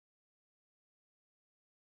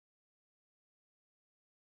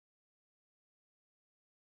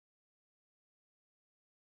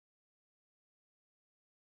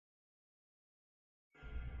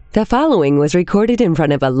The following was recorded in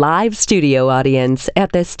front of a live studio audience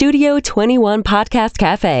at the Studio 21 Podcast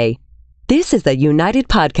Cafe. This is the United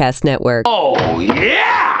Podcast Network. Oh,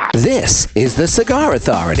 yeah! This is the Cigar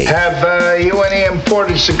Authority. Have you any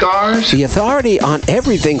imported cigars? The authority on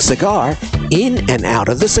everything cigar in and out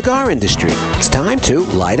of the cigar industry. It's time to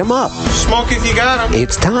light them up. Smoke if you got them.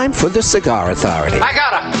 It's time for the Cigar Authority. I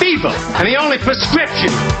got a fever, and the only prescription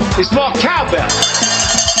is more cowbell.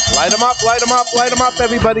 Light them up, light them up, light them up,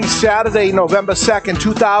 everybody. Saturday, November 2nd,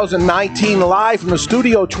 2019, live from the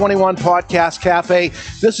Studio 21 Podcast Cafe.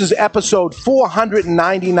 This is episode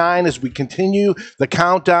 499 as we continue the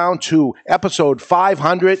countdown to episode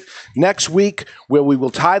 500 next week, where we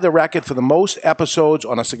will tie the record for the most episodes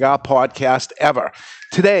on a cigar podcast ever.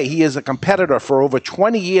 Today, he is a competitor for over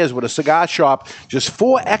 20 years with a cigar shop just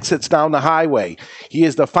 4 exits down the highway. He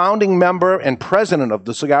is the founding member and president of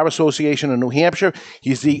the Cigar Association of New Hampshire.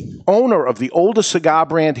 He's the owner of the oldest cigar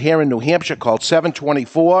brand here in New Hampshire called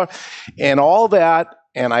 724. And all that,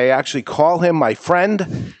 and I actually call him my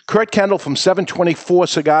friend, Kurt Kendall from 724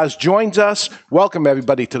 Cigars joins us. Welcome,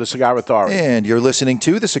 everybody, to the Cigar Authority. And you're listening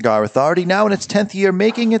to the Cigar Authority, now in its 10th year,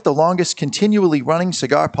 making it the longest continually running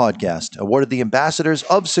cigar podcast. Awarded the Ambassadors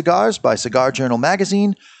of Cigars by Cigar Journal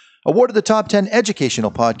Magazine. Awarded the Top 10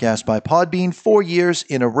 Educational Podcast by Podbean 4 years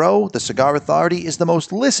in a row. The Cigar Authority is the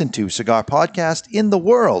most listened to cigar podcast in the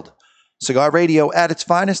world. Cigar radio at its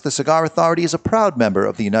finest, the Cigar Authority is a proud member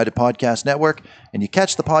of the United Podcast Network, and you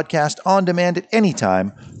catch the podcast on demand at any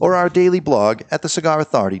time or our daily blog at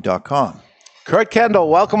thecigarauthority.com. Kurt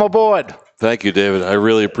Kendall, welcome aboard. Thank you, David. I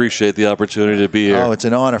really appreciate the opportunity to be here. Oh, it's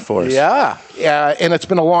an honor for us. Yeah, and it's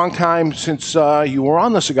been a long time since you were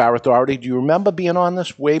on the Cigar Authority. Do you remember being on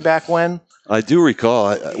this way back when? I do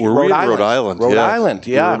recall. Were we in Rhode Island? Rhode Island,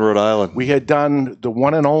 yeah. We were in Rhode Island. We had done the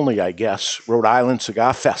one and only, I guess, Rhode Island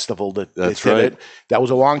Cigar Festival. That's right. It. That was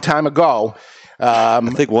a long time ago. I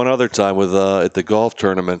think one other time with at the golf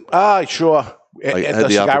tournament. Sure. At the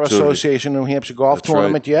Cigar Association New Hampshire Golf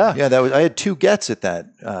Tournament, right. yeah. Yeah, I had 2 gets at that.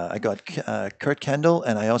 I got Kurt Kendall,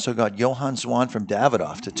 and I also got Johan Swan from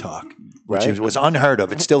Davidoff to talk, which was unheard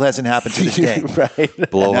of. It still hasn't happened to this day. Right.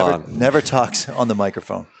 Blow on. Never talks on the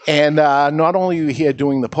microphone. And not only are you here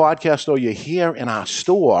doing the podcast, though, you're here in our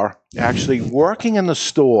store, actually working in the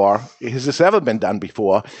store. Has this ever been done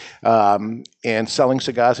before? And selling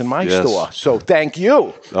cigars in my store. So thank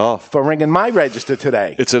you for ringing my register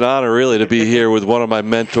today. It's an honor, really, to be here with one of my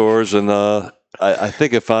mentors. And I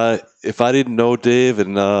think if I didn't know Dave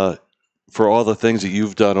and for all the things that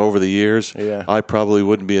you've done over the years, I probably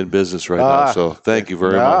wouldn't be in business right now. So thank you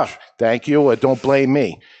very much. Thank you. Don't blame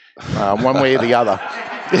me, one way or the other.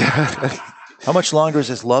 How much longer is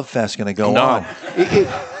this Love Fest going to go on?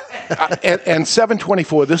 And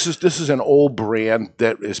 724, this is an old brand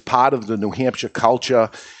that is part of the New Hampshire culture.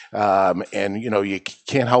 And, you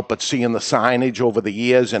can't help but seeing the signage over the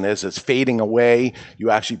years. And as it's fading away, you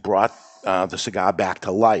actually brought the cigar back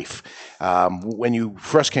to life. When you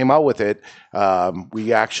first came out with it,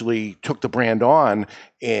 we actually took the brand on,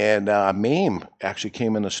 and Mame actually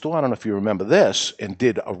came in the store. I don't know if you remember this, and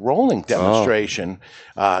did a rolling demonstration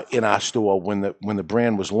in our store when the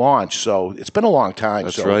brand was launched. So it's been a long time.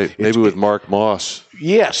 That's right. Maybe with Mark Moss.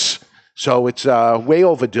 Yes. So it's way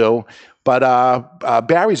overdue. But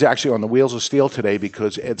Barry's actually on the Wheels of Steel today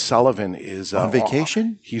because Ed Sullivan is on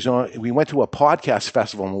vacation. He's on. We went to a podcast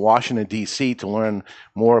festival in Washington, D.C. to learn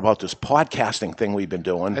more about this podcasting thing we've been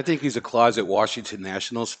doing. I think he's a closet Washington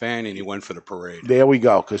Nationals fan, and he went for the parade. There we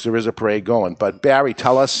go, because there is a parade going. But Barry,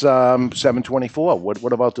 tell us 724.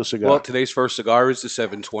 What about the cigar? Well, today's first cigar is the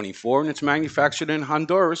 724, and it's manufactured in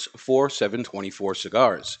Honduras for 724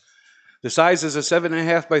 Cigars. The size is a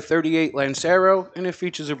 7.5 by 38 Lancero, and it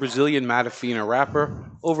features a Brazilian Matafina wrapper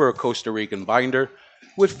over a Costa Rican binder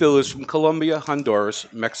with fillers from Colombia, Honduras,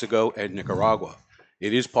 Mexico, and Nicaragua.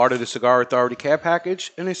 It is part of the Cigar Authority care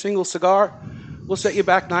package, and a single cigar will set you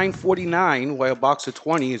back $9.49, while a box of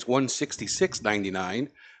 20 is $166.99,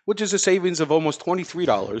 which is a savings of almost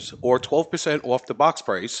 $23 or 12% off the box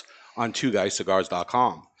price on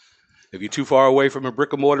 2guyscigars.com. If you're too far away from a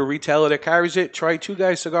brick-and-mortar retailer that carries it, try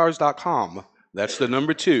 2guyscigars.com. That's the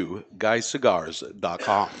number 2,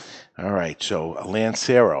 guyscigars.com. All right, so a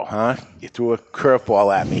Lancero, huh? You threw a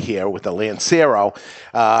curveball at me here with the Lancero.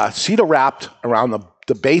 Cedar wrapped around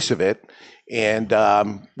the base of it. And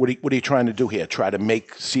what are you trying to do here? Try to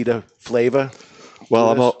make cedar flavor?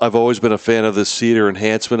 Well, I've always been a fan of the cedar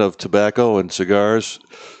enhancement of tobacco and cigars.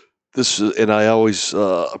 And I always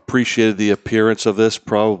appreciated the appearance of this,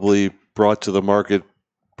 probably brought to the market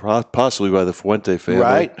possibly by the Fuente family.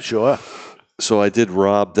 Right, sure. So I did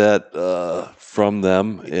rob that from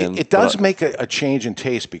them. And it does make a change in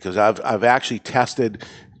taste, because I've actually tested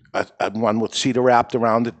one with cedar wrapped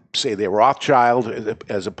around it, say their Rothschild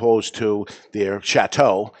as opposed to their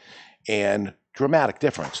Chateau, and dramatic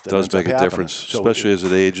difference. It does make a difference, especially as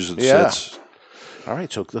it ages and sits. All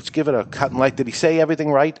right, so let's give it a cut and light. Did he say everything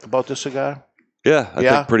right about this cigar? Yeah, I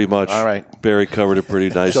think pretty much. All right. Barry covered it pretty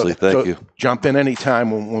nicely. Thank you. Jump in anytime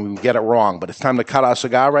when we get it wrong. But it's time to cut our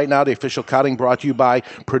cigar right now. The official cutting brought to you by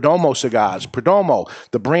Perdomo Cigars. Perdomo,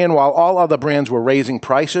 the brand, while all other brands were raising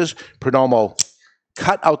prices, Perdomo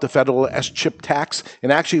cut out the federal S-chip tax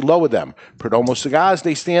and actually lowered them. Perdomo Cigars,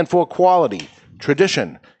 they stand for quality,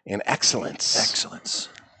 tradition, and excellence. Excellence.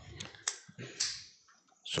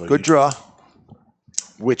 So good draw.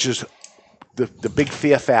 Which is the big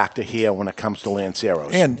fear factor here when it comes to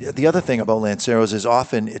Lanceros. And the other thing about Lanceros is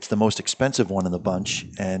often it's the most expensive one in the bunch,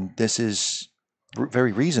 and this is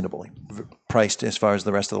very reasonably priced as far as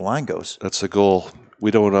the rest of the line goes. That's the goal.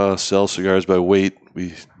 We don't sell cigars by weight.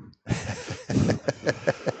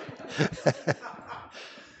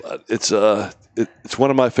 But it's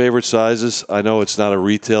one of my favorite sizes. I know it's not a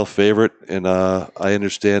retail favorite, and I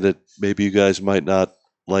understand that maybe you guys might not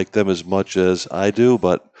like them as much as I do,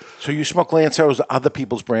 but... So you smoke Lanceros to other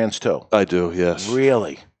people's brands too? I do, yes.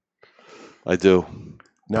 Really? I do.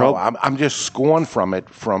 No, I'm just scorned from it,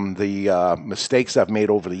 from the mistakes I've made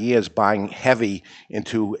over the years buying heavy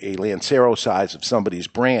into a Lancero size of somebody's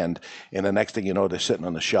brand, and the next thing you know, they're sitting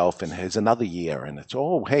on the shelf, and here's another year, and it's,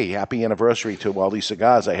 oh, hey, happy anniversary to all these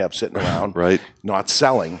cigars I have sitting around, right? Not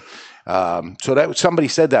selling. So that somebody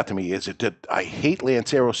said that to me. Is it that I hate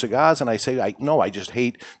Lancero cigars? And I say, no, I just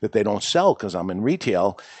hate that they don't sell, because I'm in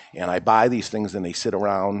retail and I buy these things and they sit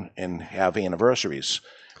around and have anniversaries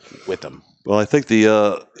with them. Well, I think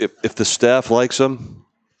if the staff likes them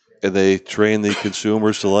and they train the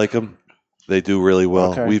consumers to like them, they do really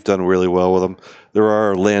well. Okay. We've done really well with them. There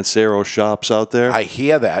are Lancero shops out there. I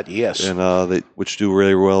hear that, yes, and which do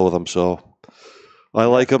really well with them. So. I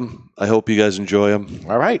like them. I hope you guys enjoy them.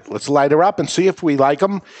 All right, let's light her up and see if we like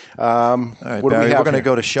them. All right, Barry, we're going to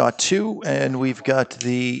go to shot 2, and we've got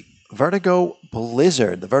the Vertigo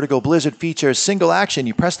Blizzard. The Vertigo Blizzard features single action.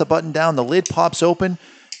 You press the button down, the lid pops open,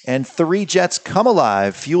 and 3 jets come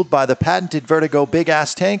alive, fueled by the patented Vertigo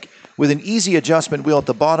big-ass tank with an easy adjustment wheel at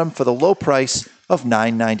the bottom for the low price of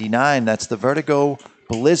 $9.99. That's the Vertigo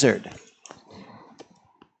Blizzard.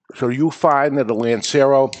 So you find that the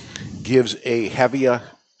Lancero gives a heavier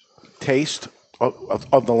taste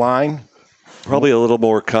of the line? Probably a little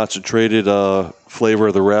more concentrated flavor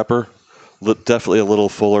of the wrapper. Definitely a little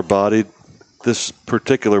fuller bodied. This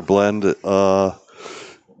particular blend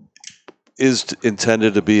is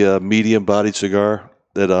intended to be a medium bodied cigar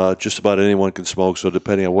that just about anyone can smoke. So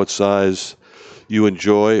depending on what size you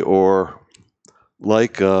enjoy or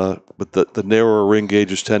like, but the narrower ring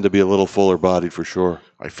gauges tend to be a little fuller bodied for sure.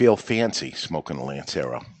 I feel fancy smoking a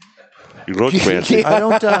Lancero. You look fancy. I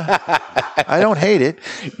don't hate it.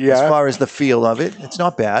 Yeah. As far as the feel of it, it's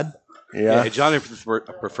not bad. Yeah. Johnny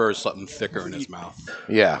prefers something thicker in his mouth.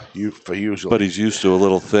 Yeah, usually. But he's used to a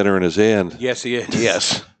little thinner in his hand. Yes, he is.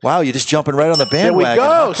 Yes. Wow, you're just jumping right on the There we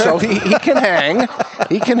bandwagon. go. So he can hang.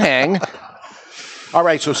 He can hang. All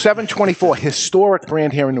right, so 724, historic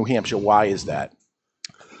brand here in New Hampshire. Why is that?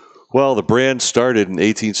 Well, the brand started in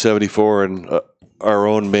 1874 in our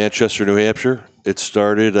own Manchester, New Hampshire. It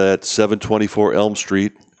started at 724 Elm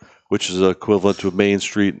Street, which is equivalent to Main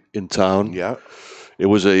Street in town. Yeah. It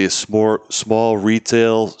was a small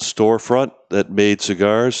retail storefront that made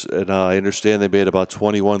cigars, and I understand they made about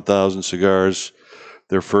 21,000 cigars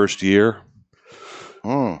their first year.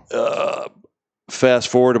 Fast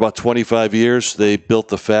forward about 25 years, they built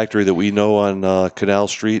the factory that we know on Canal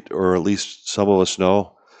Street, or at least some of us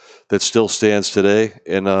know, that still stands today.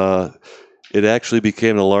 And it actually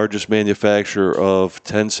became the largest manufacturer of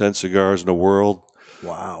 10-cent cigars in the world.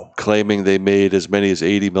 Wow. Claiming they made as many as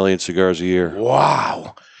 80 million cigars a year.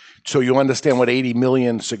 Wow. So you understand what 80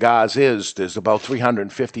 million cigars is. There's about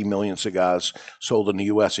 350 million cigars sold in the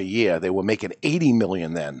U.S. a year. They were making 80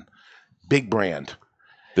 million then. Big brand.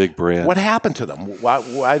 Big brand. What happened to them?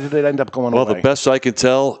 Why did it end up going away? Well, the best I can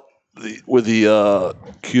tell, with the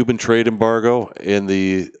Cuban trade embargo and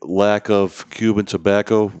the lack of Cuban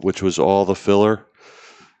tobacco, which was all the filler,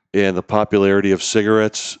 and the popularity of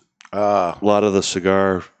cigarettes, a lot of the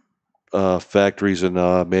cigar factories and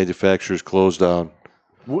manufacturers closed down.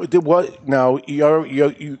 What? Now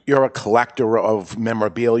you're a collector of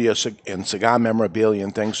memorabilia and cigar memorabilia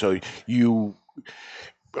and things, so you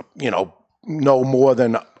know more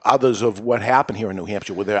than others of what happened here in New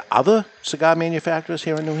Hampshire. Were there other cigar manufacturers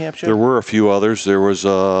here in New Hampshire? There were a few others. There was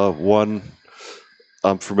one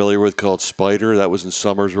I'm familiar with called Spider. That was in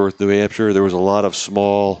Somersworth, New Hampshire. There was a lot of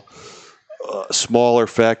smaller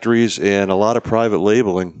factories and a lot of private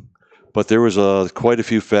labeling, but there was quite a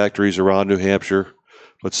few factories around New Hampshire.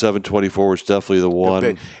 But 724 was definitely the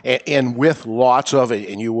one. And with lots of it,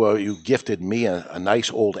 and you gifted me a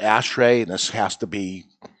nice old ashtray, and this has to be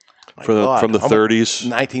from the 30s,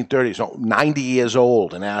 1930s, so 90 years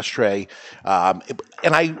old, an ashtray.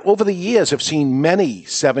 And I, over the years, have seen many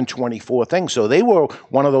 724 things. So they were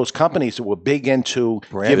one of those companies that were big into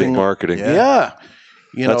branding, marketing. Yeah.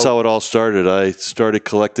 That's how it all started. I started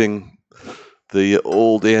collecting the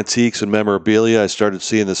old antiques and memorabilia. I started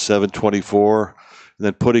seeing the 724 and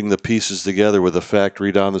then putting the pieces together with a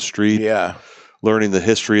factory down the street. Yeah. Learning the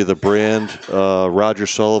history of the brand. Roger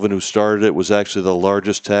Sullivan, who started it, was actually the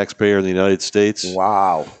largest taxpayer in the United States.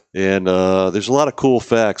 Wow. And there's a lot of cool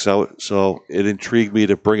facts. So it intrigued me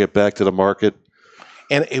to bring it back to the market.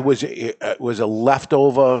 And it was a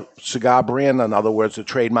leftover cigar brand? In other words, the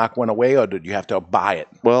trademark went away, or did you have to buy it?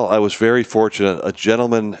 Well, I was very fortunate. A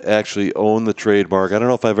gentleman actually owned the trademark. I don't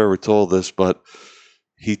know if I've ever told this, but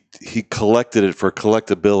he collected it for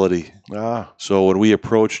collectability. Ah. So when we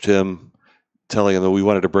approached him, telling him that we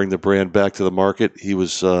wanted to bring the brand back to the market, he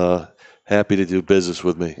was happy to do business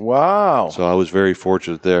with me. Wow. So I was very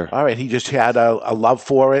fortunate there. All right. He just had a love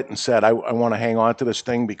for it and said, I want to hang on to this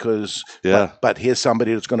thing because, but here's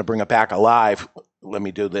somebody that's going to bring it back alive. Let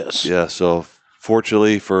me do this. Yeah. So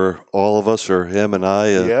fortunately for all of us, or him and I,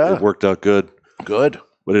 it worked out good. Good.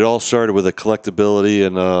 But it all started with the collectability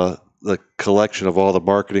and the collection of all the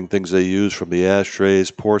marketing things they use, from the ashtrays,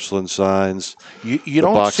 porcelain signs, you the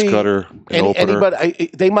don't box see cutter, and opener.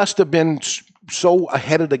 They must have been so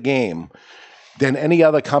ahead of the game than any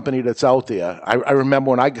other company that's out there. I remember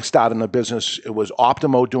when I started in the business, it was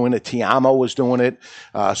Optimo doing it, Tiamo was doing it.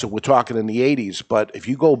 So we're talking in the 80s. But if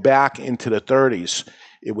you go back into the 30s,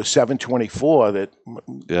 it was 724 that.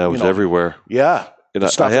 Yeah, it was everywhere. Yeah. And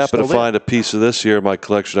I happened to find a piece of this here in my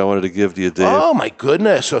collection I wanted to give to you, Dave. Oh, my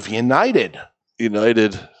goodness. Of United.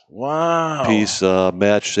 Wow. Piece,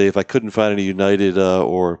 match safe. I couldn't find any United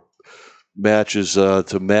or matches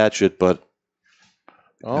to match it, but.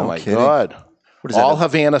 Oh, my God. What is that? All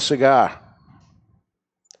Havana cigar.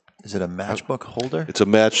 Is it a matchbook holder? It's a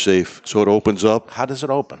match safe, so it opens up. How does it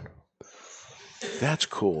open? That's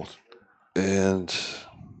cool. And.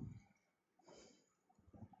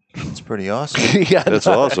 It's pretty awesome. Yeah, that's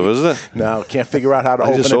awesome, isn't it? No, can't figure out how to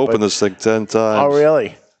open it. I just opened this thing 10 times. Oh,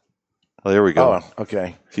 really? Oh, there we go. Oh,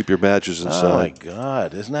 okay. Keep your matches inside. Oh, my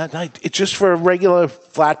God. Isn't that nice? It's just for a regular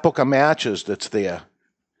flat book of matches that's there,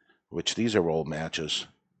 which these are old matches.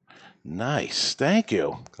 Nice. Thank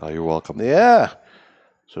you. Oh, you're welcome. Yeah.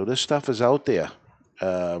 So this stuff is out there.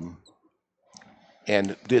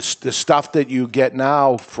 And this stuff that you get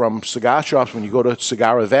now from cigar shops when you go to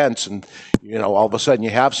cigar events and, all of a sudden you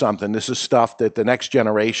have something, this is stuff that the next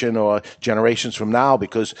generation or generations from now,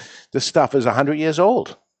 because this stuff is 100 years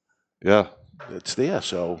old. Yeah. It's there,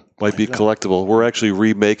 so. Might be collectible. We're actually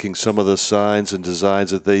remaking some of the signs and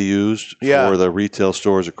designs that they used for the retail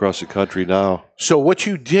stores across the country now. So what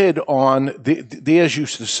you did on, theirs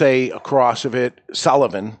used to say across of it,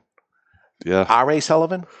 Sullivan. Yeah. R.A.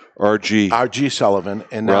 Sullivan? R.G. Sullivan.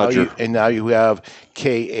 And now you have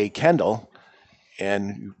K.A. Kendall.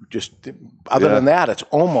 And just other than that, it's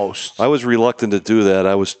almost. I was reluctant to do that.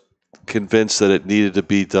 I was convinced that it needed to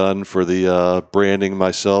be done for the branding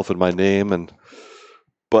myself and my name,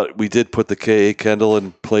 but we did put the K.A. Kendall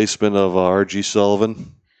in placement of R.G.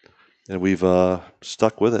 Sullivan, and we've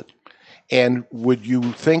stuck with it. And would you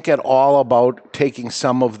think at all about taking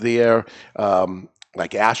some of their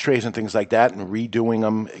like ashtrays and things like that and redoing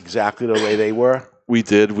them exactly the way they were? We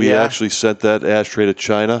did. We actually sent that ashtray to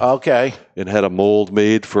China. Okay. And had a mold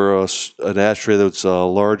made for an ashtray that's a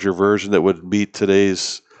larger version that would meet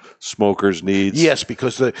today's smokers' needs. Yes,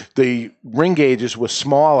 because the ring gauges were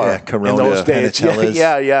smaller in those days.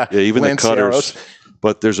 Yeah, even Lanceros. The cutters.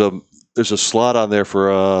 But there's a slot on there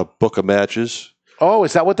for a book of matches. Oh,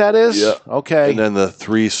 is that what that is? Yeah. Okay. And then the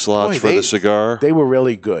 3 slots for the cigar. They were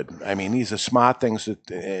really good. I mean, these are smart things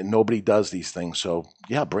that nobody does these things. So,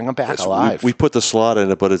 yeah, bring them back alive. We put the slot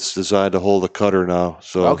in it, but it's designed to hold a cutter now.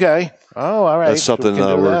 So okay. Oh, all right. That's something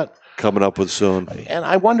we're coming up with soon. And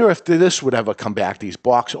I wonder if this would ever come back, these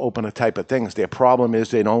box opener type of things. Their problem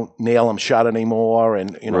is they don't nail them shut anymore.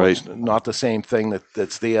 And, it's not the same thing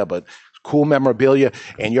that's there, but cool memorabilia,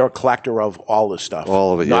 and you're a collector of all this stuff.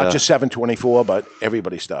 All of it, Not just 724, but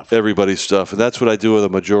everybody's stuff. Everybody's stuff. And that's what I do with the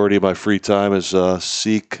majority of my free time is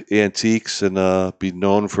seek antiques and be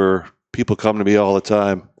known for people coming to me all the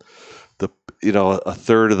time. a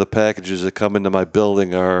third of the packages that come into my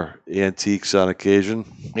building are antiques on occasion.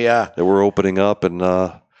 Yeah. That we're opening up,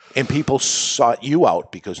 and people sought you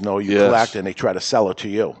out because you collect, and they try to sell it to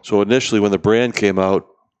you. So initially, when the brand came out,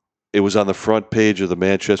 it was on the front page of the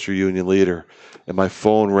Manchester Union Leader, and my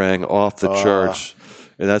phone rang off the charts,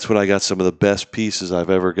 and that's when I got some of the best pieces I've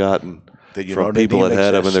ever gotten from people that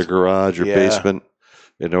had them in their garage or basement,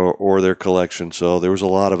 or their collection. So there was a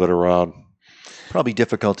lot of it around. Probably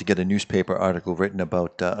difficult to get a newspaper article written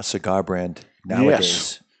about a cigar brand nowadays.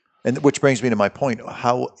 Yes. And which brings me to my point.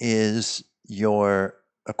 How is your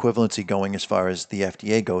equivalency going as far as the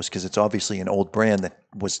FDA goes? Because it's obviously an old brand that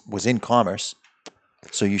was in commerce.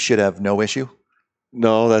 So you should have no issue?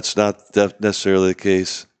 No, that's not necessarily the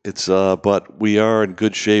case. It's but we are in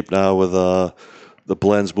good shape now with the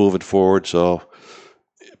blends moving forward. So,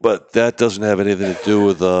 but that doesn't have anything to do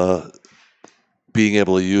with being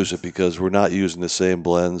able to use it, because we're not using the same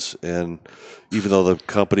blends. And even though the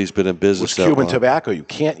company's been in business with Cuban tobacco, you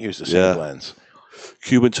can't use the same blends.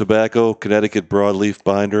 Cuban tobacco, Connecticut broadleaf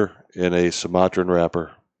binder, and a Sumatran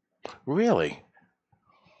wrapper. Really?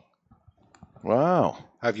 Wow.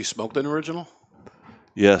 Have you smoked an original?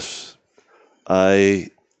 Yes.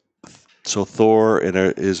 So Thor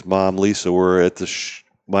and his mom, Lisa, were at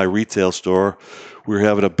my retail store. We were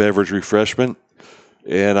having a beverage refreshment.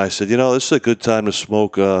 And I said, this is a good time to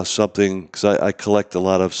smoke something, because I collect a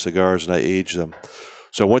lot of cigars and I age them.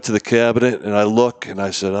 So I went to the cabinet and I looked and I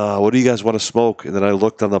said, what do you guys want to smoke? And then I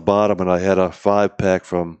looked on the bottom and I had a 5-pack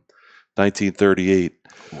from 1938.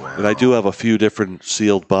 Wow. And I do have a few different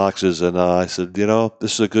sealed boxes. And I said,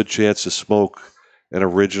 this is a good chance to smoke an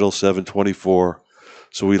original 724.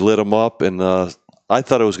 So we lit them up, and I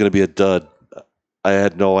thought it was going to be a dud. I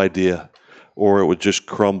had no idea. Or it would just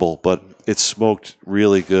crumble, but it smoked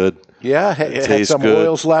really good. Yeah, it had some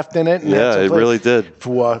oils left in it. Yeah, it really did.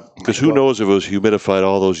 Because who knows if it was humidified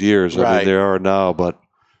all those years? Right. I mean, there are now, but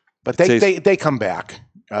they come back.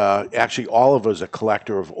 Actually, Oliver's a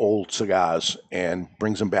collector of old cigars and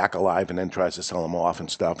brings them back alive, and then tries to sell them off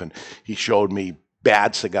and stuff. And he showed me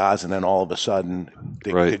bad cigars, and then all of a sudden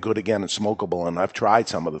they're good again and smokable. And I've tried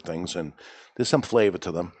some of the things, and there's some flavor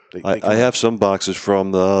to them. I have some boxes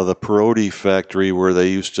from the Perotti factory where they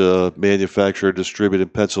used to manufacture and distribute in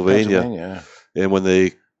Pennsylvania. And when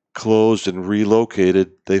they closed and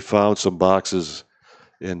relocated, they found some boxes,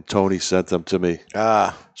 and Tony sent them to me.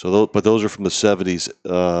 But those are from the 70s.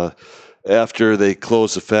 After they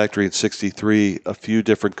closed the factory in 63, a few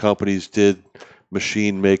different companies did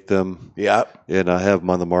machine make them. Yeah. And I have them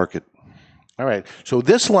on the market. All right. So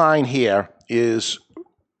this line here is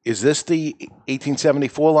this the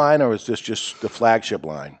 1874 line, or is this just the flagship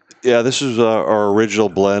line? Yeah, this is our original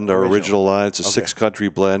blend, our original line. It's a 6-country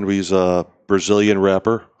blend. We use a Brazilian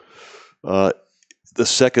wrapper. The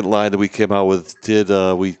second line that we came out with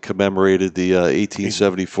we commemorated the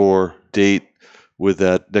 1874 date with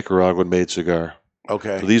that Nicaraguan-made cigar.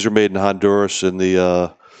 Okay. So these are made in Honduras in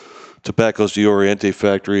the Tabacos de Oriente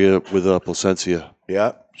factory with Plasencia.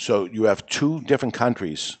 Yeah. So you have 2 different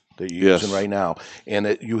countries that you're using right now,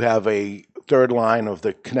 and you have a third line of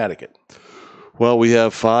the Connecticut. Well, we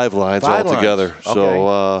have 5 lines altogether. Okay.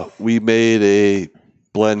 So we made a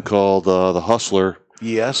blend called the Hustler.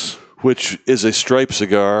 Yes. Which is a striped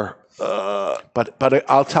cigar. But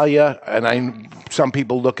I'll tell you, and some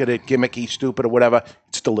people look at it gimmicky, stupid, or whatever.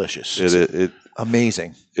 It's delicious. It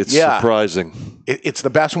amazing. It's surprising. It's the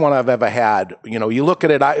best one I've ever had. You look at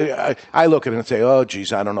it. I look at it and say, oh,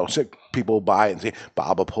 geez, I don't know. People buy it and say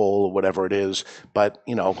Baba Pole or whatever it is. But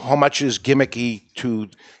how much is gimmicky to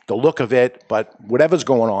the look of it? But whatever's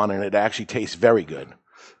going on in it actually tastes very good.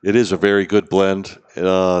 It is a very good blend.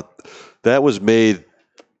 That was made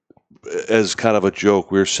as kind of a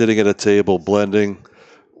joke. We were sitting at a table blending.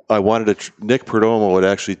 I wanted to. Nick Perdomo would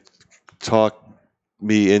actually talk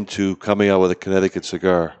me into coming out with a Connecticut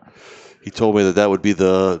cigar. He told me that would be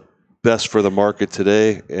the best for the market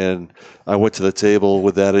today, and I went to the table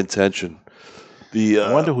with that intention.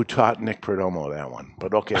 I wonder who taught Nick Perdomo that one,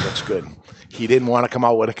 but okay, that's good. He didn't want to come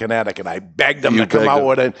out with a Connecticut. I begged him to come out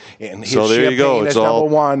with it, and his there you go. It's all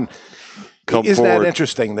 #1. Isn't that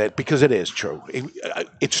interesting? Because it is true.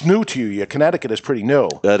 It's new to you. Your Connecticut is pretty new.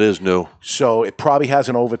 That is new. So it probably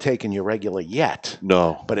hasn't overtaken your regular yet.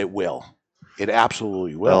 No. But it will. It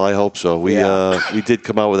absolutely will. Well, I hope so. We did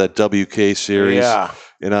come out with that WK series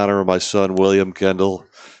in honor of my son, William Kendall.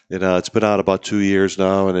 And it's been out about 2 years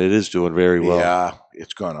now, and it is doing very well. Yeah,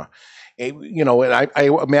 it's gonna. You know, and I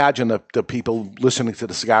imagine the people listening to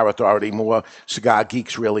the Cigar Authority, more cigar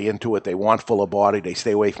geeks, really into it. They want fuller body. They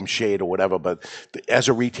stay away from shade or whatever. But as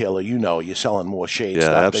a retailer, you know, you're selling more shade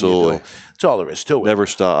stuff absolutely. than you do. That's all there is to it. Never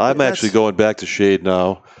stop. I'm actually going back to shade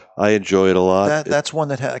now. I enjoy it a lot. That's one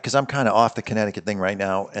that, because I'm kind of off the Connecticut thing right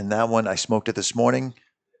now, and that one I smoked it this morning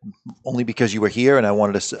only because you were here, and I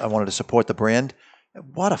wanted to support the brand.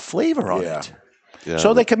 What a flavor on it! Yeah.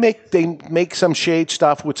 So they make some shade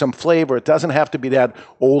stuff with some flavor. It doesn't have to be that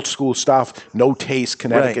old school stuff, no taste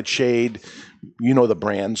Connecticut shade. You know the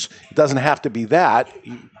brands. It doesn't have to be that.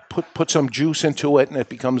 You put some juice into it, and it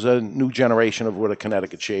becomes a new generation of what a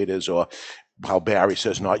Connecticut shade is, or how Barry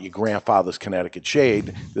says, not your grandfather's Connecticut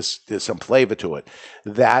shade. There's some flavor to it.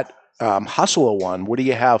 That Hustler one, what do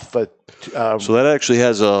you have for? So that actually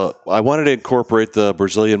has I wanted to incorporate the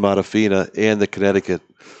Brazilian Matafina and the Connecticut.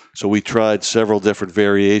 So we tried several different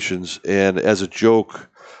variations, and as a joke,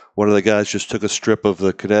 one of the guys just took a strip of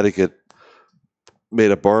the Connecticut,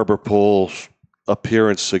 made a barber pole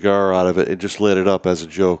appearance cigar out of it, and just lit it up as a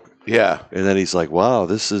joke. Yeah. And then he's like, "Wow,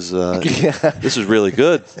 this is this is really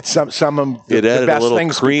good." Some of it added the best a little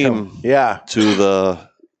things cream to the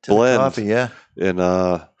blend, the coffee,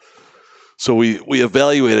 and so we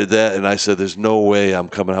evaluated that, and I said, "There's no way I'm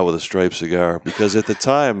coming out with a striped cigar," because at the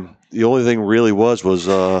time the only thing really was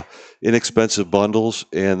inexpensive bundles,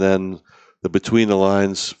 and then the between the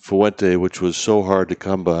lines Fuente, which was so hard to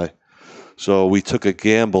come by. So we took a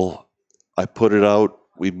gamble. I put it out.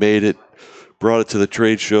 We made it, brought it to the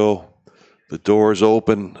trade show. The doors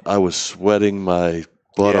open. I was sweating my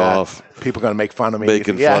butt off. People are going to make fun of me.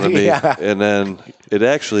 Making fun of me. Yeah. And then it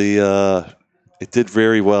actually it did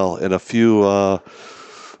very well. And a few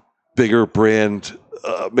bigger brand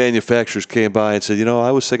manufacturers came by and said, you know, I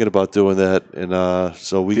was thinking about doing that. And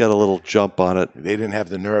so we got a little jump on it. They didn't have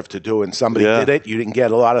the nerve to do it. And somebody did it. You didn't get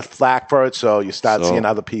a lot of flack for it. So you start seeing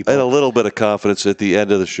other people. I had a little bit of confidence at the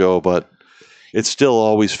end of the show, but it still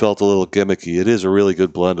always felt a little gimmicky. It is a really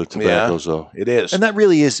good blend of tobaccos, though. It is. And that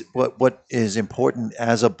really is what is important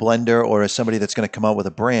as a blender or as somebody that's going to come out with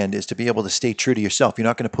a brand, is to be able to stay true to yourself. You're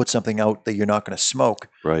not going to put something out that you're not going to smoke.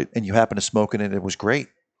 Right. And you happen to smoke it, and it was great.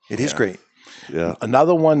 It is great. Yeah.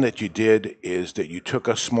 Another one that you did is that you took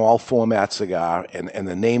a small format cigar, and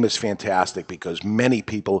the name is fantastic because many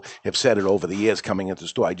people have said it over the years coming into the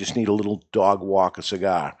store. I just need a little dog walker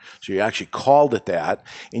cigar. So you actually called it that,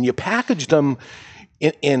 and you packaged them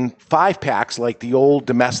in 5-packs like the old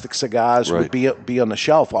domestic cigars would be on the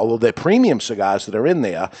shelf, although they're premium cigars that are in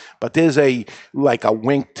there. But there's a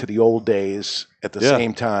wink to the old days at the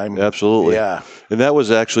same time. Absolutely. Yeah. And that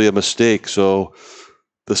was actually a mistake. So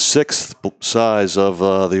the 6th size of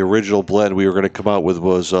the original blend we were going to come out with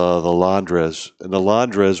was the Londres. And the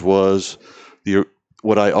Londres was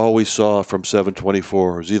what I always saw from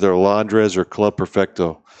 724. It was either Londres or Club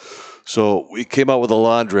Perfecto. So we came out with a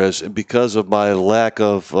Londres, and because of my lack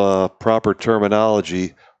of proper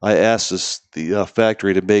terminology, I asked the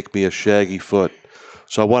factory to make me a shaggy foot.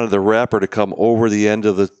 So I wanted the wrapper to come over the end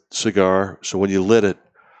of the cigar, so when you lit it,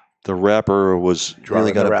 the wrapper was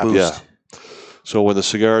really got a boost. Yeah. So when the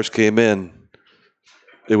cigars came in,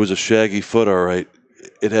 it was a shaggy foot, all right.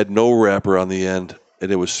 It had no wrapper on the end,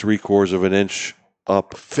 and it was 3/4 of an inch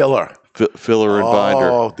up. Filler and binder.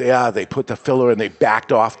 Oh, yeah, they put the filler and they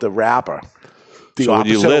backed off the wrapper. So when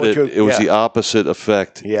you lit it, it was the opposite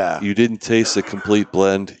effect. Yeah. You didn't taste the complete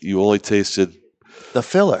blend. You only tasted the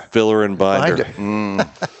filler and binder.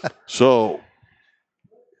 So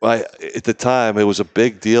at the time, it was a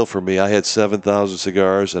big deal for me. I had 7,000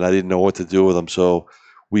 cigars, and I didn't know what to do with them. So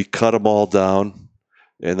we cut them all down,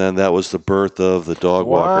 and then that was the birth of the dog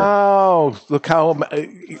walker. Wow. Look how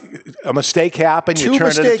a mistake happened. You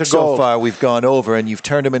turned it into gold. So far we've gone over, and you've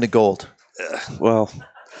turned them into gold. Well,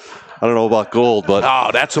 I don't know about gold, but...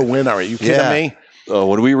 Oh, that's a winner. Are you kidding me?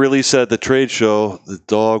 When we released that at the trade show, the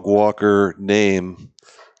dog walker name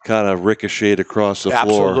kind of ricocheted across the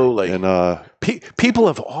floor. Absolutely. And people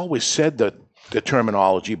have always said the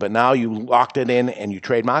terminology, but now you locked it in and you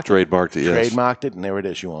trademarked it? Trademarked it, yes. Trademarked it, and there it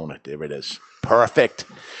is. You own it. There it is. Perfect.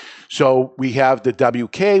 So we have the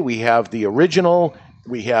WK, we have the original,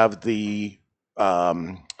 we have the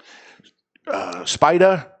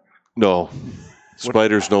Spider. No,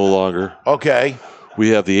 Spider's no longer. Okay. We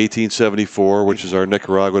have the 1874, which is our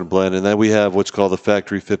Nicaraguan blend, and then we have what's called the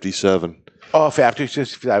Factory 57. Oh, Factory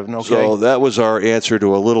 57, okay. So that was our answer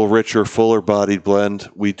to a little richer, fuller-bodied blend.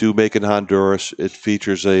 We do make in Honduras. It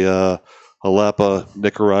features a Jalapa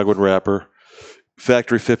Nicaraguan wrapper.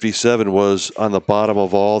 Factory 57 was on the bottom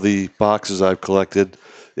of all the boxes I've collected.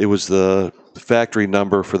 It was the factory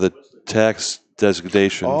number for the tax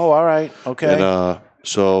designation. Oh, all right. Okay. And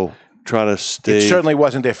so trying to stay. It certainly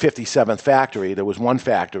wasn't their 57th factory. There was one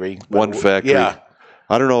factory. One factory. Yeah.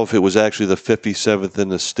 I don't know if it was actually the 57th in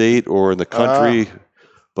the state or in the country,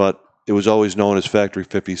 but it was always known as Factory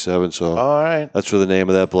 57. So all right. That's where the name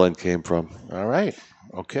of that blend came from. All right.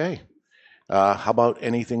 Okay. How about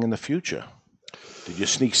anything in the future? Did you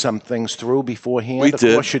sneak some things through beforehand? We did.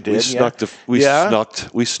 Of course you did.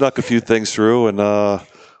 We snuck a few things through, and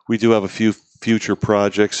we do have a few future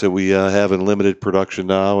projects that we have in limited production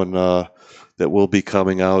now, and that will be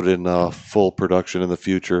coming out in full production in the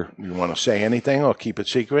future. You want to say anything or keep it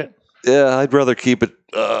secret? Yeah, I'd rather keep it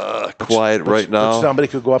quiet right now. But somebody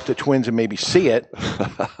could go up to Twins and maybe see it.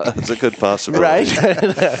 That's a good possibility.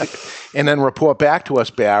 Right? And then report back to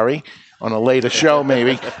us, Barry, on a later show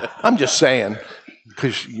maybe. I'm just saying,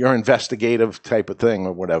 because you're investigative type of thing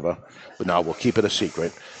or whatever. But no, we'll keep it a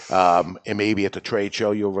secret. And maybe at the trade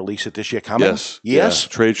show you'll release it this year coming? Yes. Yeah,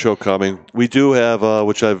 trade show coming. We do have,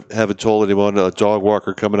 which I haven't told anyone, a dog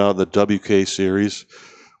walker coming out in the WK series,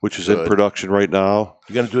 which is in production right now.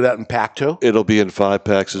 You're going to do that in pack too? It'll be in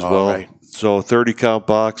 5-packs as well. Right. So 30-count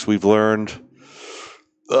box, we've learned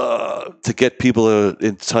to get people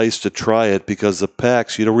enticed to try it, because the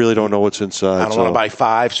packs, you really don't know what's inside. I don't want to buy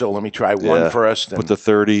 5, so let me try one first. Put the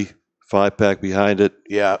 30 5-pack behind it.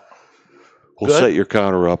 Yeah. We'll set your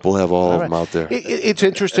counter up. We'll have all of them out there. It's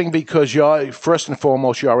interesting because first and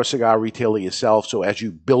foremost, you're a cigar retailer yourself. So as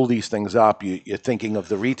you build these things up, you're thinking of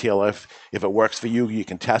the retailer. If it works for you, you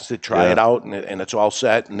can test it, try it out, and it's all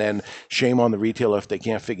set. And then shame on the retailer if they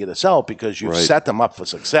can't figure this out, because you've set them up for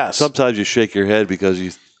success. Sometimes you shake your head because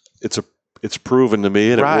it's proven to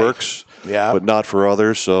me and it works, but not for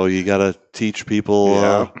others. So you got to teach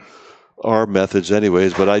people our methods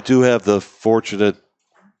anyways. But I do have the fortunate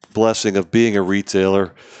blessing of being a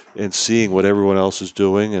retailer and seeing what everyone else is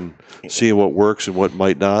doing and seeing what works and what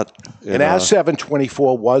might not. And as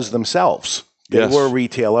 724 was themselves, they were a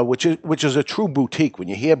retailer, which is a true boutique. When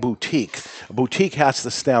you hear boutique, a boutique has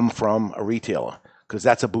to stem from a retailer, because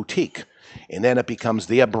that's a boutique. And then it becomes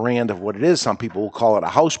their brand of what it is. Some people will call it a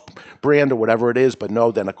house brand or whatever it is, but no,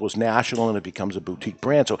 then it goes national and it becomes a boutique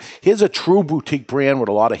brand. So here's a true boutique brand with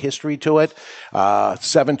a lot of history to it.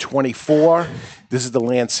 724. This is the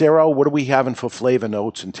Lancero. What are we having for flavor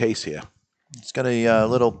notes and taste here? It's got a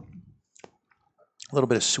little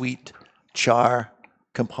bit of sweet char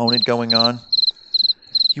component going on.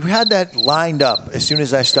 You had that lined up as soon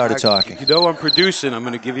as I started talking. You know I'm producing. I'm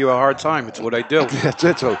going to give you a hard time. It's what I do. That's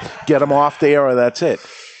it. So get them off there, or that's it.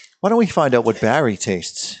 Why don't we find out what Barry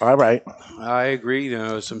tastes? All right. I agree. You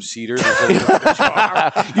know, some cedar.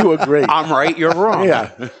 You agree. I'm right. You're wrong.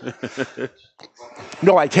 Yeah.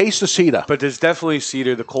 No, I taste the cedar. But there's definitely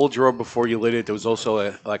cedar. The cold drawer before you lit it, there was also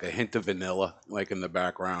a hint of vanilla, like in the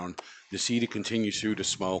background. The cedar continues through the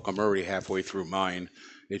smoke. I'm already halfway through mine.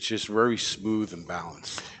 It's just very smooth and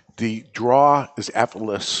balanced. The draw is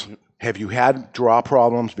effortless. Have you had draw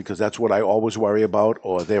problems? Because that's what I always worry about.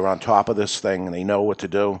 Or they're on top of this thing and they know what to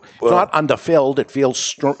do. It's not underfilled. It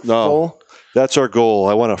feels full. That's our goal.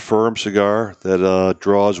 I want a firm cigar that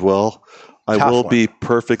draws well. I will be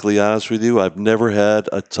perfectly honest with you. I've never had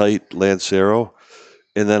a tight Lancero.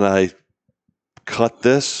 And then I cut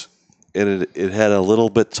this, and it had a little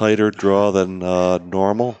bit tighter draw than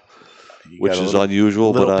normal. Which is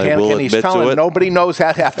unusual, but I will admit to it. Nobody knows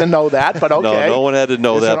have to know that, but okay. No one had to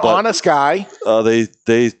know that. He's an honest guy.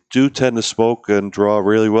 They do tend to smoke and draw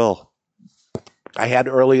really well. I had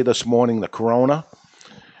earlier this morning the Corona.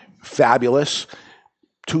 Fabulous.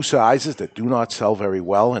 2 sizes that do not sell very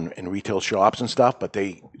well in retail shops and stuff, but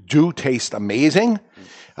they do taste amazing.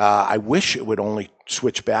 I wish it would only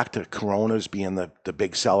switch back to Coronas being the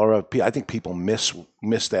big seller. I think people miss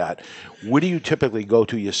that. What do you typically go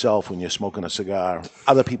to yourself when you're smoking a cigar?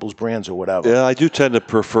 Other people's brands or whatever? Yeah, I do tend to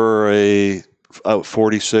prefer a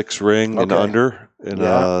 46 ring and under, and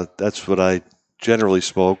that's what I generally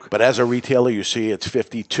smoke. But as a retailer, you see it's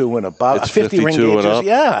 52 and above. It's 52 ring and gauges, up.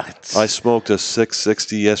 Yeah. I smoked a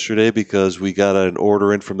 660 yesterday because we got an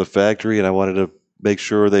order in from the factory, and I wanted to make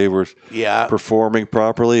sure they were performing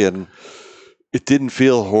properly, and it didn't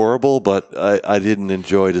feel horrible, but I didn't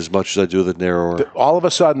enjoy it as much as I do the narrower. All of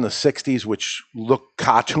a sudden, the 60s, which looked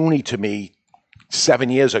cartoony to me 7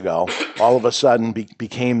 years ago, all of a sudden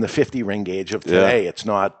became the 50 ring gauge of today. It's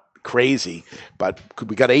not crazy, but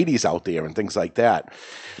we got 80s out there and things like that.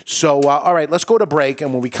 So, all right, let's go to break.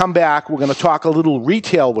 And when we come back, we're going to talk a little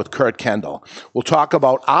retail with Kurt Kendall. We'll talk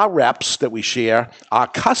about our reps that we share, our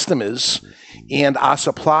customers, and our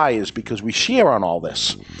suppliers, because we share on all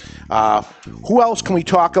this. Who else can we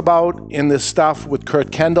talk about in this stuff with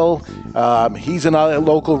Kurt Kendall? He's another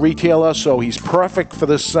local retailer, so he's perfect for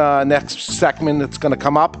this next segment that's going to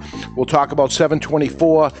come up. We'll talk about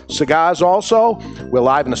 724 Cigars also. We're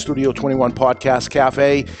live in the Studio 21 Podcast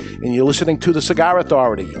Cafe, and you're listening to the Cigar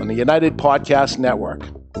Authority on the United Podcast Network.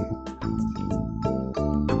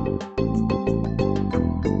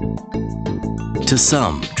 To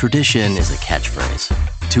some, tradition is a catchphrase.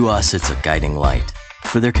 To us, it's a guiding light.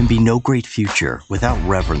 For there can be no great future without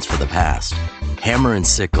reverence for the past. Hammer and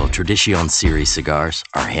Sickle Tradition Series cigars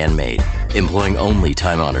are handmade, employing only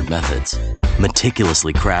time-honored methods.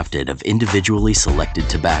 Meticulously crafted of individually selected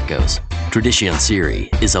tobaccos, Tradition Series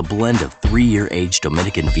is a blend of 3-year aged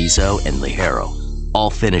Dominican Viso and Lancero, all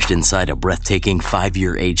finished inside a breathtaking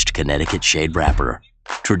 5-year aged Connecticut shade wrapper.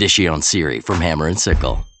 Tradition Series from Hammer and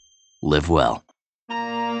Sickle. Live well.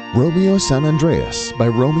 Romeo San Andreas by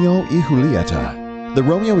Romeo y Julieta. The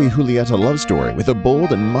Romeo y Julieta love story with a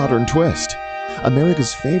bold and modern twist.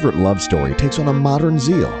 America's favorite love story takes on a modern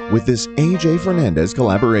zeal with this A.J. Fernandez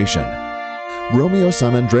collaboration. Romeo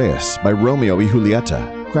San Andreas by Romeo y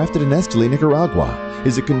Julieta, crafted in Esteli, Nicaragua,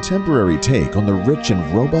 is a contemporary take on the rich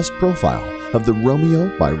and robust profile of the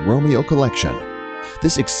Romeo by Romeo collection.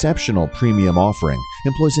 This exceptional premium offering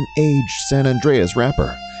employs an aged San Andreas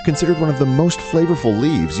wrapper, considered one of the most flavorful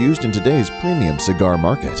leaves used in today's premium cigar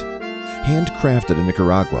market. Handcrafted in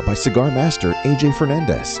Nicaragua by cigar master A.J.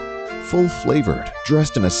 Fernandez. Full-flavored,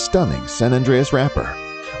 dressed in a stunning San Andreas wrapper.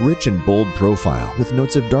 Rich and bold profile with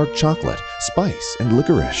notes of dark chocolate, spice, and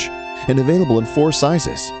licorice. And available in 4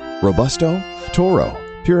 sizes: Robusto, Toro,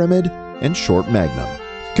 Pyramid, and Short Magnum.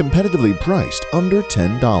 Competitively priced under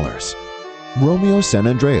 $10. Romeo San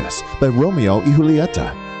Andreas by Romeo y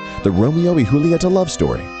Julieta. The Romeo y Julieta love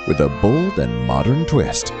story with a bold and modern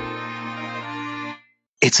twist.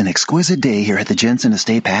 It's an exquisite day here at the Jensen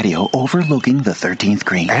Estate patio overlooking the 13th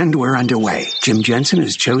green. And we're underway. Jim Jensen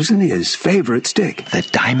has chosen his favorite stick. The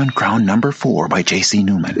Diamond Crown No. 4 by J.C.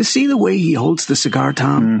 Newman. See the way he holds the cigar,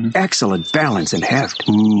 Tom? Excellent balance and heft.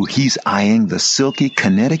 Ooh, he's eyeing the silky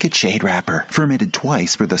Connecticut shade wrapper, fermented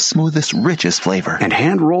twice for the smoothest, richest flavor. And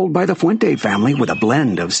hand-rolled by the Fuente family with a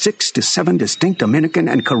blend of 6 to 7 distinct Dominican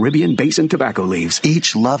and Caribbean basin tobacco leaves.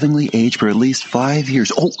 Each lovingly aged for at least 5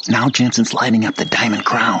 years. Oh, now Jensen's lighting up the Diamond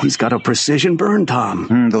Crown. He's got a precision burn,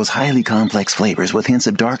 Tom. Those highly complex flavors with hints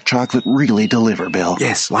of dark chocolate really deliver, Bill.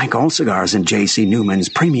 Yes, like all cigars in J.C. Newman's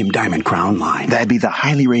premium Diamond Crown line. That'd be the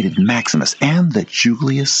highly rated Maximus and the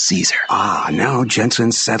Julius Caesar. Ah, now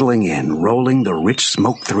Jensen's settling in, rolling the rich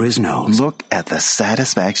smoke through his nose. Look at the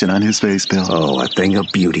satisfaction on his face, Bill. Oh, a thing of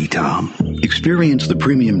beauty, Tom. Experience the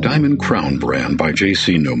premium Diamond Crown brand by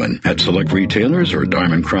J.C. Newman at select retailers or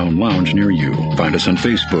Diamond Crown Lounge near you. Find us on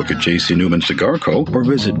Facebook at J.C. Newman Cigar Co. or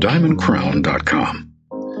visit diamondcrown.com.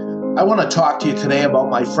 I want to talk to you today about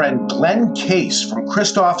my friend Glenn Case from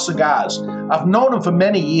Christoph Cigars. I've known him for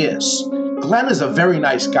many years. Glenn is a very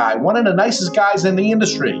nice guy, one of the nicest guys in the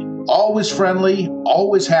industry. Always friendly,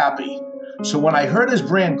 always happy. So when I heard his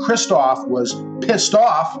brand Christoph was pissed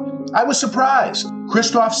off, I was surprised.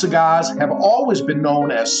 Christoph Cigars have always been known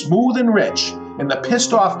as smooth and rich, and the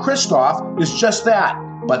pissed off Christoph is just that.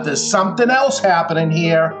 But there's something else happening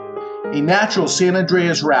here. A natural San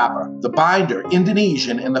Andreas wrapper, the binder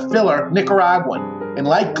Indonesian, and the filler Nicaraguan. And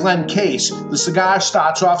like Glenn Case, the cigar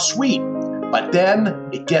starts off sweet, but then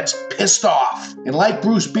it gets pissed off. And like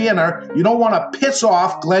Bruce Banner, you don't want to piss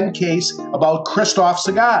off Glenn Case about Christoph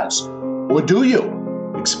Cigars. Or do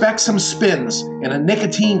you? Expect some spins and a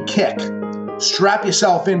nicotine kick. Strap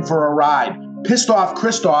yourself in for a ride. Pissed off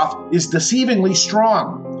Christoph is deceivingly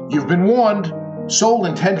strong. You've been warned. Sold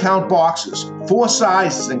in 10-count boxes, 4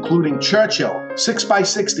 sizes including Churchill,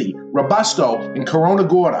 6x60, Robusto, and Corona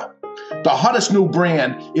Gorda. The hottest new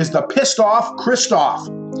brand is the Pissed Off Christoph.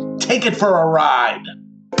 Take it for a ride.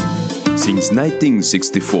 Since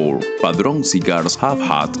 1964, Padron Cigars have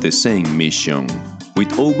had the same mission.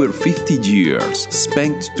 With over 50 years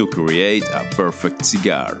spent to create a perfect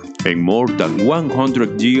cigar, and more than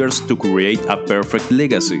 100 years to create a perfect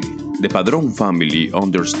legacy, the Padron family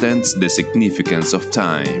understands the significance of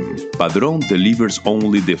time. Padron delivers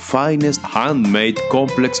only the finest handmade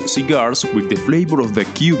complex cigars with the flavor of the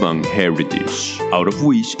Cuban heritage, out of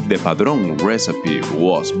which the Padron recipe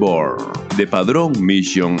was born. The Padron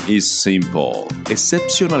mission is simple: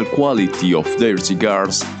 exceptional quality of their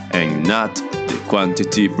cigars and not the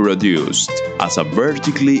quantity produced. As a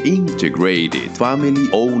vertically integrated,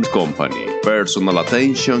 family-owned company, personal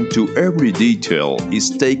attention to every detail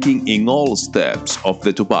is taken in all steps of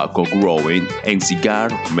the tobacco growing and cigar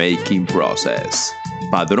making making process.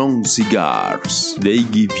 Padron Cigars. They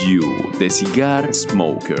give you, the cigar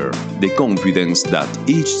smoker, the confidence that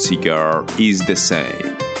each cigar is the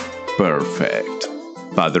same. Perfect.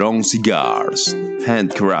 Padron Cigars.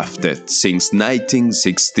 Handcrafted since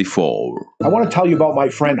 1964. I want to tell you about my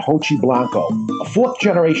friend Hochi Blanco, a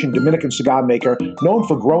fourth-generation Dominican cigar maker known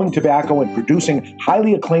for growing tobacco and producing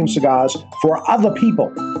highly acclaimed cigars for other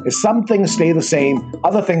people. As some things stay the same,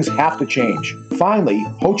 other things have to change. Finally,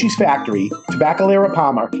 Hochi's factory, Tabacalera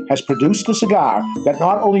Palmer, has produced a cigar that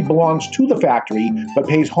not only belongs to the factory, but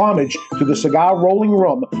pays homage to the cigar rolling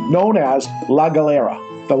room known as La Galera.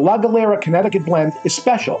 The La Galera Connecticut blend is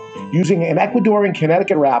special, using an Ecuadorian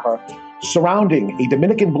Connecticut wrapper surrounding a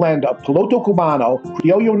Dominican blend of Piloto Cubano,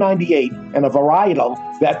 Criollo 98, and a varietal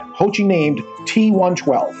that Hochi named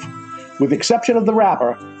T112. With the exception of the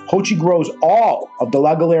wrapper, Hochi grows all of the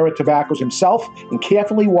La Galera tobaccos himself and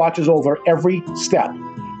carefully watches over every step.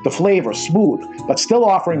 The flavor, smooth, but still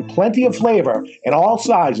offering plenty of flavor in all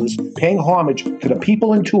sizes, paying homage to the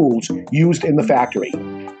people and tools used in the factory.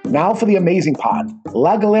 Now for the amazing part.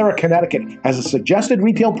 La Galera, Connecticut has a suggested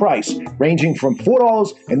retail price ranging from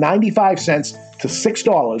 $4.95 to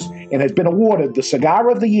 $6 and has been awarded the Cigar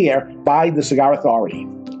of the Year by the Cigar Authority.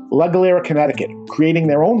 La Galera, Connecticut, creating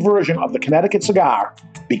their own version of the Connecticut cigar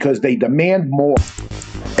because they demand more.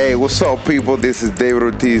 Hey, what's up, people? This is David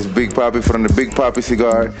Ortiz, Big Papi from the Big Papi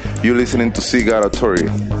Cigar. You're listening to Cigar Authority.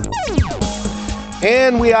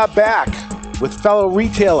 And we are back with fellow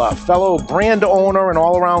retailer, fellow brand owner, and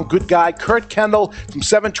all-around good guy, Kurt Kendall from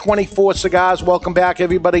 724 Cigars. Welcome back,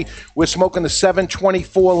 everybody. We're smoking the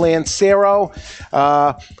 724 Lancero.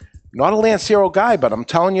 Not a Lancero guy, but I'm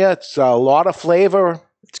telling you, it's a lot of flavor.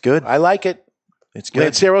 It's good. I like it. It's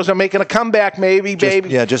good. Lanceros are making a comeback, maybe, baby.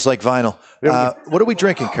 Yeah, just like vinyl. What are we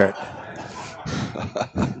drinking, Kurt?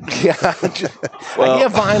 Yeah, I hear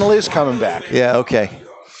vinyl is coming back. Yeah, okay.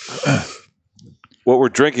 What we're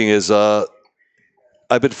drinking is,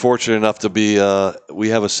 I've been fortunate enough to be, we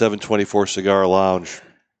have a 724 cigar lounge.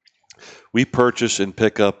 We purchase and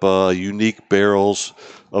pick up unique barrels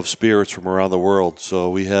of spirits from around the world. So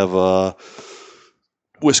we have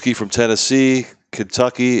whiskey from Tennessee,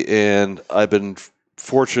 Kentucky, and I've been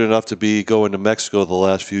fortunate enough to be going to Mexico the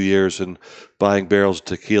last few years and buying barrels of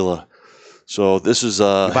tequila. So this is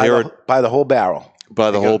buy the whole barrel.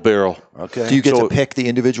 Buy the whole barrel. Okay. Do you get to pick the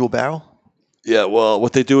individual barrel? Yeah, well,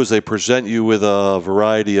 what they do is they present you with a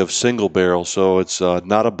variety of single barrels. So it's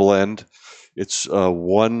not a blend. It's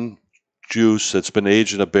one juice that's been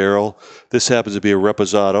aged in a barrel. This happens to be a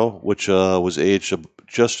Reposado, which was aged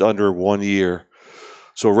just under 1 year.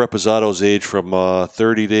 So Reposado is aged from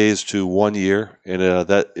 30 days to 1 year, and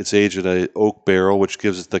that it's aged in an oak barrel, which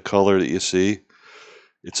gives it the color that you see.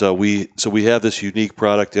 It's we have this unique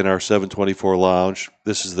product in our 724 lounge.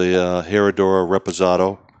 This is the Herradura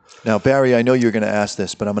Reposado. Now, Barry, I know you're going to ask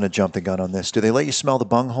this, but I'm going to jump the gun on this. Do they let you smell the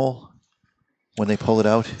bunghole when they pull it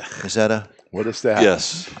out? Is that a... What is that?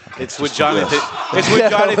 Yes. It's what Jonathan. It's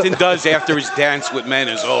what Jonathan does after his dance with men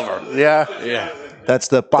is over. Yeah. Yeah. That's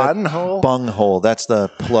the bunghole. Bunghole. That's the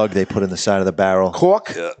plug they put in the side of the barrel.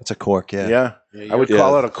 Cork. Yeah. It's a cork. Yeah. Yeah. I would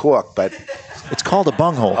call it a cork, but it's called a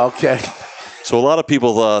bunghole. Okay. So a lot of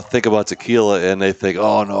people think about tequila and they think,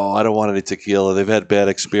 "Oh no, I don't want any tequila." They've had bad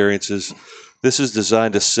experiences. This is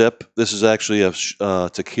designed to sip. This is actually a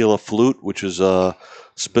tequila flute, which is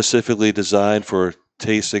specifically designed for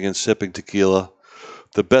tasting and sipping tequila.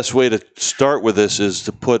 The best way to start with this is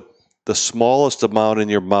to put the smallest amount in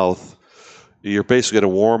your mouth. You're basically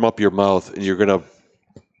going to warm up your mouth, and you're going to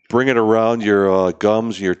bring it around your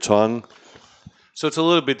gums, your tongue. So it's a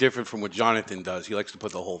little bit different from what Jonathan does. He likes to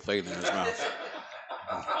put the whole thing in his mouth.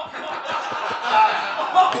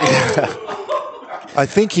 I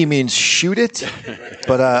think he means shoot it,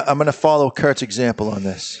 but I'm going to follow Kurt's example on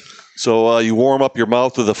this. So you warm up your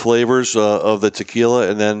mouth with the flavors of the tequila,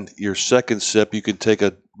 and then your second sip, you can take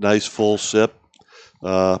a nice full sip.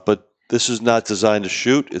 But this is not designed to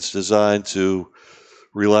shoot. It's designed to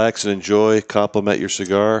relax and enjoy, complement your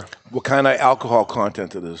cigar. What kind of alcohol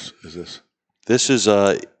content is this? This is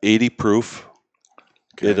 80 proof.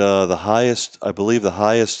 Okay. The highest, I believe, the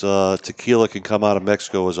highest tequila can come out of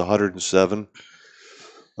Mexico is 107.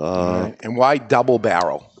 Right. And why double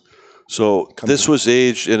barrel? So this was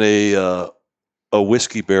aged in a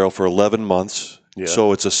whiskey barrel for 11 months. Yeah.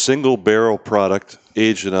 So it's a single barrel product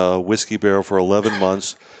aged in a whiskey barrel for 11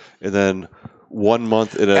 months, and then 1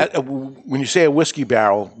 month in a. When you say a whiskey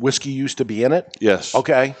barrel, whiskey used to be in it? Yes.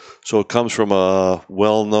 Okay. So it comes from a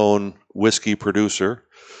well-known whiskey producer.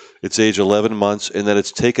 It's aged 11 months, and then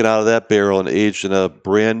it's taken out of that barrel and aged in a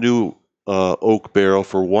brand new oak barrel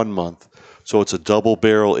for 1 month. So it's a double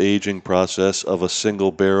barrel aging process of a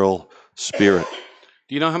single barrel spirit.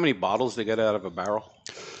 Do you know how many bottles they get out of a barrel?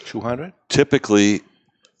 200? Typically,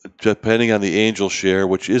 depending on the angel share,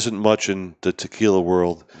 which isn't much in the tequila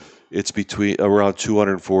world, it's between around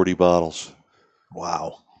 240 bottles.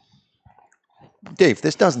 Wow. Dave,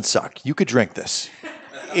 this doesn't suck. You could drink this.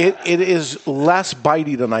 It is less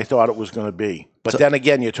bitey than I thought it was going to be. But then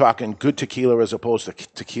again, you're talking good tequila as opposed to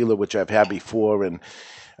tequila, which I've had before, and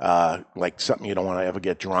like something you don't want to ever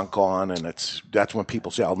get drunk on. And that's when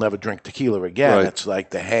people say, I'll never drink tequila again. Right. It's like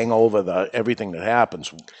the hangover, everything that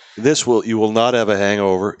happens. You will not have a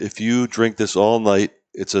hangover. If you drink this all night,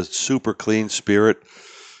 it's a super clean spirit.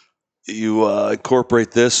 You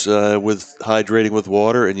incorporate this with hydrating with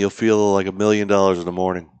water, and you'll feel like $1 million in the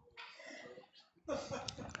morning.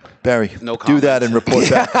 Barry, No do that and report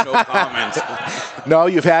back. No comments. No,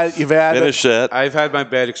 you've had Finish that. I've had my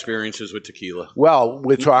bad experiences with tequila. Well,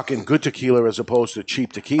 we're talking good tequila as opposed to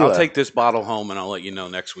cheap tequila. I'll take this bottle home and I'll let you know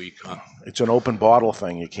next week. It's an open bottle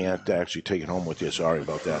thing. You can't actually take it home with you. Sorry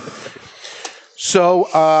about that. So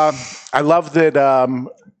I love that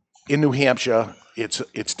in New Hampshire,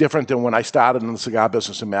 it's different than when I started in the cigar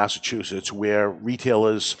business in Massachusetts, where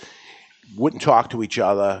retailers wouldn't talk to each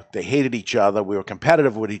other. They hated each other. We were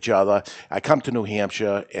competitive with each other. I come to New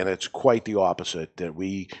Hampshire, and it's quite the opposite, that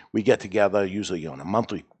we get together usually on a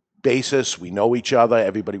monthly basis. We know each other.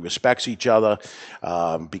 Everybody respects each other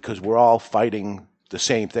because we're all fighting the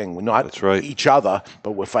same thing. We're not each other,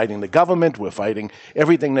 but we're fighting the government. We're fighting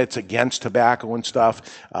everything that's against tobacco and stuff.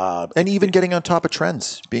 And even getting on top of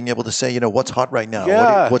trends, being able to say, what's hot right now?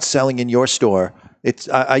 Yeah. What's selling in your store?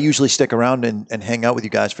 I usually stick around and hang out with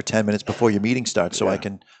you guys for 10 minutes before your meeting starts so I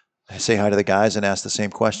can say hi to the guys and ask the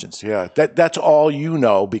same questions. Yeah, that's all you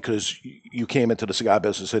know because you came into the cigar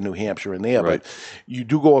business in New Hampshire and there, but you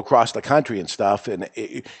do go across the country and stuff. And,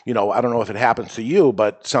 I don't know if it happens to you,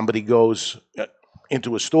 but somebody goes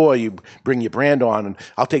into a store, you bring your brand on, and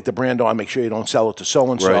I'll take the brand on, make sure you don't sell it to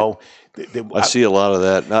so-and-so. Right. I see a lot of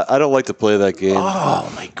that. I don't like to play that game. Oh,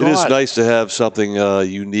 my God. It is nice to have something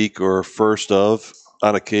unique or first of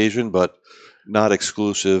on occasion, but not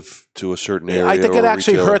exclusive to a certain area. I think it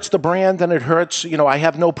actually retailer. hurts the brand, and it hurts. I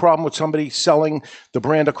have no problem with somebody selling the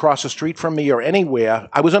brand across the street from me or anywhere.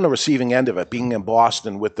 I was on the receiving end of it, being in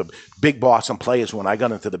Boston with the big Boston players when I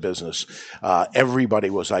got into the business. Everybody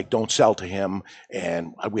was like, don't sell to him,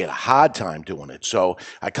 and we had a hard time doing it. So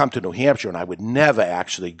I come to New Hampshire, and I would never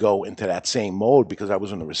actually go into that same mode because I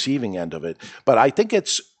was on the receiving end of it. But I think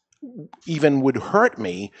it's even would hurt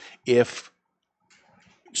me if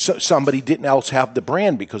somebody didn't else have the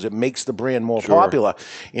brand because it makes the brand more popular.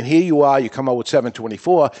 And here you are, you come out with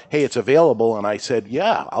 724, hey, it's available. And I said,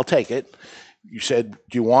 yeah, I'll take it. You said,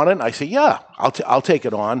 do you want it? And I said, yeah, I'll take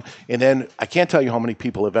it on. And then I can't tell you how many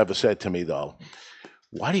people have ever said to me, though,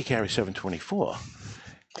 why do you carry 724?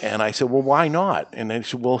 And I said, well, why not? And they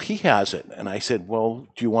said, well, he has it. And I said, well,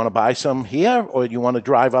 do you want to buy some here or do you want to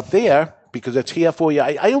drive up there? Because it's here for you.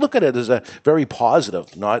 I look at it as a very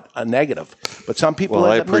positive, not a negative. But some people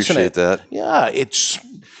I end up missing appreciate it. that. Yeah,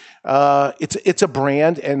 it's a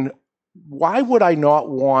brand, and why would I not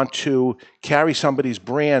want to carry somebody's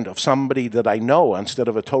brand of somebody that I know instead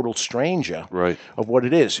of a total stranger of what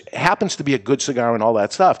it is? It happens to be a good cigar and all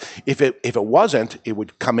that stuff. If it wasn't, it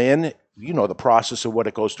would come in. The process of what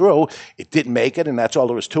it goes through. It didn't make it, and that's all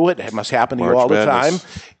there is to it. It must happen to you all the time.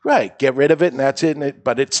 Right. Get rid of it, and that's it.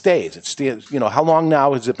 But it stays. It stays. How long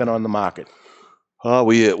now has it been on the market?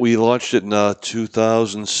 We launched it in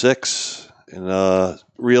 2006, and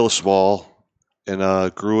real small,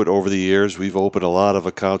 and grew it over the years. We've opened a lot of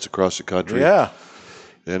accounts across the country. Yeah.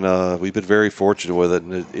 And we've been very fortunate with it.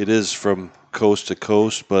 And it is from coast to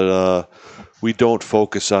coast, but we don't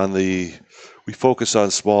focus on we focus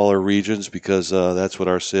on smaller regions because that's what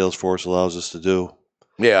our sales force allows us to do.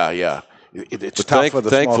 Yeah. It's tough for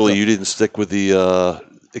the thankfully, you didn't stick with the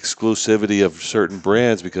exclusivity of certain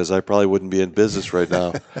brands because I probably wouldn't be in business right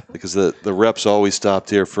now because the reps always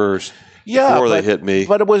stopped here first. Before they hit me.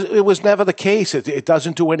 But it was never the case. It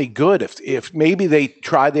doesn't do any good. If maybe they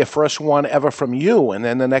try their first one ever from you, and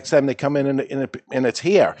then the next time they come in and it's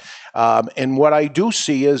here. And what I do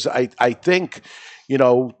see is I think,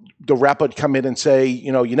 the rep would come in and say,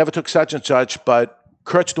 you never took such and such, but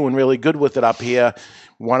Kurt's doing really good with it up here.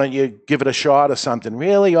 Why don't you give it a shot or something?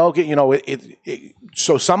 Really? Okay,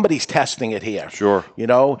 so somebody's testing it here. Sure.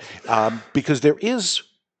 Because there is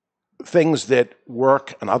things that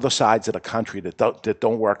work on other sides of the country that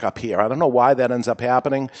don't work up here. I don't know why that ends up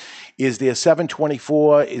happening. Is there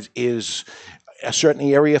 724? Is a certain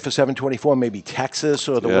area for 724? Maybe Texas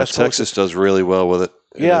or the West Coast? Texas does really well with it.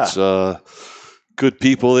 And good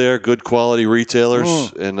people there, good quality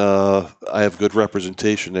retailers, and I have good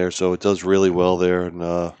representation there, so it does really well there.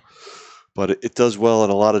 And but it does well in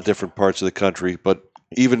a lot of different parts of the country. But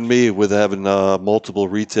even me, with having multiple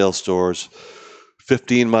retail stores,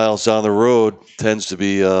 15 miles down the road tends to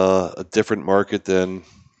be a different market than,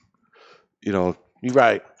 You're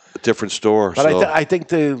right. a different store. But So I think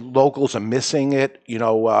the locals are missing it.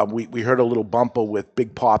 We heard a little bumper with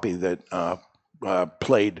Big Poppy that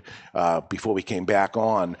played before we came back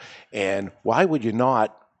on. And why would you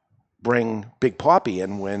not bring Big Poppy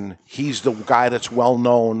in when he's the guy that's well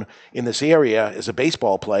known in this area as a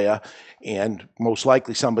baseball player, and most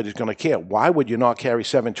likely somebody's going to care? Why would you not carry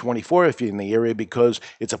 724 if you're in the area? Because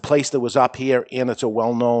it's a place that was up here and it's a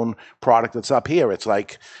well-known product that's up here. It's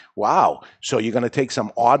like, wow. So you're going to take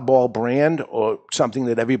some oddball brand or something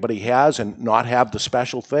that everybody has and not have the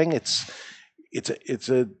special thing? It's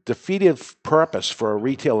a defeative purpose for a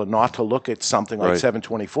retailer not to look at something like Right.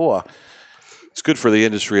 724. it's good for the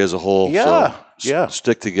industry as a whole. Yeah, so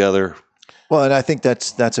stick together. Well, and I think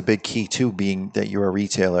that's a big key too, being that you're a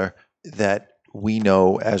retailer, that we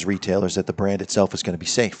know as retailers that the brand itself is going to be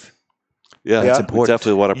safe. Yeah, That's we important.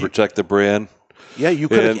 definitely want to protect the brand. Yeah, you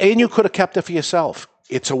could, and you could have kept it for yourself.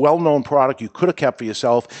 It's a well-known product you could have kept for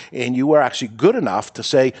yourself, and you were actually good enough to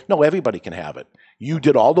say, no, everybody can have it. You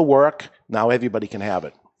did all the work, now everybody can have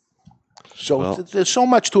it. So there's so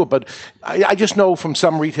much to it, but I just know from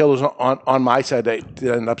some retailers on my side, they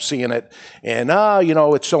end up seeing it, and,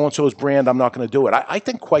 it's so-and-so's brand, I'm not going to do it. I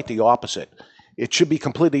think quite the opposite. It should be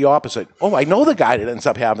completely opposite. Oh, I know the guy that ends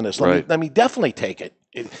up having this. Let me definitely take it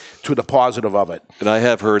to the positive of it. And I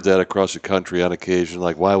have heard that across the country on occasion,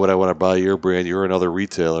 like, why would I want to buy your brand? You're another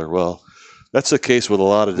retailer. Well, that's the case with a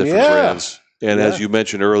lot of different brands. And as you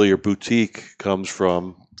mentioned earlier, boutique comes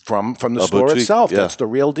from the store boutique. itself. Yeah. That's the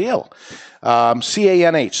real deal.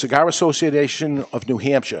 CANH, Cigar Association of New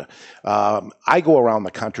Hampshire. I go around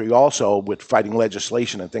the country also with fighting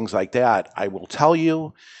legislation and things like that. I will tell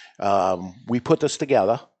you, we put this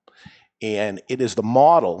together, and it is the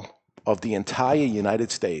model of the entire United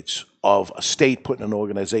States of a state putting an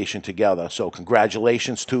organization together. So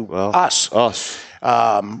congratulations to us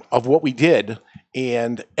of what we did.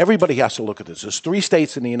 And everybody has to look at this. There's 3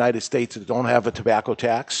 states in the United States that don't have a tobacco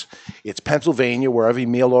tax. It's Pennsylvania, where every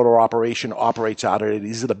mail order operation operates out of it.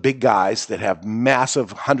 These are the big guys that have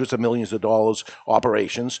massive hundreds of millions of dollars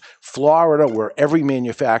operations. Florida, where every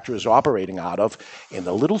manufacturer is operating out of. And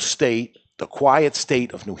the little state, the quiet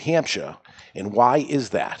state of New Hampshire. And why is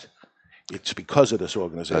that? It's because of this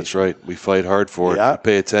organization. That's right. We fight hard for it. We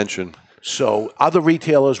pay attention. So other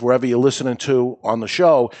retailers, wherever you're listening to on the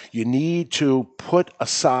show, you need to put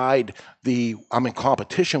aside I'm in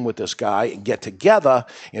competition with this guy, and get together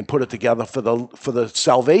and put it together for the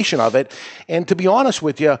salvation of it. And to be honest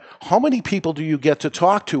with you, how many people do you get to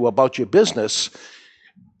talk to about your business?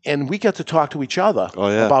 And we get to talk to each other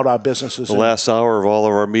about our businesses. The last hour of all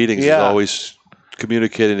of our meetings is always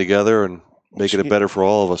communicating together and making it better for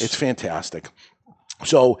all of us. It's fantastic.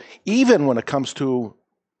 So even when it comes to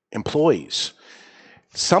employees,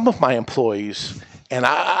 some of my employees, and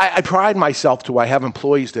I pride myself I have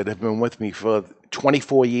employees that have been with me for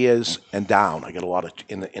 24 years and down. I get a lot of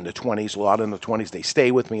in the 20s, a lot in the 20s. They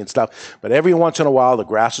stay with me and stuff. But every once in a while, the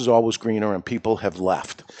grass is always greener, and people have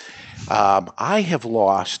left. I have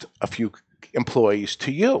lost a few employees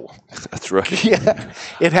to you. That's right. Yeah.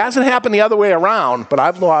 It hasn't happened the other way around, but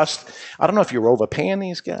I've lost, I don't know if you're overpaying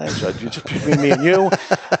these guys or just between me and you,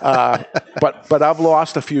 but I've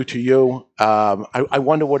lost a few to you. I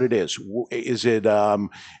wonder what it is. Is it I'm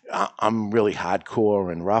really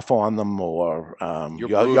hardcore and rough on them, or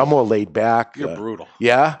you're more laid back? You're brutal.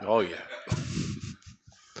 Yeah? Oh, yeah.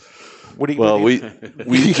 We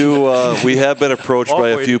have been approached by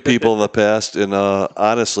a few people in the past, and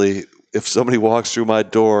honestly, if somebody walks through my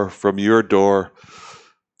door from your door,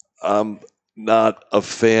 I'm not a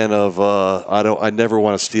fan of. I never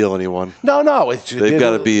want to steal anyone. No, they've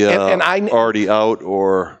got to be already out,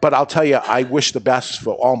 or. But I'll tell you, I wish the best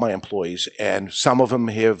for all my employees, and some of them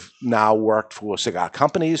have now worked for cigar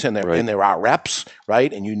companies, and they're our reps,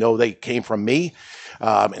 right? And they came from me.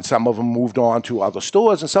 And some of them moved on to other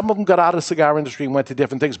stores, and some of them got out of the cigar industry and went to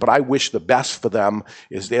different things. But I wish the best for them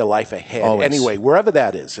is their life ahead. Always. Anyway, wherever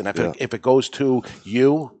that is. And if it goes to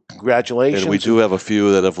you, congratulations. And we do have a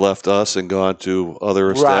few that have left us and gone to other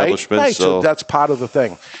establishments. Right. So that's part of the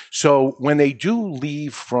thing. So when they do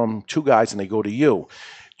leave from two guys and they go to you,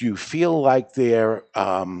 do you feel like they're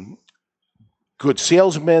good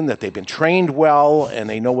salesmen, that they've been trained well and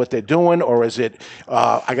they know what they're doing, or is it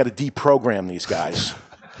I got to deprogram these guys?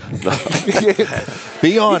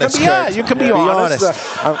 Be honest, Kurt. You can be honest.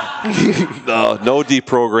 No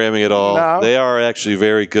deprogramming at all. No. They are actually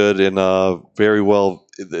very good and very well.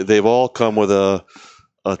 They've all come with a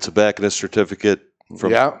tobacconist certificate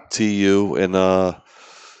from TU, and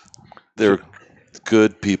they're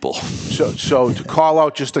good people. So to call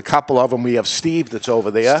out just a couple of them, we have Steve that's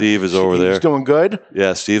over there. Steve is over there. He's doing good?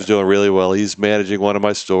 Yeah, Steve's doing really well. He's managing one of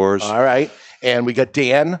my stores. All right. And we got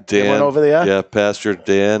Dan over there? Yeah, Pastor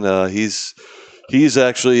Dan. He's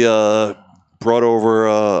actually brought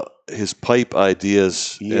over his pipe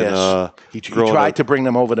ideas. Yes. And, he tried to bring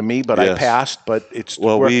them over to me, but I passed. But it's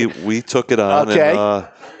we took it on. Okay. And,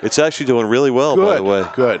 it's actually doing really well, by the way.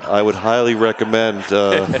 Good. I would highly recommend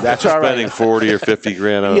that's all spending right. 40 or 50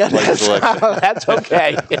 grand on a pipe selection. That's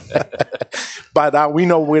okay. But we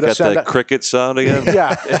know where to Got send that cricket sound again?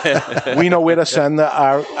 Yeah. We know where to send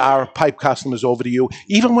our pipe customers over to you.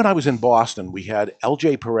 Even when I was in Boston, we had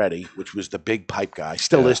LJ Peretti, which was the big pipe guy,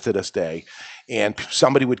 still is to this day. And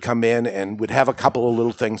somebody would come in and would have a couple of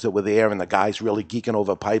little things that were there, and the guy's really geeking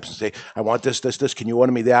over pipes and say, I want this. Can you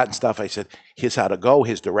order me that and stuff? I said, here's how to go,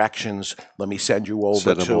 his directions. Let me send you over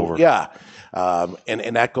Send him over. Yeah.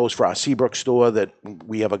 And that goes for our Seabrook store, that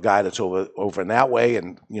we have a guy that's over in that way,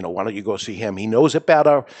 and why don't you go see him? He knows it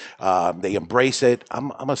better. They embrace it.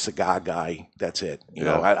 I'm a cigar guy. That's it. You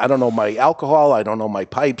know, I don't know my alcohol. I don't know my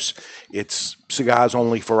pipes. It's cigars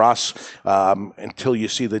only for us until you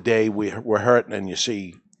see the day we're hurting and you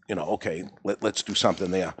see, okay, let's do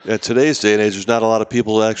something there. Yeah, today's day and age, there's not a lot of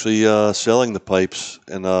people actually selling the pipes.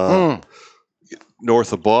 And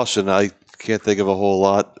north of Boston, I can't think of a whole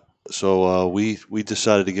lot. So we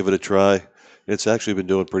decided to give it a try. It's actually been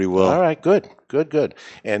doing pretty well. All right, good.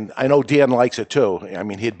 And I know Dan likes it too. I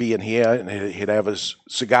mean, he'd be in here and he'd have his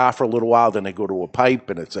cigar for a little while, then he'd go to a pipe,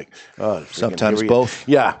 and it's like, sometimes both.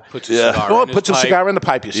 Yeah. Puts a cigar in the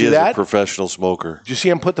pipe. You see He that? is a professional smoker. Did you see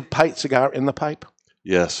him put the cigar in the pipe?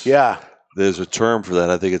 Yes. Yeah. There's a term for that.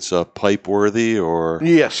 I think it's pipe worthy or.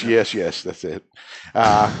 Yes. That's it.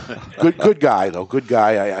 Good guy though. Good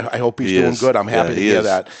guy. I hope he's doing good. I'm happy to hear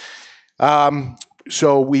that.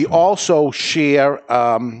 So we also share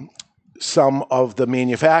some of the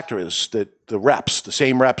manufacturers, the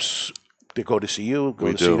same reps that go to see you,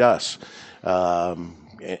 go to see us.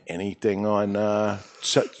 Anything on?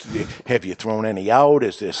 Have you thrown any out?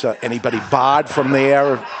 Is there anybody barred from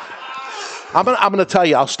there? I'm gonna tell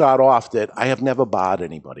you. I'll start off that I have never barred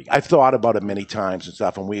anybody. I've thought about it many times and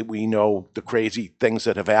stuff, and we know the crazy things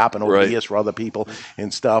that have happened over the years for other people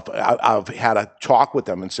and stuff. I've had a talk with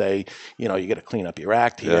them and say, you got to clean up your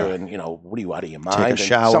act here, and what are you out of your mind? Take a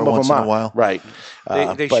shower some of once them in a while, right?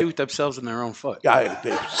 They shoot themselves in their own foot.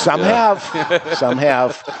 Some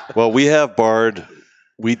have. Well, we have barred.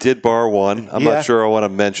 We did bar one. I'm not sure I want to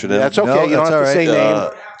mention it. That's okay. No, you don't have to say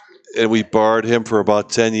name. And we barred him for about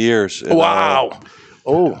 10 years. And, wow.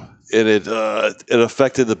 And it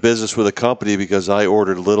affected the business with the company because I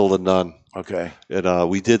ordered little to none. Okay. And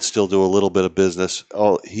we did still do a little bit of business.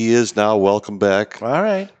 He is now welcome back. All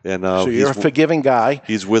right. And so you're a forgiving guy.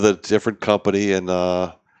 He's with a different company and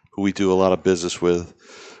who we do a lot of business with.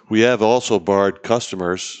 We have also barred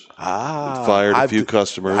customers. Fired a few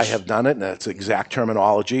customers. I have done it, and that's exact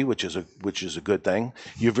terminology, which is a good thing.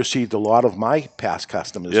 You've received a lot of my past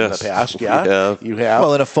customers in the past. Yeah, you have.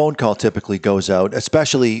 Well, and a phone call typically goes out,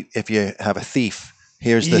 especially if you have a thief.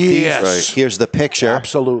 Here's the thief. Right. Here's the picture.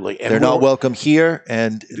 Absolutely. And they're not welcome here,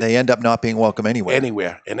 and they end up not being welcome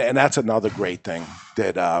anywhere. And that's another great thing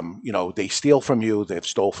that they steal from you, they've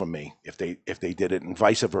stole from me if they did it, and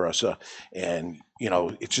vice versa. And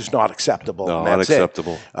it's just not acceptable. No, and that's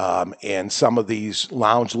unacceptable. And some of these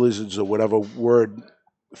lounge lizards or whatever word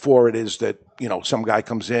for it is that some guy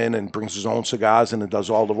comes in and brings his own cigars and does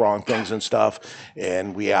all the wrong things and stuff,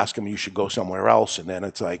 and we ask him, you should go somewhere else, and then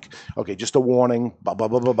it's like, okay, just a warning, blah blah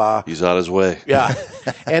blah blah blah. He's on his way. Yeah.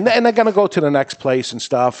 and they're gonna go to the next place and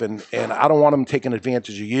stuff, and I don't want them taking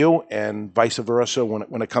advantage of you, and vice versa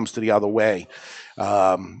when it comes to the other way.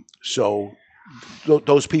 So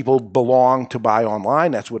those people belong to buy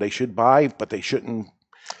online. That's what they should buy, but they shouldn't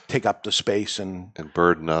take up the space and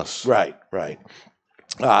burden us. Right.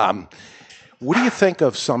 What do you think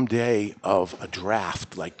of someday of a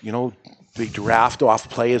draft? Like, they draft off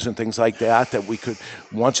players and things like that we could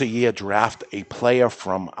once a year draft a player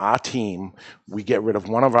from our team. We get rid of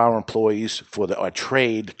one of our employees for a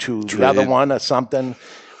trade to the other one or something.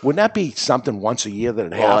 Wouldn't that be something once a year that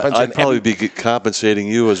it happens? I'd probably be compensating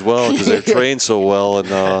you as well because they're trained so well.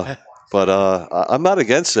 And but I'm not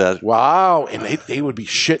against that. Wow. And they would be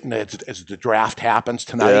shitting as the draft happens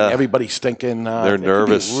tonight. Yeah. Everybody's thinking they're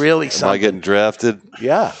nervous. Really something. Am I getting drafted?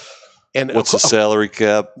 Yeah. And what's the salary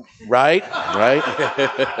cap? Right.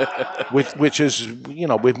 which is,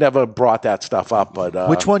 we've never brought that stuff up, but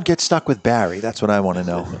which one gets stuck with Barry? That's what I want to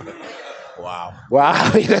know. Wow.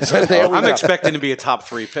 I'm expecting to be a top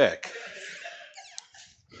 3 pick.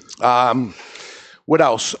 What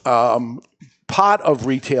else? Part of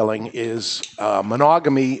retailing is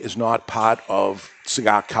monogamy is not part of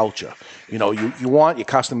cigar culture. You want your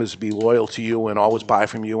customers to be loyal to you and always buy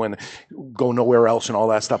from you and go nowhere else and all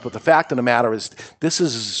that stuff. But the fact of the matter is, this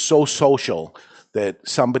is so social that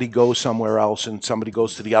somebody goes somewhere else and somebody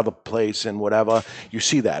goes to the other place and whatever. You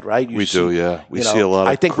see that, right? We do, yeah. We see a lot of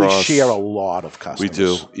I think we share a lot of customers. We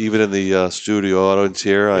do. Even in the studio audience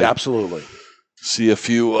here. Absolutely. See a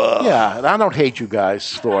few. Yeah, and I don't hate you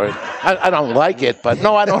guys for it. I don't like it, but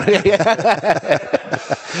no, I don't hate it.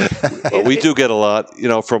 But we do get a lot,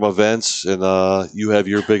 from events, and you have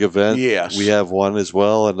your big event. Yes. We have one as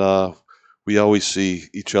well, and we always see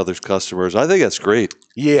each other's customers. I think that's great.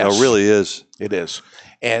 Yes. It really is. It is.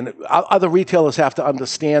 And other retailers have to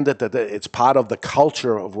understand it, that it's part of the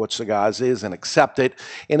culture of what cigars is, and accept it,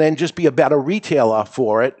 and then just be a better retailer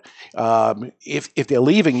for it. If they're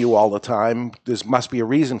leaving you all the time, there must be a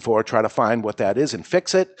reason for it. Try to find what that is and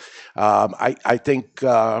fix it. I think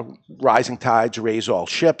rising tides raise all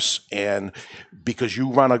ships, and because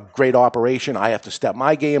you run a great operation, I have to step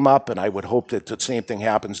my game up, and I would hope that the same thing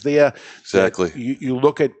happens there. Exactly. You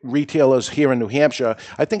look at retailers here in New Hampshire,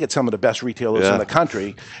 I think it's some of the best retailers in the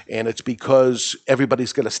country, and it's because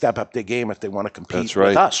everybody's going to step up their game if they want to compete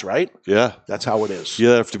with us, right? Yeah. That's how it is. You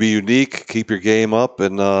have to be unique, keep your game up,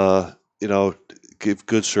 and, give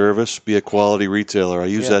good service, be a quality retailer. I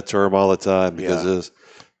use that term all the time because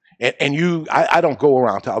I don't go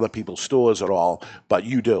around to other people's stores at all, but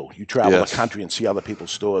you do. You travel the country and see other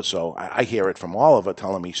people's stores, so I hear it from all of it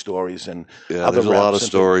telling me stories and other there's a lot of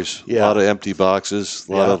stories, a lot of empty boxes,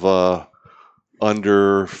 a lot of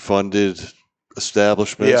underfunded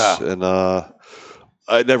establishments, and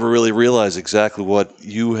I never really realized exactly what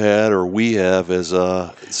you had or we have as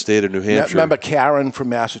a state of New Hampshire. Remember Karen from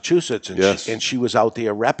Massachusetts, and she was out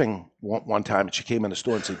there repping one time, and she came in the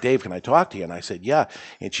store and said, "Dave, can I talk to you?" And I said, "Yeah."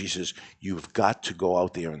 And she says, "You've got to go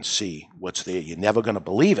out there and see what's there. You're never going to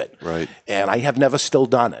believe it." Right. And I have never still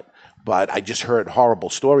done it, but I just heard horrible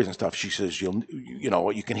stories and stuff. She says,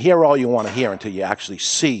 you can hear all you want to hear until you actually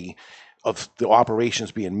see of the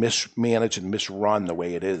operations being mismanaged and misrun the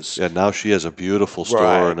way it is. Yeah, now she has a beautiful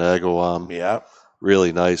store in Agawam. Yeah.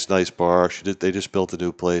 Really nice bar. They just built a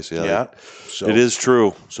new place. Yeah. So, it is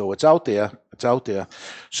true. So it's out there.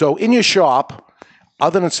 So in your shop,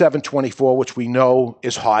 other than 724, which we know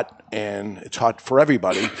is hot, and it's hot for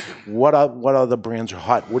everybody, what other brands are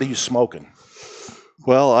hot? What are you smoking?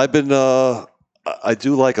 Well, I've been... I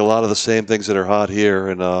do like a lot of the same things that are hot here,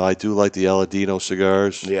 and I do like the Aladino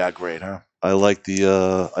cigars. Yeah, great, huh? I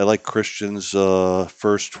like Christian's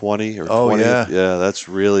First 20 or 20. Yeah, that's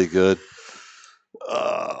really good.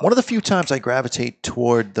 One of the few times I gravitate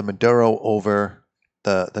toward the Maduro over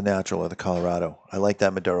the natural or the Colorado. I like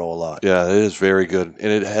that Maduro a lot. Yeah, it is very good,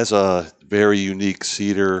 and it has a very unique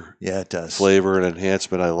cedar flavor and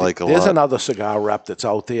enhancement I like a lot. There's another cigar rep that's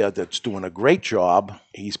out there that's doing a great job.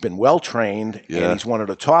 He's been well trained, and he's one of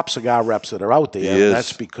the top cigar reps that are out there. And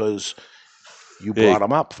that's because you brought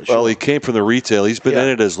him up for sure. Well, he came from the retail. He's been in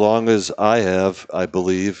it as long as I have, I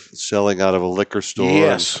believe, selling out of a liquor store.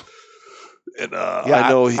 Yes. And I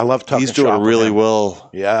know I love he's doing really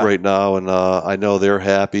well right now, and I know they're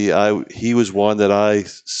happy. He was one that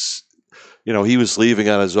he was leaving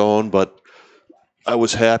on his own, but I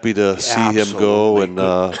was happy to see him go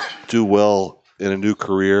and do well in a new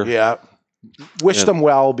career. Yeah. Wish them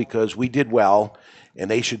well, because we did well,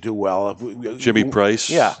 and they should do well. Jimmy Price.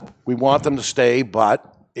 Yeah. We want them to stay, but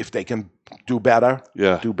if they can do better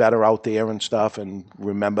out there and stuff, and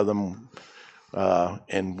remember them,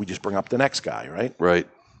 and we just bring up the next guy, right? Right.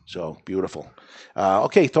 So, beautiful.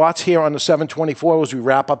 Okay, thoughts here on the 724 as we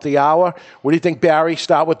wrap up the hour. What do you think, Barry?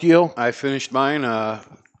 Start with you. I finished mine.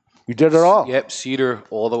 You did it all? Yep, cedar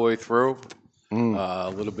all the way through. A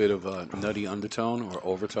little bit of a nutty undertone or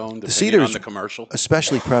overtone, depending on the commercial.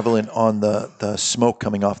 Especially prevalent on the smoke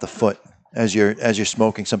coming off the foot. As you're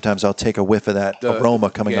smoking, sometimes I'll take a whiff of that aroma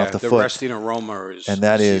coming off the foot. The resting aroma is and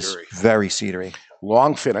that cedary. is very cedary.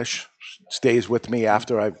 Long finish. Stays with me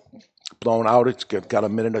after I've blown out. It's got a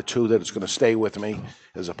minute or two that it's going to stay with me,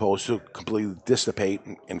 as opposed to completely dissipate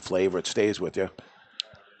in flavor. It stays with you.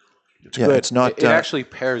 It's good. It's not. It actually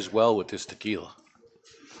pairs well with this tequila.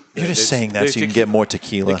 You're just saying that so you can get more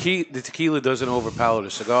tequila. The tequila doesn't overpower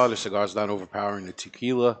the cigar. The cigar's not overpowering the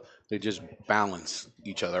tequila. They just balance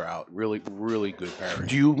each other out. Really, really good pairing.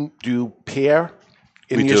 Do you pair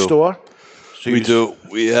in your store? So we do.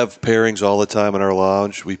 We have pairings all the time in our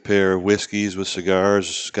lounge. We pair whiskeys with cigars,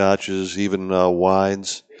 scotches, even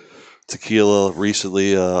wines, tequila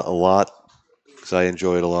recently a lot because I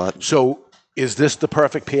enjoy it a lot. So is this the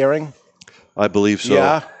perfect pairing? I believe so.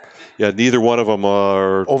 Yeah. Yeah, neither one of them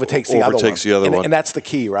overtakes the other one. And that's the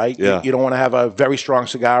key, right? Yeah. You don't want to have a very strong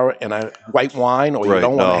cigar and a white wine, or you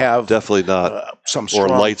don't want to have definitely not some strong,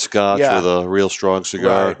 or light scotch with a real strong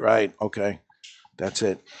cigar. Right. Okay. That's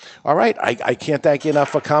it. All right. I can't thank you enough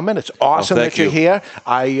for coming. It's awesome that you're here.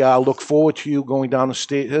 I look forward to you going down the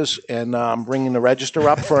stairs and bringing the register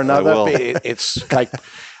up for another. It's like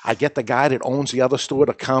I get the guy that owns the other store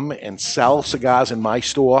to come and sell cigars in my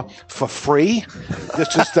store for free.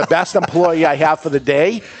 This is the best employee I have for the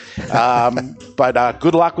day. But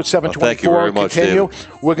good luck with 724. Thank you very much, Continue.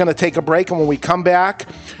 David. We're going to take a break, and when we come back,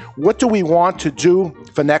 what do we want to do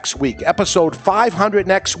for next week? Episode 500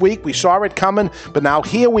 next week. We saw it coming, but now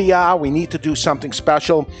here we are. We need to do something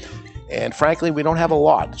special. And frankly, we don't have a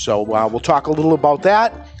lot. So we'll talk a little about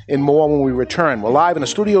that and more when we return. We're live in the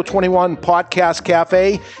Studio 21 Podcast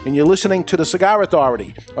Cafe, and you're listening to the Cigar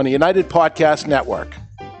Authority on the United Podcast Network.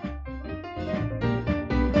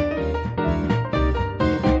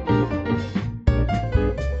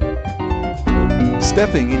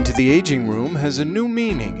 Stepping into the aging room has a new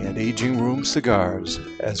meaning at Aging Room Cigars,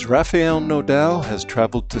 as Rafael Nodal has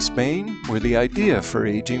traveled to Spain, where the idea for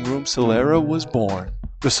Aging Room Solera was born.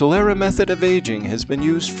 The Solera method of aging has been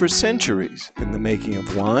used for centuries in the making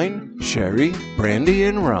of wine, sherry, brandy,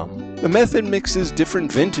 and rum. The method mixes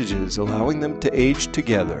different vintages, allowing them to age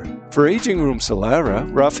together. For Aging Room Solera,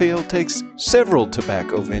 Rafael takes several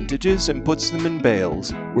tobacco vintages and puts them in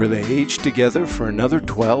bales, where they age together for another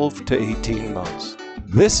 12 to 18 months.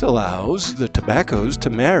 This allows the tobaccos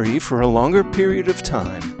to marry for a longer period of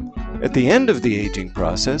time. At the end of the aging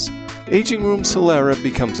process, Aging Room Solera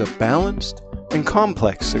becomes a balanced and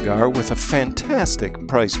complex cigar with a fantastic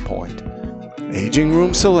price point. Aging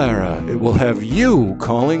Room Solera, it will have you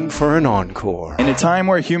calling for an encore. In a time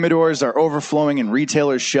where humidors are overflowing and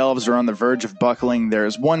retailers' shelves are on the verge of buckling, there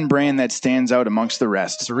is one brand that stands out amongst the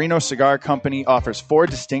rest. Sereno Cigar Company offers 4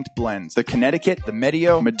 distinct blends: the Connecticut, the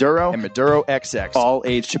Medio, Maduro, and Maduro XX, all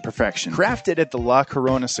aged to perfection. Crafted at the La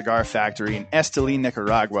Corona Cigar Factory in Esteli,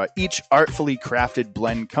 Nicaragua, each artfully crafted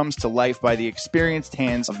blend comes to life by the experienced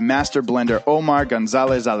hands of master blender Omar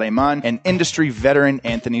Gonzalez Aleman and industry veteran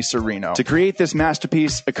Anthony Sereno. To create this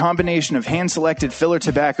masterpiece, a combination of hand-selected filler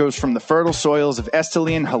tobaccos from the fertile soils of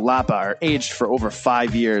Esteli and Jalapa are aged for over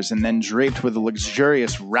 5 years and then draped with a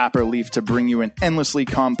luxurious wrapper leaf to bring you an endlessly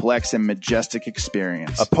complex and majestic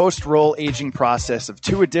experience. A post-roll aging process of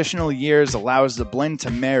 2 additional years allows the blend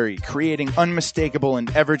to marry, creating unmistakable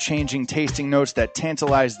and ever-changing tasting notes that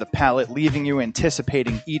tantalize the palate, leaving you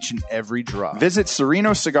anticipating each and every drop. Visit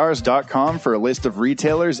SerenoCigars.com for a list of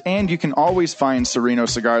retailers, and you can always find Sereno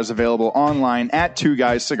Cigars available online at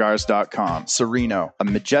twoguyscigars.com. Sereno, a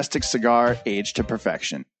majestic cigar aged to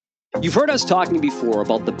perfection. You've heard us talking before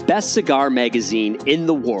about the best cigar magazine in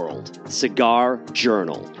the world, Cigar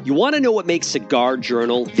Journal. You want to know what makes Cigar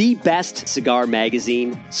Journal the best cigar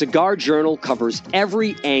magazine? Cigar Journal covers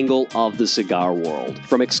every angle of the cigar world.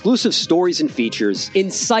 From exclusive stories and features,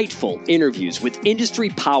 insightful interviews with industry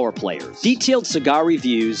power players, detailed cigar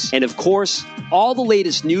reviews, and of course, all the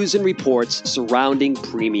latest news and reports surrounding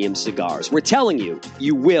premium cigars. We're telling you,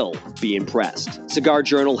 you will be impressed. Cigar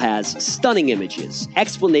Journal has stunning images,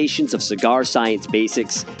 explanations of cigar science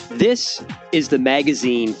basics. This is the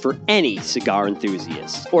magazine for any cigar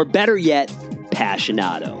enthusiast, or better yet,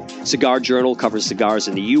 passionado. Cigar Journal covers cigars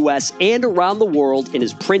in the U.S. and around the world and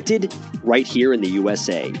is printed right here in the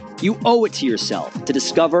USA. You owe it to yourself to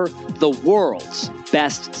discover the world's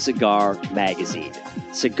best cigar magazine,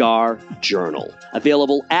 Cigar Journal.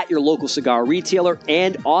 Available at your local cigar retailer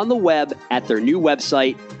and on the web at their new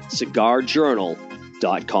website,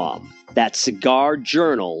 cigarjournal.com. That's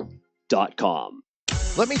cigarjournal.com.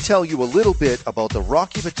 Let me tell you a little bit about the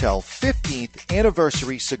Rocky Patel 15th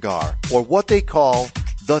Anniversary Cigar, or what they call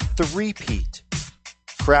the Three-Peat.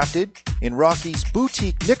 Crafted in Rocky's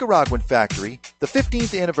boutique Nicaraguan factory, the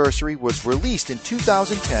 15th anniversary was released in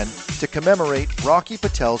 2010 to commemorate Rocky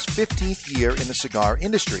Patel's 15th year in the cigar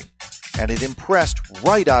industry, and it impressed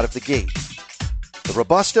right out of the gate. The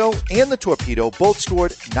Robusto and the Torpedo both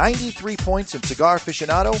scored 93 points in Cigar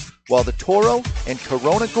Aficionado, while the Toro and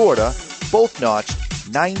Corona Gorda both notched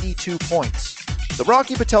 92 points. The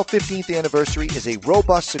Rocky Patel 15th Anniversary is a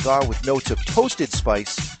robust cigar with notes of toasted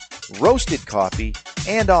spice, roasted coffee,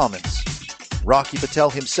 and almonds. Rocky Patel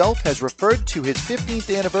himself has referred to his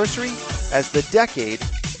 15th anniversary as the decade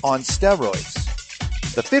on steroids.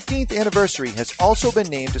 The 15th anniversary has also been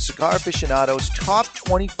named to Cigar Aficionado's top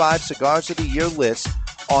 25 cigars of the year list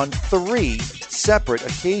on 3 separate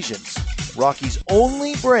occasions. Rocky's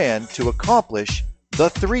only brand to accomplish the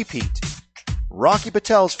three-peat. Rocky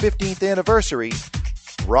Patel's 15th anniversary,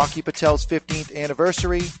 Rocky Patel's 15th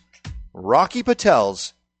anniversary, Rocky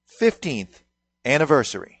Patel's 15th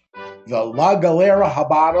anniversary. The La Galera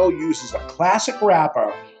Habano uses a classic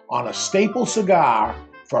wrapper on a staple cigar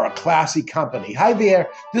for a classy company. Hi there,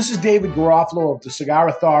 this is David Garofalo of the Cigar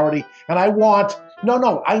Authority, and I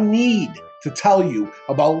need to tell you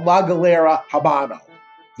about La Galera Habano.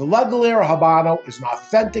 The La Galera Habano is an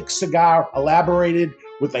authentic cigar elaborated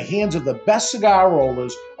with the hands of the best cigar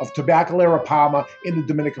rollers of Tabacalera Palma in the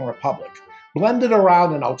Dominican Republic. Blended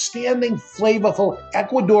around an outstanding, flavorful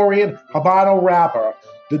Ecuadorian Habano wrapper,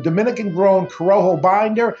 the Dominican-grown Corojo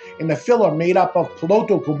binder, and the filler made up of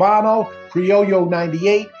Piloto Cubano, Criollo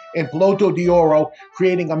 98, and Piloto de Oro,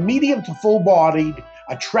 creating a medium to full-bodied,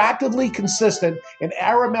 attractively consistent, and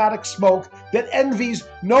aromatic smoke that envies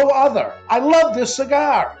no other. I love this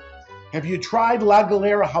cigar. Have you tried La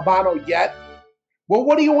Galera Habano yet? Well,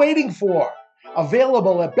 what are you waiting for?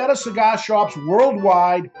 Available at better cigar shops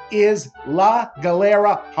worldwide is La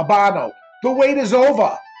Galera Habano. The wait is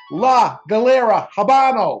over. La Galera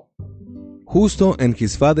Habano. Justo and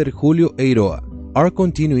his father Julio Eiroa are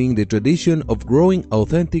continuing the tradition of growing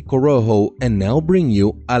authentic Corojo and now bring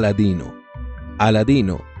you Aladino.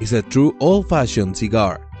 Aladino is a true old-fashioned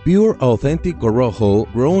cigar, pure authentic Corojo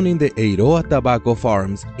grown in the Eiroa tobacco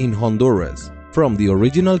farms in Honduras from the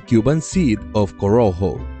original Cuban seed of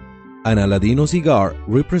Corojo. An Aladino cigar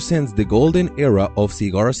represents the golden era of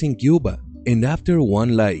cigars in Cuba, and after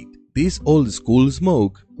one light, this old-school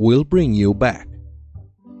smoke will bring you back.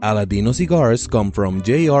 Aladino cigars come from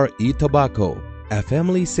JRE Tobacco, a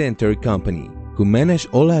family-centered company who manage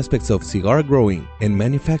all aspects of cigar growing and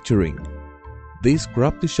manufacturing. This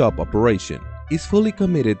crop-to-shop operation is fully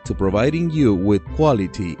committed to providing you with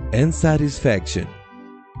quality and satisfaction.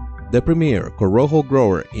 The premier Corojo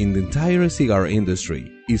grower in the entire cigar industry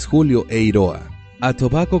is Julio Eiroa, a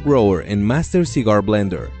tobacco grower and master cigar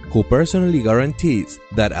blender who personally guarantees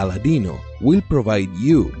that Aladino will provide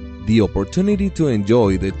you the opportunity to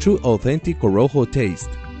enjoy the true authentic Corojo taste.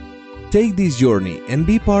 Take this journey and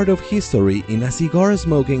be part of history in a cigar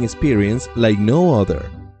smoking experience like no other.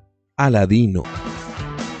 Aladino.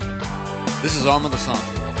 This is Armand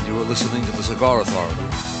Asante, and you are listening to the Cigar Authority.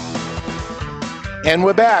 And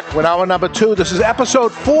we're back with hour number 2. This is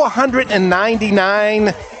episode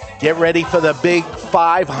 499. Get ready for the big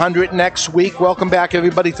 500 next week. Welcome back,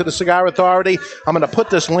 everybody, to the Cigar Authority. I'm going to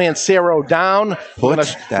put this Lancero down. Put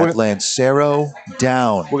that Lancero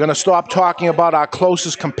down. We're going to stop talking about our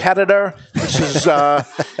closest competitor. This is,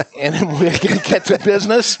 and we're going to get to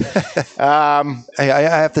business. I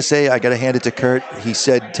have to say, I got to hand it to Kurt. He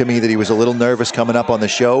said to me that he was a little nervous coming up on the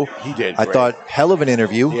show. He did. I thought, hell of an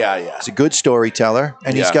interview. Yeah. He's a good storyteller,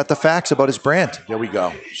 and he's got the facts about his brand. There we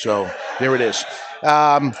go. So there it is.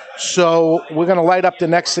 So we're going to light up the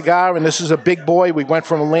next cigar, and this is a big boy. We went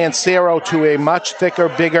from a Lancero to a much thicker,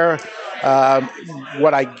 bigger,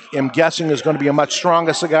 what I am guessing is going to be a much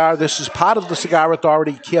stronger cigar. This is part of the Cigar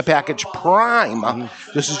Authority Care Package Prime.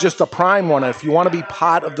 This is just a Prime one. If you want to be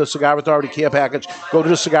part of the Cigar Authority Care Package, go to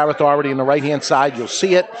the Cigar Authority on the right-hand side. You'll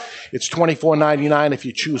see it. It's $24.99. If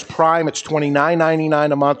you choose Prime, it's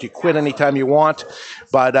 $29.99 a month. You quit anytime you want.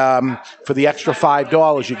 But for the extra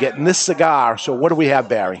 $5, you're getting this cigar. So what do we have,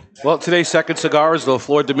 Barry? Well, today's second cigar is the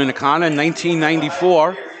Flor Dominicana,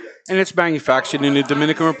 1994, and it's manufactured in the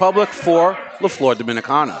Dominican Republic for La Flor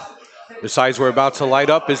Dominicana. The size we're about to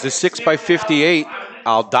light up is the 6x58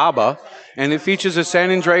 Aldaba, and it features a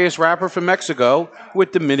San Andreas wrapper from Mexico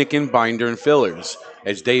with Dominican binder and fillers.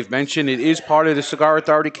 As Dave mentioned, it is part of the Cigar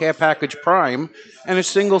Authority Care Package Prime, and a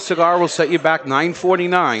single cigar will set you back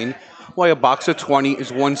 $9.49, while a box of 20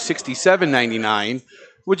 is $167.99,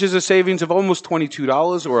 which is a savings of almost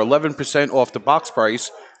 $22 or 11% off the box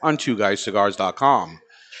price on twoguyscigars.com.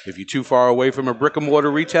 If you're too far away from a brick-and-mortar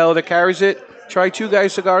retailer that carries it, try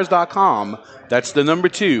twoguyscigars.com. That's the number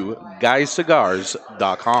 2,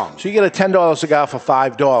 guyscigars.com. So you get a $10 cigar for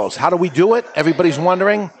 $5. How do we do it? Everybody's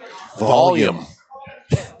wondering. Volume.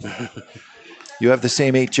 You have the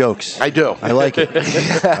same 8 jokes. I do. I like it.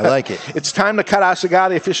 I like it. It's time to cut our cigar.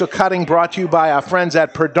 The official cutting brought to you by our friends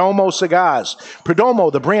at Perdomo Cigars.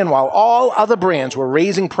 Perdomo, the brand, while all other brands were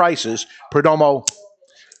raising prices, Perdomo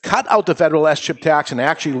cut out the federal S-chip tax and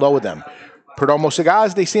actually lowered them. Perdomo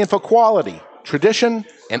Cigars, they stand for quality, tradition,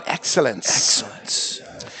 and excellence. Excellence.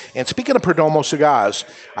 And speaking of Perdomo Cigars,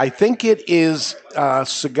 I think it is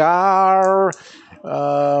cigar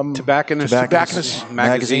Tobacconist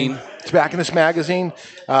Magazine. Tobacconist Magazine.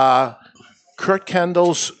 Kurt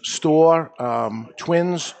Kendall's store,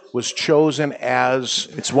 Twins, was chosen as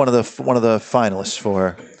it's one of the finalists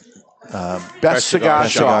for Best Cigar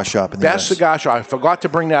Shop. In the Best US. Cigar Shop. I forgot to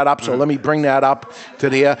bring that up, so let me bring that up to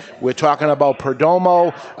there. We're talking about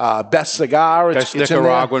Perdomo, Best Cigar. Best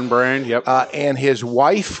Nicaraguan brand, yep. And his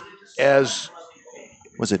wife as...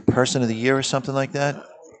 Was it Person of the Year or something like that?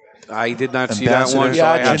 I did not see that one.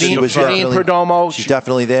 Yeah, Janine Perdomo. She's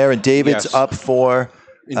definitely there, and David's up for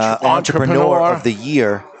Entrepreneur of the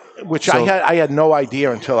Year. Which I had no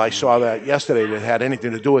idea until I saw that yesterday that it had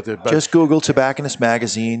anything to do with it. But just Google Tobacconist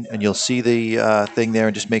Magazine, and you'll see the thing there,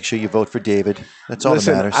 and just make sure you vote for David. That's all that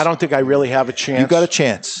matters. I don't think I really have a chance. You got a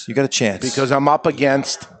chance. You got a chance. Because I'm up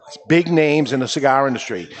against big names in the cigar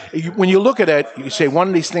industry. When you look at it, you say one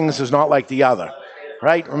of these things is not like the other.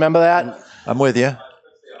 Right? Remember that? I'm with you.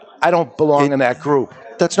 I don't belong in that group.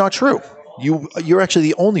 That's not true. You're actually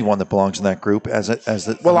the only one that belongs in that group as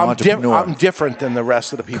an entrepreneur. I'm different than the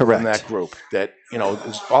rest of the people in that group. That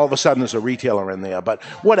all of a sudden there's a retailer in there. But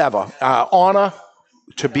whatever. Honor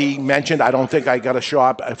to be mentioned. I don't think I got a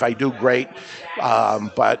shop. If I do, great.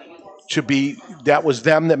 But that was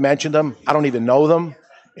them that mentioned them. I don't even know them.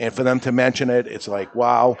 And for them to mention it, it's like,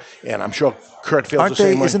 wow. And I'm sure Kurt feels the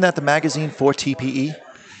same way. Isn't that the magazine for TPE?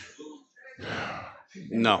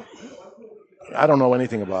 No. I don't know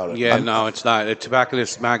anything about it. Yeah, no, it's not. The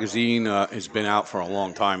Tobacconist Magazine has been out for a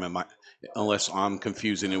long time, unless I'm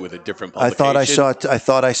confusing it with a different publication. I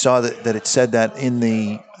thought I saw that it said that in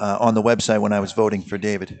the on the website when I was voting for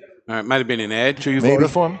David. It might have been an ad. So you voted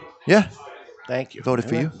for him? Yeah. Thank you. Voted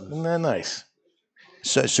for you. Isn't that nice?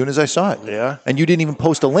 So as soon as I saw it. Yeah. And you didn't even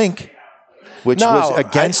post a link, which was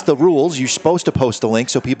against the rules. You're supposed to post a link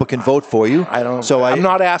so people can vote for you. I'm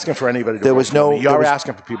not asking for anybody to vote for me. You're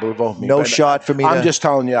asking for people to vote for me. No shot for me. I'm just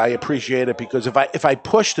telling you, I appreciate it because if I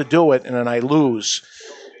push to do it and then I lose,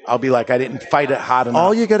 I'll be like, I didn't fight it hard enough.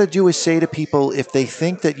 All you got to do is say to people, if they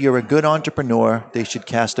think that you're a good entrepreneur, they should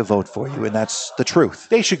cast a vote for you, and that's the truth.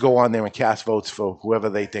 They should go on there and cast votes for whoever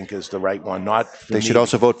they think is the right one, not for They me. should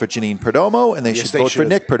also vote for Janine Perdomo, and they should vote for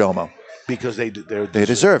Nick Perdomo. Because they're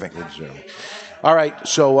deserving. All right,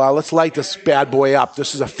 so let's light this bad boy up.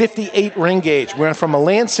 This is a 58 ring gauge. We're from a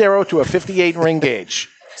Lancero to a 58 ring gauge.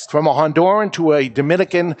 From a Honduran to a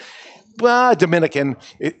Dominican. Dominican.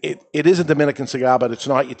 It is a Dominican cigar, but it's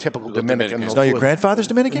not your typical Dominican. It's not your grandfather's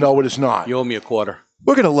Dominican? No, it is not. You owe me a quarter.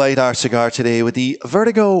 We're going to light our cigar today with the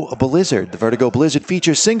Vertigo Blizzard. The Vertigo Blizzard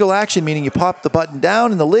features single action, meaning you pop the button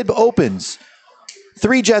down and the lid opens.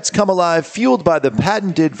 3 jets come alive, fueled by the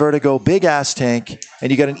patented Vertigo big ass tank,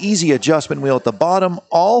 and you got an easy adjustment wheel at the bottom,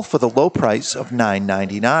 all for the low price of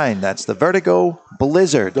 $9.99. That's the Vertigo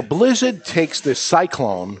Blizzard. The Blizzard takes the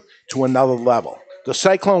Cyclone to another level. The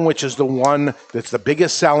Cyclone, which is the one that's the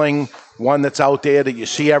biggest selling one that's out there that you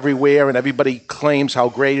see everywhere and everybody claims how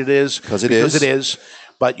great it is. Because it is.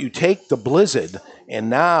 But you take the Blizzard and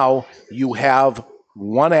now you have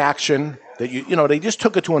one action that they just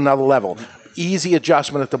took it to another level. Easy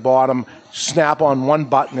adjustment at the bottom, snap on one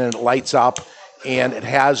button and it lights up, and it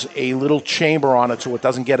has a little chamber on it so it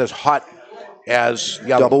doesn't get as hot as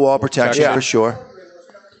the other. Double wall protection for sure.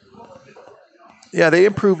 Yeah, they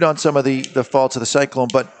improved on some of the faults of the Cyclone,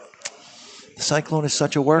 but the Cyclone is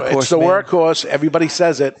such a workhorse. It's the workhorse. Everybody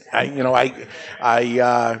says it. I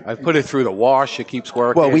put it through the wash. It keeps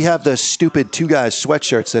working. Well, we have the stupid 2 guys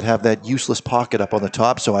sweatshirts that have that useless pocket up on the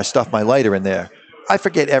top, so I stuff my lighter in there. I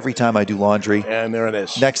forget every time I do laundry. And there it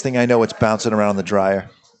is. Next thing I know, it's bouncing around the dryer.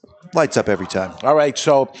 Lights up every time. All right,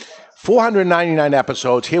 so 499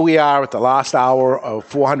 episodes. Here we are at the last hour of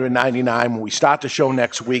 499. When we start the show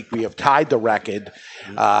next week, we have tied the record.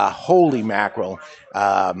 Holy mackerel.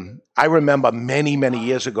 I remember many, many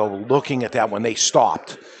years ago looking at that when they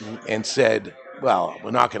stopped and said, well,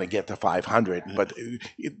 we're not going to get to 500, but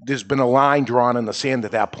there's been a line drawn in the sand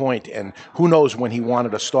at that point, and who knows when he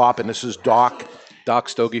wanted to stop, and this is Doc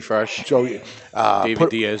Stogie Fresh. So, David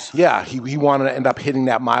Diaz. Yeah, he wanted to end up hitting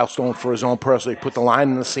that milestone for his own personal. He put the line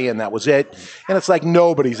in the sand, that was it. And it's like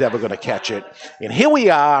nobody's ever going to catch it. And here we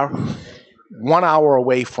are, 1 hour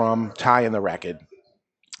away from tying the record.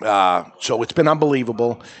 So it's been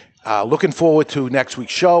unbelievable. Looking forward to next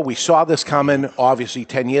week's show. We saw this coming, obviously,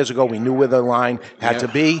 10 years ago. We knew where the line had to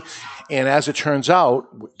be. And as it turns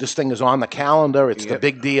out, this thing is on the calendar. It's the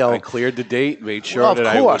big deal. I cleared the date, made sure that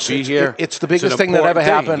I would be here. It's the biggest thing that ever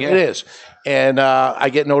happened. It is. And I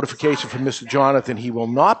get notification from Mr. Jonathan. He will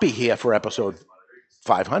not be here for episode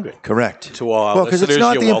 500. Correct. To all well, because it's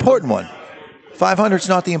not the important one. 500 is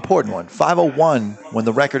not the important one. 501, when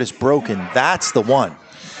the record is broken, that's the one.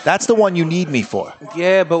 That's the one you need me for.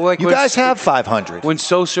 Yeah, but like You guys have 500. When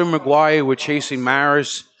Sosa and McGuire were chasing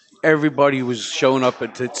Maris, everybody was showing up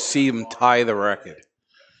to see him tie the record.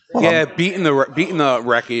 Well, yeah, beating the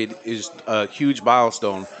record is a huge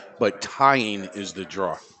milestone, but tying is the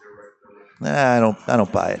draw. Nah, I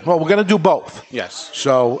don't buy it. Well, we're going to do both. Yes.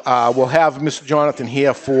 So we'll have Mr. Jonathan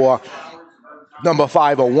here for number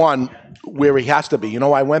 501, where he has to be. You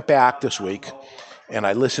know, I went back this week, and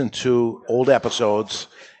I listened to old episodes,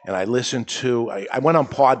 and I listened to, I went on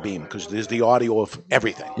Podbeam, because there's the audio of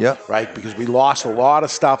everything. Yeah. Right? Because we lost a lot of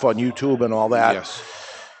stuff on YouTube and all that. Yes.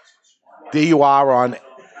 There you are on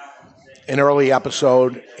an early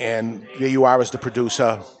episode, and there you are as the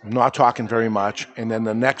producer, not talking very much, and then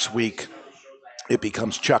the next week, it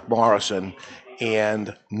becomes Chuck Morrison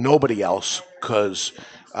and nobody else because,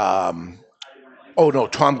 Tom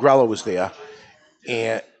Grella was there.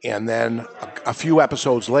 And then a few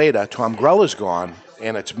episodes later, Tom Grella's gone,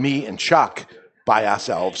 and it's me and Chuck by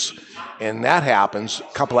ourselves. And that happens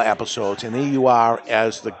a couple of episodes, and there you are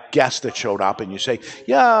as the guest that showed up, and you say,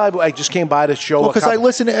 yeah, I just came by the show. Well, because I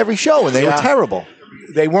listened to every show, and they were terrible.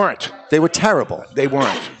 They weren't. They were terrible. They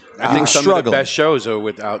weren't. I think some of the best shows are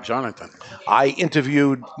without Jonathan. I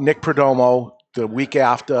interviewed Nick Perdomo the week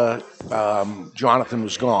after Jonathan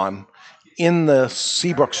was gone in the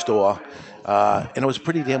Seabrook store, and it was a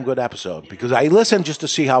pretty damn good episode because I listened just to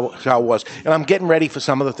see how it was. And I'm getting ready for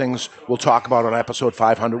some of the things we'll talk about on episode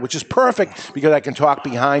 500, which is perfect because I can talk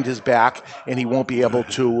behind his back and he won't be able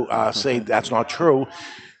to say that's not true.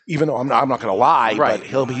 Even though I'm not going to lie, right.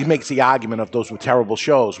 But he makes the argument of those were terrible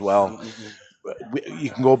shows. Well,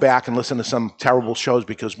 you can go back and listen to some terrible shows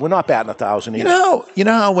because we're not batting 1,000 either. You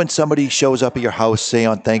know how when somebody shows up at your house, say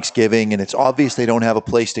on Thanksgiving, and it's obvious they don't have a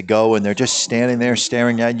place to go, and they're just standing there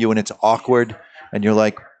staring at you, and it's awkward, and you're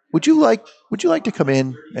like, "Would you like to come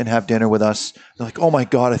in and have dinner with us?" They're like, "Oh my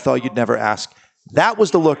God, I thought you'd never ask." That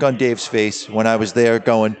was the look on Dave's face when I was there,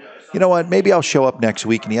 going, "You know what? Maybe I'll show up next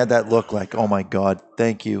week." And he had that look like, "Oh my God,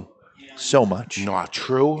 thank you so much." Not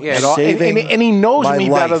true. Yeah, and he knows me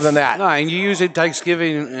better than that. No, and you use it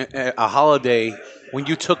Thanksgiving, a holiday, when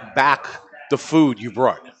you took back the food you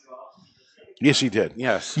brought. Yes, he did.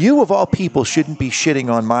 Yes. You, of all people, shouldn't be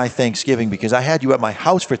shitting on my Thanksgiving because I had you at my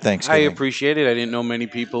house for I Thanksgiving. appreciate it. I didn't know many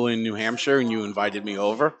people in New Hampshire, and you invited me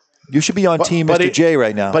over. You should be on Team Mr. J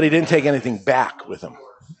right now. But he didn't take anything back with him.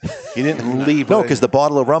 He didn't leave. No, because the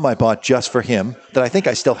bottle of rum I bought just for him, that I think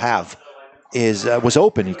I still have, was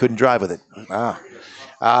open. He couldn't drive with it.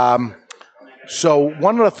 So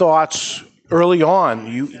one of the thoughts early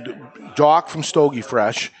on, Doc from Stogie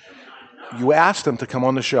Fresh, you asked them to come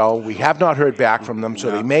on the show. We have not heard back from them,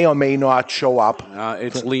 so they may or may not show up.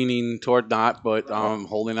 It's leaning toward not, but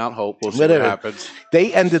holding out hope. We'll see what happens.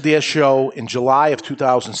 They ended their show in July of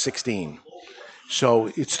 2016.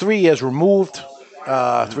 So it's 3 years removed,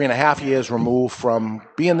 3.5 years removed from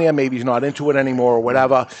being there. Maybe he's not into it anymore or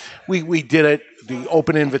whatever. We did it. The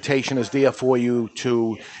open invitation is there for you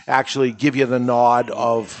to actually give you the nod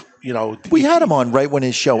of, We had him on right when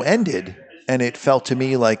his show ended, and it felt to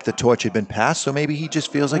me like the torch had been passed, so maybe he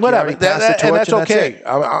just feels like whatever. he already passed the torch, and that's okay. it.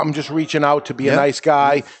 I'm just reaching out to be a nice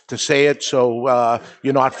guy, to say it so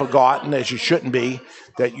you're not forgotten, as you shouldn't be,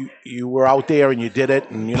 that you were out there and you did it.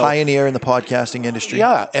 And pioneer in the podcasting industry.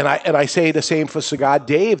 Yeah, and I say the same for Cigar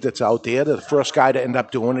Dave that's out there, the first guy to end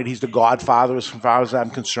up doing it. He's the godfather as far as I'm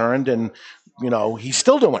concerned, and he's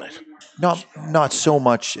still doing it. Not so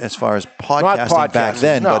much as far as podcasting back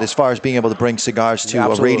then, but as far as being able to bring cigars to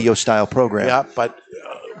a radio-style program. Yeah, but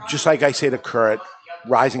just like I say to Kurt,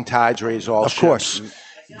 rising tides raise all ships. Of course.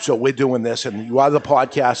 So we're doing this, and you are the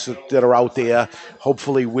podcasts that are out there.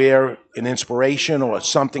 Hopefully we're an inspiration or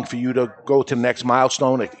something for you to go to the next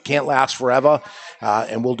milestone. It can't last forever,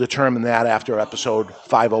 and we'll determine that after episode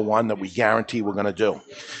 501 that we guarantee we're going to do.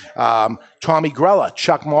 Tommy Grella,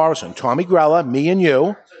 Chuck Morrison. Tommy Grella, me and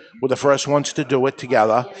you were the first ones to do it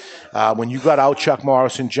together. When you got out, Chuck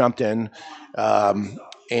Morrison jumped in.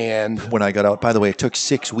 And when I got out, by the way, it took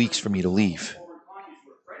 6 weeks for me to leave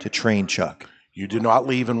to train Chuck. You did not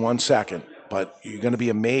leave in 1 second, but you're going to be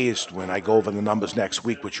amazed when I go over the numbers next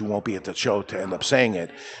week, which you won't be at the show to end up saying it,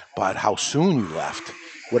 but how soon you left,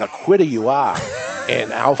 what a quitter you are, and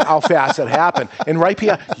how fast it happened. And right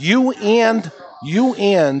here, you and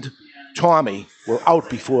Tommy were out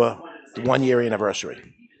before the 1 year anniversary.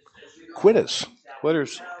 Quitters.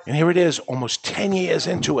 And here it is, almost 10 years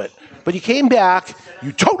into it. But you came back,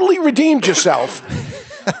 you totally redeemed yourself,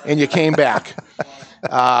 and you came back.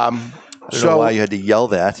 I don't know why you had to yell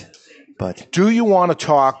that, but... Do you want to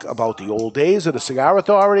talk about the old days of the Cigar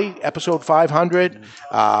Authority, episode 500?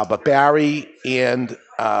 But Barry and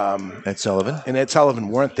Ed Sullivan. And Ed Sullivan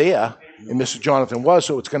weren't there, and Mr. Jonathan was,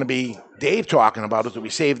 so it's going to be Dave talking about it. Do we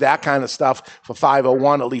save that kind of stuff for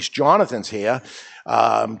 501? At least Jonathan's here.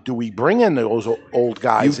 Do we bring in those old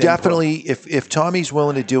guys? You definitely, if Tommy's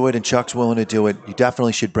willing to do it and Chuck's willing to do it, you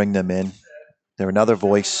definitely should bring them in. They're another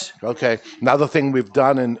voice. Okay. Another thing we've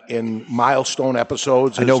done in milestone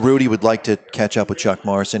episodes. I know Rudy would like to catch up with Chuck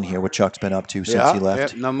Morrison, hear what Chuck's been up to since he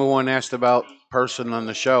left. Number one asked about person on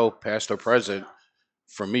the show, past or present,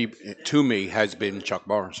 to me, has been Chuck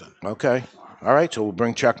Morrison. Okay. All right. So we'll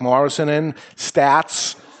bring Chuck Morrison in.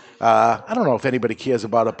 Stats. I don't know if anybody cares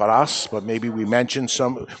about it but us, but maybe we mentioned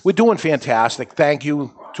some. We're doing fantastic. Thank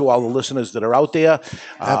you to all the listeners that are out there.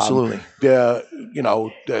 Absolutely.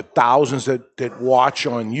 The thousands that watch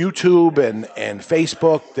on YouTube and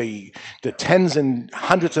Facebook, the tens and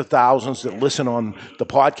hundreds of thousands that listen on the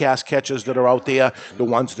podcast catchers that are out there, the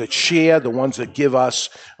ones that share, the ones that give us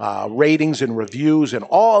ratings and reviews, and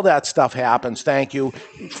all that stuff happens. Thank you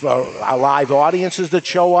for our live audiences that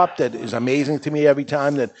show up. That is amazing to me every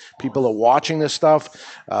time that people are watching this stuff.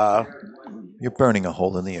 You're burning a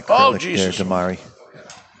hole in the acrylic there, Damari.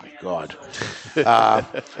 God.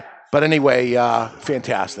 But anyway,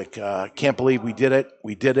 fantastic. Can't believe we did it.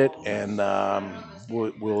 We did it, and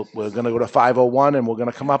we're going to go to 501, and we're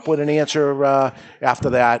going to come up with an answer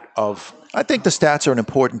after that. I think the stats are an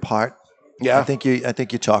important part. Yeah, I think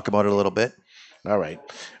you talk about it a little bit. All right.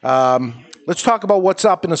 Let's talk about what's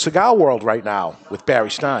up in the cigar world right now with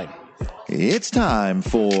Barry Stein. It's time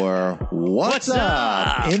for What's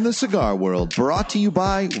Up in the Cigar World, brought to you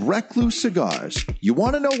by Recluse Cigars. You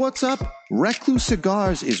want to know what's up? Recluse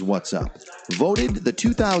Cigars is what's up. Voted the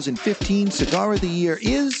 2015 Cigar of the Year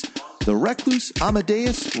is the Recluse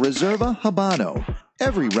Amadeus Reserva Habano.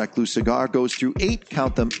 Every Recluse cigar goes through 8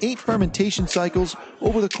 fermentation cycles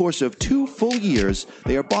over the course of 2 full years.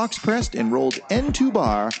 They are box pressed and rolled end to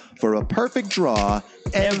bar for a perfect draw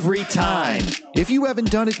every time. If you haven't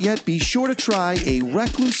done it yet, be sure to try a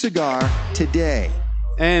Recluse cigar today.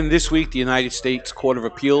 And this week, the United States Court of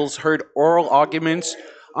Appeals heard oral arguments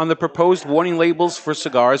on the proposed warning labels for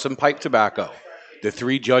cigars and pipe tobacco. The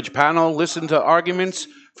 3-judge panel listened to arguments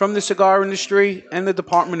from the cigar industry and the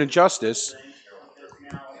Department of Justice.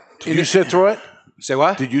 Did you sit through it? Say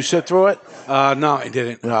what? Did you sit through it? No, I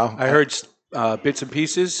didn't. No. I heard bits and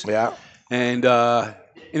pieces. Yeah. And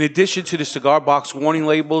in addition to the cigar box warning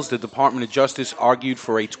labels, the Department of Justice argued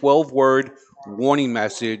for a 12-word warning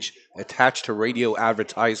message attached to radio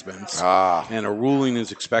advertisements. And a ruling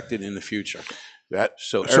is expected in the future.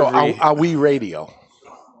 Are we radio?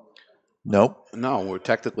 Nope. No,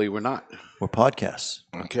 we're not. We're podcasts.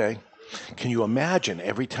 Okay. Can you imagine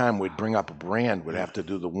every time we'd bring up a brand, we'd have to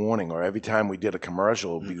do the warning, or every time we did a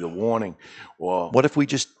commercial, it would be the warning? Or what if we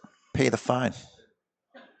just pay the fine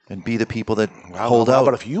and be the people that hold out? How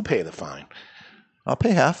about if you pay the fine? I'll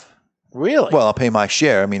pay half. Really? Well, I'll pay my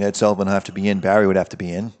share. I mean, Ed Sullivan would have to be in. Barry would have to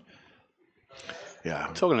be in. Yeah.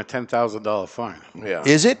 I'm talking a $10,000 fine. Yeah.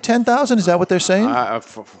 Is it $10,000? Is that what they're saying?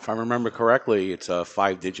 If I remember correctly, it's a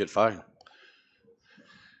 5-digit fine.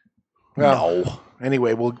 Well, no.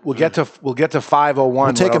 Anyway, we'll get to 501.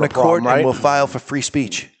 We'll take him to court and we'll file for free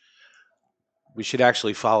speech. We should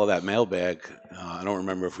actually follow that mailbag. I don't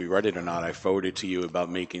remember if we read it or not. I forwarded to you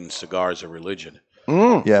about making cigars a religion.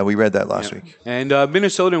 Yeah, we read that last week. And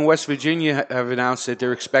Minnesota and West Virginia have announced that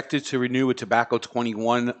they're expected to renew a Tobacco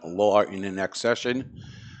 21 law in the next session.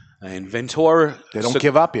 And Ventura... They don't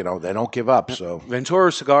give up, They don't give up, so...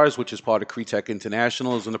 Ventura Cigars, which is part of Cretec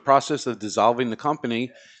International, is in the process of dissolving the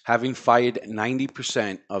company, having fired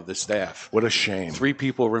 90% of the staff. What a shame. 3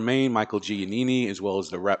 people remain, Michael Giannini, as well as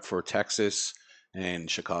the rep for Texas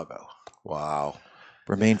and Chicago. Wow.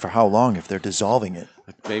 Remain for how long if they're dissolving it?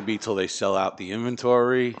 Maybe till they sell out the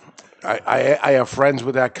inventory. I have friends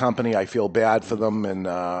with that company. I feel bad for them, and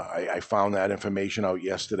I found that information out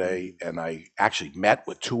yesterday, and I actually met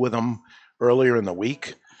with 2 of them earlier in the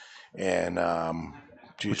week, and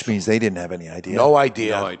which means they didn't have any idea. No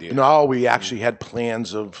idea. No, we actually had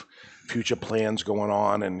future plans going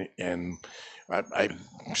on, and I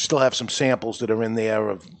still have some samples that are in there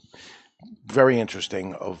of very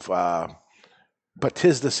interesting but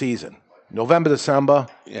 'tis the season. November, December,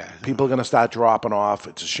 people are going to start dropping off.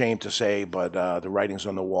 It's a shame to say, but the writing's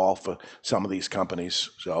on the wall for some of these companies,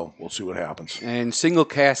 so we'll see what happens. And Single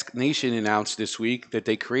Cask Nation announced this week that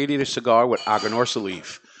they created a cigar with Aganorsa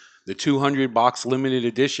leaf. The 200-box limited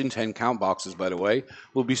edition, 10-count boxes, by the way,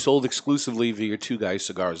 will be sold exclusively via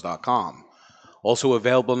 2guyscigars.com. Also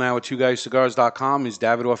available now at 2guyscigars.com is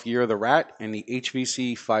Davidoff Year of the Rat and the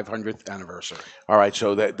HVC 500th anniversary. All right,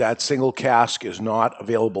 so that single cask is not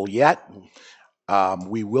available yet.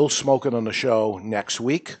 We will smoke it on the show next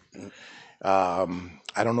week.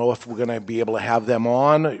 I don't know if we're going to be able to have them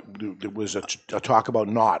on. There was a talk about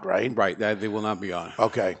not, right? Right, they will not be on.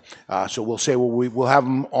 Okay. So we'll say we'll have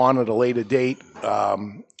them on at a later date.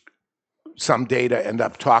 Some data end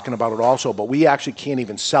up talking about it also, but we actually can't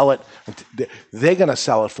even sell it. They're going to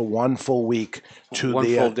sell it for one full week to one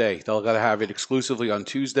full day. They'll got to have it exclusively on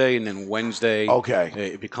Tuesday, and then Wednesday,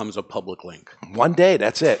 it becomes a public link. One day,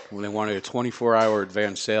 that's it. When they wanted a 24-hour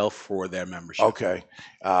advance sale for their membership. Okay.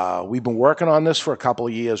 We've been working on this for a couple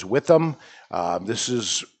of years with them. This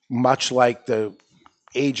is much like the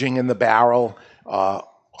aging in the barrel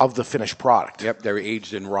of the finished product. Yep, they're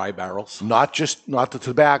aged in rye barrels. Not the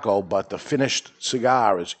tobacco, but the finished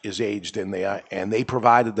cigar is aged in there, and they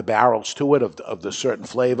provided the barrels to it of the certain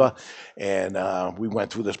flavor, and we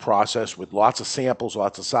went through this process with lots of samples,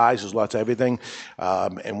 lots of sizes, lots of everything,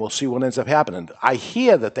 and we'll see what ends up happening. I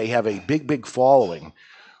hear that they have a big following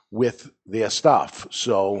with their stuff,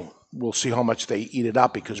 so we'll see how much they eat it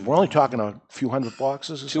up, because we're only talking a few hundred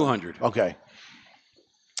boxes. 200. Okay.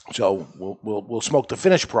 So we'll smoke the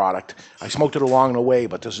finished product. I smoked it along the way,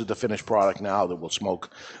 but this is the finished product now that we'll smoke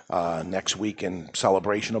next week in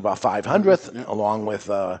celebration of our 500th, along with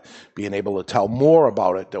being able to tell more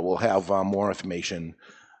about it. That we'll have more information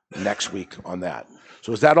next week on that.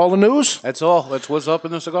 So is that all the news? That's all. That's what's up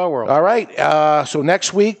in the cigar world. All right. So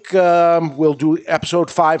next week we'll do episode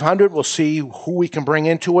 500. We'll see who we can bring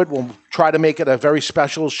into it. We'll try to make it a very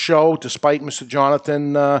special show, despite Mr.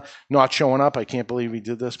 Jonathan not showing up. I can't believe he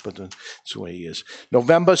did this, but that's the way he is.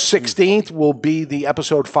 November 16th will be the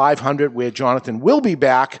episode 500, where Jonathan will be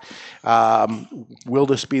back. Will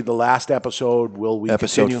this be the last episode? Will we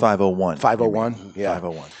Episode continue? 501. 501? Yeah.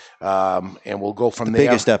 501. And we'll go from The there.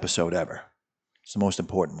 biggest episode ever. It's the most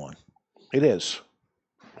important one. It is.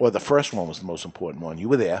 Or the first one was the most important one. You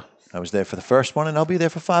were there. I was there for the first one, and I'll be there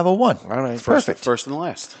for 501. All right. Perfect. First and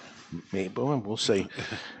last. Maybe, we'll see.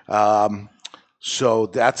 So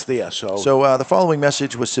that's there. So the following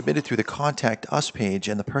message was submitted through the Contact Us page,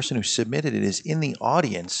 and the person who submitted it is in the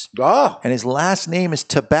audience. And his last name is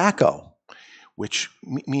Tobacco. Which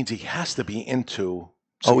means he has to be into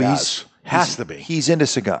cigars. Has to be. He's into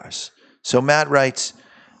cigars. So Matt writes,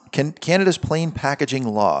 Canada's plain packaging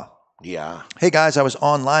law. Yeah. Hey guys, I was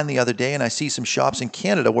online the other day and I see some shops in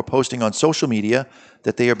Canada were posting on social media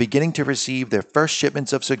that they are beginning to receive their first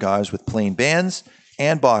shipments of cigars with plain bands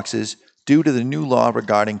and boxes due to the new law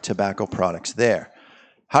regarding tobacco products there.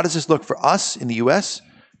 How does this look for us in the U.S.?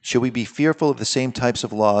 Should we be fearful of the same types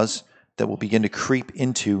of laws that will begin to creep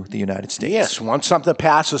into the United States? Yes. Once something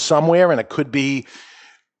passes somewhere, and it could be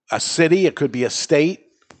a city, it could be a state,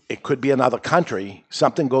 it could be another country,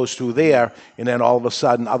 something goes through there, and then all of a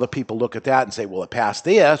sudden other people look at that and say, well, it passed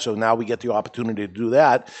there, so now we get the opportunity to do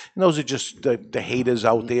that. And those are just the haters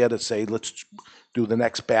out there that say, let's do the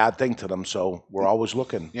next bad thing to them. So we're always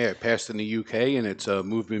looking. Yeah, it passed in the UK, and it's a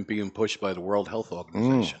movement being pushed by the World Health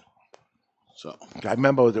Organization. So I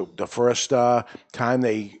remember the first time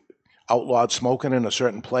they outlawed smoking in a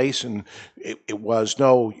certain place, and it was,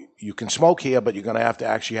 no, you can smoke here, but you're going to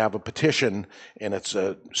actually have a petition, and it's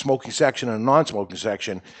a smoking section and a non-smoking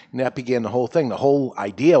section, and that began the whole thing. The whole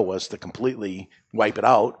idea was to completely wipe it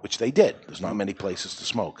out, which they did. There's not many places to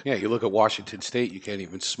smoke. yeah, you look at Washington State, you can't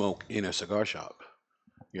even smoke in a cigar shop.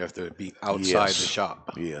 You have to be outside the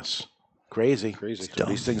shop. Yes. Crazy. Crazy. So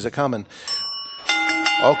these things are coming.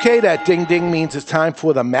 Okay, that ding ding means it's time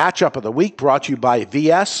for the matchup of the week, brought to you by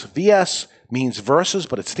VS. VS means versus,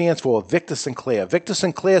 but it stands for Victor Sinclair. Victor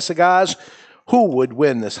Sinclair Cigars, who would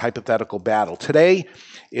win this hypothetical battle? Today,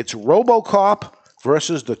 it's RoboCop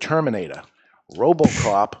versus the Terminator.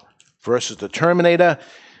 RoboCop versus the Terminator.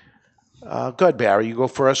 Good, Barry, you go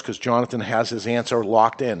first, because Jonathan has his answer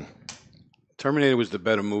locked in. Terminator was the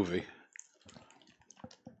better movie.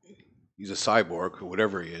 He's a cyborg, or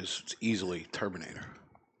whatever he is. It's easily Terminator.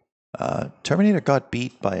 Terminator got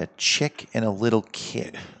beat by a chick and a little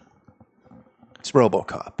kid. It's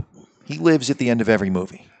RoboCop. He lives at the end of every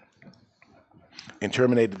movie. And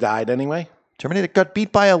Terminator died anyway? Terminator got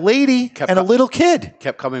beat by a lady and a little kid.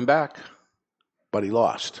 Kept coming back. But he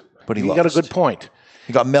lost. But he You lost. got a good point.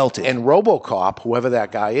 He got melted. And RoboCop, whoever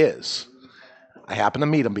that guy is, I happened to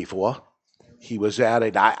meet him before. He was at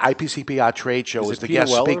an IPCPR trade show as the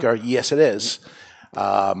guest speaker. Yes, it is.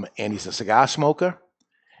 And he's a cigar smoker,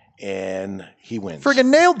 and he wins.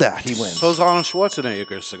 Friggin' nailed that. He wins. So is Arnold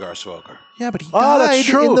Schwarzenegger a cigar smoker? Yeah, but he that's died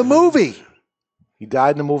true. in the movie. He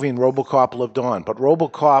died in the movie, and RoboCop lived on. But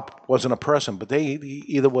RoboCop wasn't a person, but he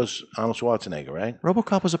either was Arnold Schwarzenegger, right?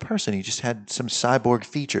 RoboCop was a person. He just had some cyborg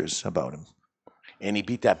features about him. And he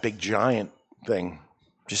beat that big giant thing.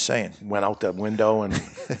 Just saying. Went out the window and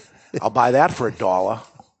I'll buy that for $1. Do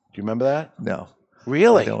you remember that? No.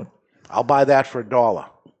 Really? I don't. I'll buy that for $1.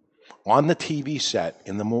 On the TV set,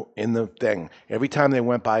 in the thing, every time they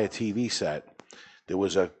went by a TV set, there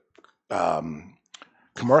was a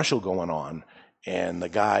commercial going on, and the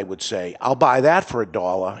guy would say, I'll buy that for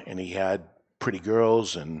 $1, and he had pretty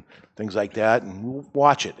girls and things like that, and we'll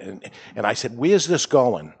watch it. And I said, where's this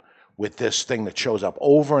going with this thing that shows up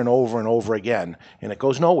over and over and over again, and it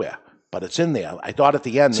goes nowhere? But it's in there. I thought at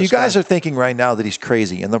the end. So you guys are thinking right now that he's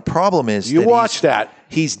crazy, and the problem is you watch that.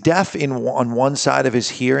 He's deaf on one side of his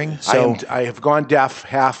hearing. So I have gone deaf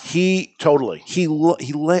half. Totally. He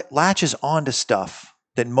latches onto stuff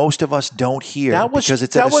that most of us don't hear because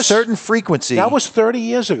it's at a certain frequency. That was 30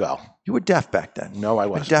 years ago. You were deaf back then. No, I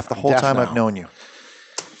wasn't. Been deaf the whole time I've known you.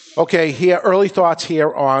 Okay, here early thoughts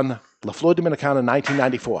here on La Flor Dominicana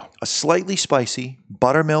 1994. A slightly spicy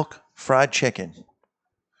buttermilk fried chicken.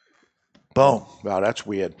 Boom. Wow, that's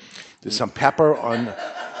weird. There's some pepper on.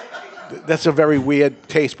 That's a very weird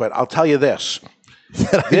taste, but I'll tell you this.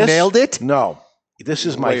 I nailed it? No. This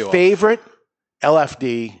is my favorite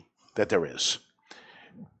LFD that there is.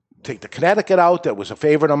 Take the Connecticut out. That was a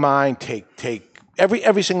favorite of mine. Take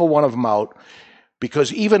every single one of them out.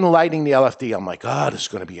 Because even lighting the LFD, I'm like, this is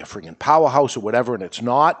going to be a freaking powerhouse or whatever, and it's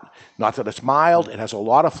not. Not that it's mild. It has a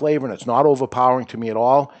lot of flavor, and it's not overpowering to me at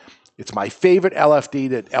all. It's my favorite LFD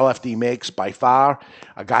that LFD makes by far.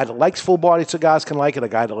 A guy that likes full-bodied cigars can like it. A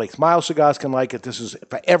guy that likes mild cigars can like it. This is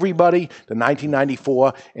for everybody, the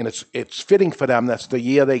 1994, and it's fitting for them. That's the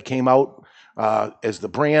year they came out as the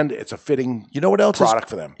brand. It's a fitting product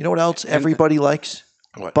for them. You know what else everybody likes?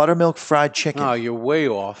 What? Buttermilk fried chicken. Oh, you're way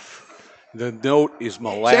off. The note is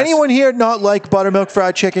molasses. Does anyone here not like buttermilk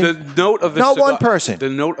fried chicken? The note of the not cigar, one person. The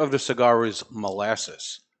note of the cigar is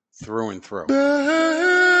molasses through and through.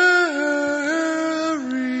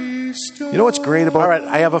 You know what's great about? All right,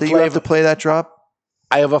 I have a flavor. You have to play that drop.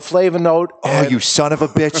 I have a flavor note. Oh, you son of a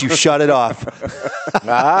bitch! You shut it off.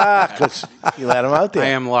 Because you let him out there. I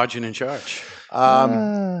am large and in charge.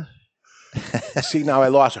 See, now I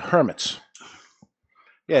lost Hermits.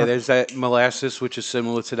 Yeah, there's that molasses, which is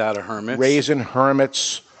similar to that of Hermits. Raisin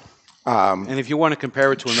Hermits. And if you want to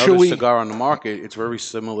compare it to another cigar on the market, it's very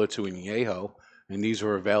similar to an Añejo, and these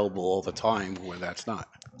are available all the time where that's not.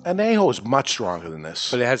 Añejo is much stronger than this.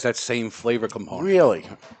 But it has that same flavor component. Really?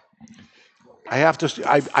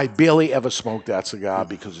 I barely ever smoked that cigar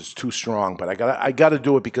because it's too strong, but I got to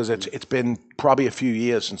do it because it's been probably a few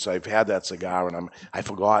years since I've had that cigar, and I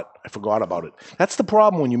forgot about it. That's the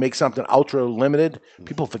problem when you make something ultra limited.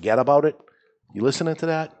 People forget about it. You listening to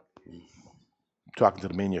that? I'm talking to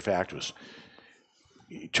the manufacturers.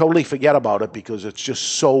 You totally forget about it because it's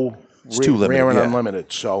just so too limited, rare and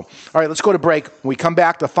unlimited. So, all right, let's go to break. When we come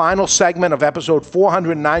back, the final segment of episode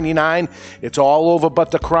 499. It's all over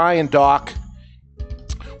but the crying, Doc.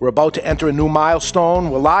 We're about to enter a new milestone.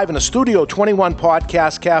 We're live in the Studio 21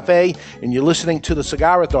 Podcast Cafe, and you're listening to the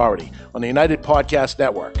Cigar Authority on the United Podcast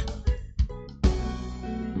Network.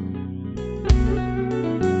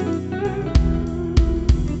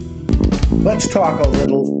 Let's talk a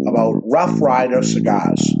little about Rough Rider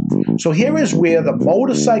cigars. So here is where the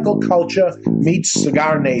motorcycle culture meets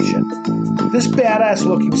Cigar Nation. This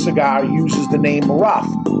badass-looking cigar uses the name Rough,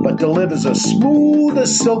 but delivers a smooth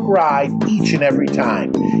as silk ride each and every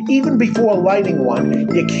time. Even before lighting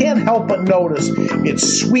one, you can't help but notice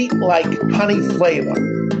its sweet like honey flavor.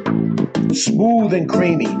 Smooth and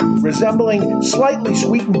creamy, resembling slightly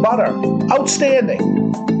sweetened butter.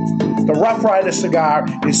 Outstanding! The Rough Rider cigar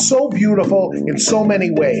is so beautiful in so many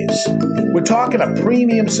ways. We're talking a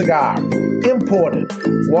premium cigar, imported,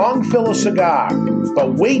 long filler cigar,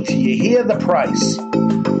 but wait till you hear the price.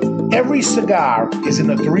 Every cigar is in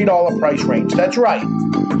the $3 price range. That's right.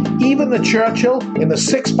 Even the Churchill in the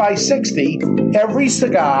 6x60, every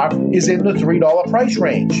cigar is in the $3 price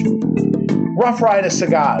range. Rough Rider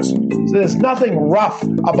cigars. So there's nothing rough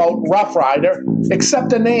about Rough Rider except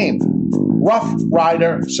the name. Rough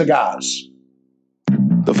Rider Cigars.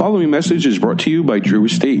 The following message is brought to you by Drew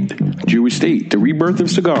Estate. Drew Estate, the rebirth of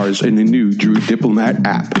cigars in the new Drew Diplomat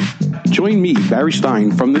app. Join me, Barry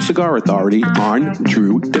Stein, from the Cigar Authority on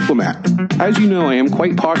Drew Diplomat. As you know, I am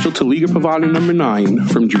quite partial to Liga Privada number 9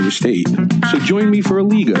 from Drew Estate. So join me for a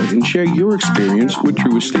Liga and share your experience with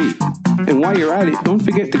Drew Estate. And while you're at it, don't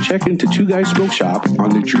forget to check into Two Guys Smoke Shop on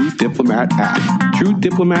the Drew Diplomat app. Drew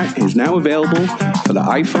Diplomat is now available for the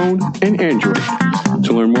iPhone and Android.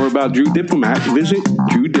 To learn more about Drew Diplomat, visit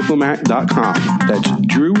drewdiplomat.com. drewdiplomat.com. That's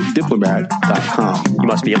drewdiplomat.com. You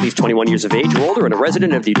must be at least 21 years of age or older and a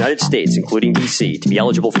resident of the United States, including D.C. To be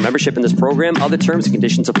eligible for membership in this program, other terms and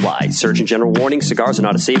conditions apply. Surgeon General warning, cigars are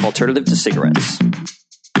not a safe alternative to cigarettes.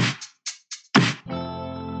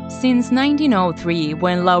 Since 1903,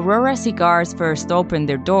 when La Aurora Cigars first opened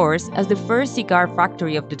their doors as the first cigar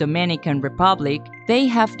factory of the Dominican Republic, they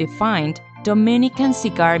have defined Dominican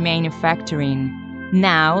cigar manufacturing.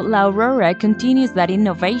 Now, La Aurora continues that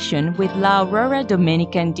innovation with La Aurora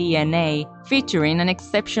Dominican DNA, featuring an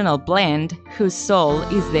exceptional blend whose soul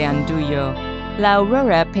is the andullo. La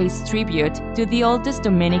Aurora pays tribute to the oldest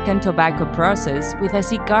Dominican tobacco process with a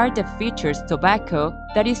cigar that features tobacco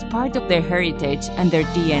that is part of their heritage and their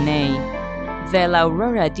DNA. The La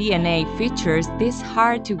Aurora DNA features this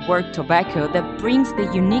hard-to-work tobacco that brings the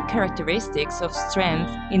unique characteristics of strength,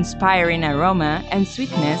 inspiring aroma, and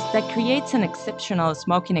sweetness that creates an exceptional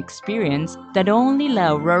smoking experience that only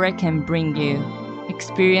La Aurora can bring you.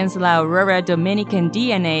 Experience La Aurora Dominican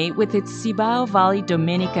DNA with its Cibao Valley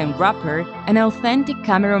Dominican wrapper, an authentic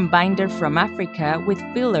Cameron binder from Africa with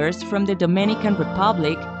fillers from the Dominican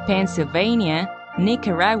Republic, Pennsylvania,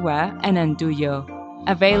 Nicaragua, and Andullo.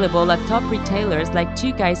 Available at top retailers like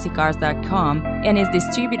twoguyscigars.com and is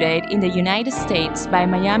distributed in the United States by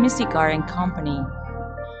Miami Cigar & Company.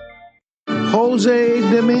 Jose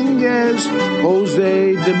Dominguez,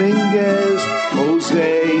 Jose Dominguez,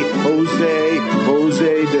 Jose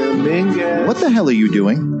Dominguez. What the hell are you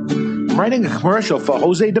doing? I'm writing a commercial for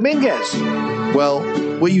Jose Dominguez. Well,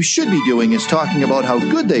 what you should be doing is talking about how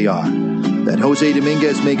good they are. That Jose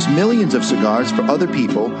Dominguez makes millions of cigars for other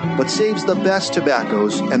people, but saves the best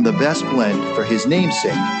tobaccos and the best blend for his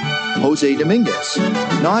namesake, Jose Dominguez.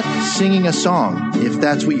 Not singing a song, if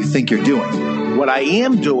that's what you think you're doing. What I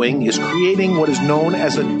am doing is creating what is known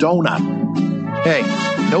as a donut. Hey,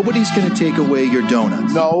 nobody's going to take away your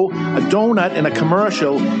donuts. No, a donut in a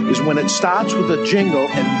commercial is when it starts with a jingle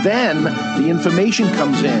and then the information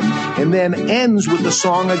comes in and then ends with the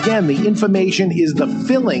song again. The information is the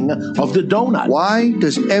filling of the donut. Why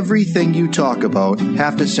does everything you talk about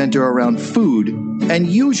have to center around food and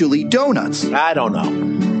usually donuts? I don't know.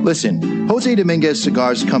 Listen, Jose Dominguez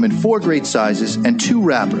cigars come in 4 great sizes and 2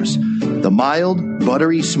 wrappers. The mild,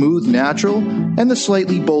 buttery, smooth, natural, and the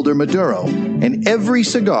slightly bolder Maduro. And every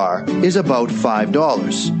cigar is about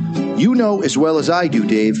 $5. You know as well as I do,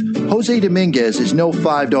 Dave, Jose Dominguez is no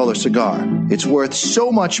 $5 cigar. It's worth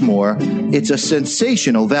so much more, it's a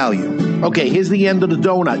sensational value. Okay, here's the end of the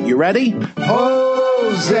donut. You ready?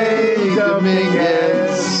 Jose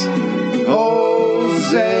Dominguez.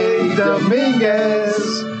 Jose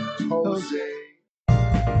Dominguez. Jose.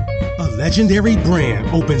 A legendary brand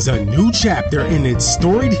opens a new chapter in its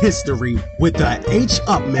storied history with the H.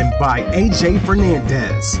 Upman by A.J.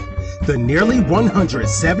 Fernandez. The nearly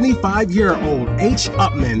 175-year-old H.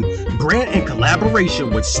 Upman brand, in collaboration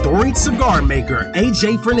with storied cigar maker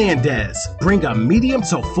A.J. Fernandez, bring a medium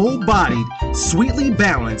to full-bodied, sweetly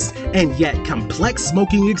balanced, and yet complex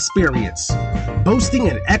smoking experience. Boasting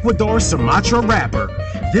an Ecuador Sumatra wrapper,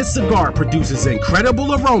 this cigar produces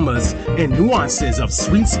incredible aromas and nuances of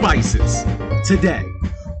sweet spices. Today,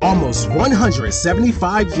 almost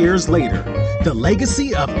 175 years later, the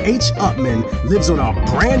legacy of H. Upman lives on a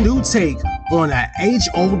brand new take on an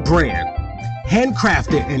age-old brand.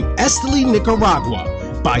 Handcrafted in Esteli, Nicaragua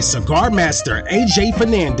by cigar master A.J.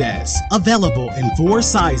 Fernandez. Available in 4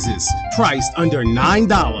 sizes, priced under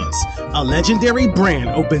 $9. A legendary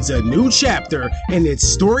brand opens a new chapter in its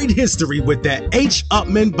storied history with the H.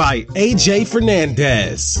 Upman by A.J.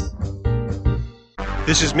 Fernandez.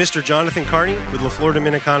 This is Mr. Jonathan Carney with La Flor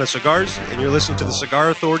Dominicana Cigars, and you're listening to the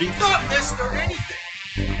Cigar Authority. Not Mr.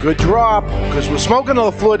 Anything. Good drop, because we're smoking a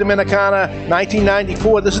La Flor Dominicana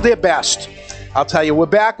 1994. This is their best. I'll tell you, we're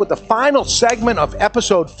back with the final segment of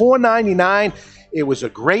episode 499. It was a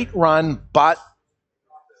great run, but,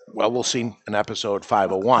 well, we'll see in episode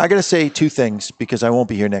 501. I got to say 2 things, because I won't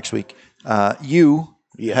be here next week. You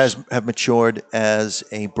have matured as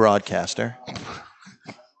a broadcaster.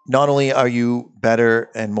 Not only are you better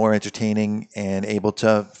and more entertaining and able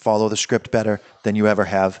to follow the script better than you ever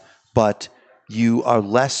have, but you are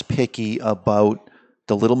less picky about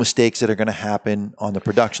the little mistakes that are going to happen on the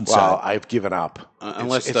production side. Well, I've given up.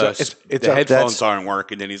 Unless the headphones aren't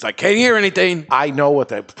working, and he's like, can't hear anything. I know what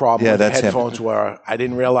the problem with the headphones were. I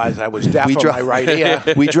didn't realize I was deaf on my right ear.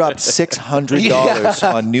 We dropped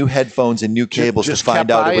 $600 on new headphones and new cables to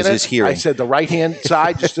find out it was his hearing. I said the right-hand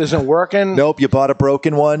side just isn't working. Nope, you bought a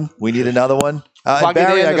broken one. We need another one. Plug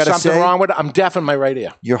Barry, it in. I got to something say, wrong with it. I'm deaf in my right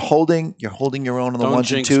ear. You're holding your own on the Don't 1s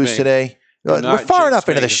and jinx 2s me. today. We're far enough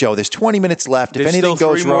into the show. There's 20 minutes left. There's if anything still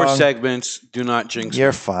goes three wrong, more segments. Do not jinx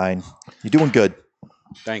you're me. fine. You're doing good.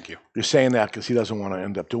 Thank you. You're saying that because he doesn't want to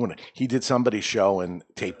end up doing it. He did somebody's show and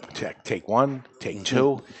take one, take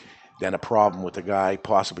two, then a problem with the guy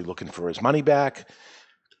possibly looking for his money back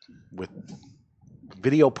with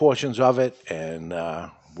video portions of it, and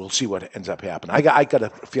we'll see what ends up happening. I got a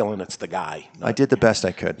feeling it's the guy. I did the best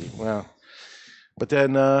I could. Well, but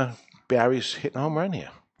then Barry's hitting a home run here.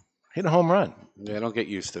 Hitting a home run. Yeah, don't get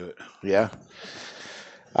used to it. Yeah.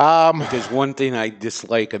 If there's one thing I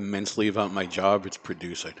dislike immensely about my job, it's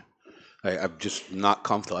producing. I'm just not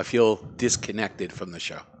comfortable. I feel disconnected from the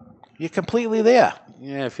show. You're completely there.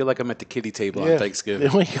 Yeah, I feel like I'm at the kiddie table on Thanksgiving.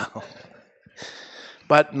 There we go.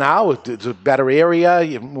 But now it's a better area.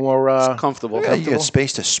 You're more it's comfortable. Yeah, you got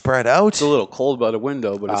space to spread out. It's a little cold by the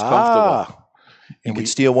window, but it's comfortable. You can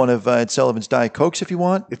steal one of Ed Sullivan's Diet Cokes if you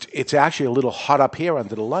want. It's actually a little hot up here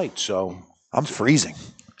under the light, so I'm freezing.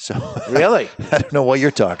 So really, I don't know what you're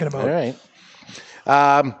talking about. All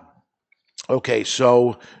right. Okay,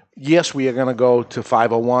 so yes, we are going to go to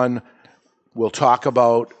 501. We'll talk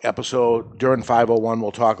about during 501.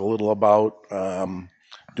 We'll talk a little about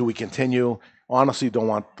do we continue. Honestly, don't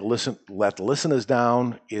want to let the listeners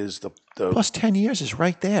down. Is the plus 10 years is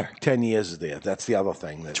right there. 10 years is there. That's the other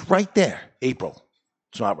thing. It's right there. April.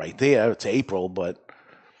 It's not right there. It's April, but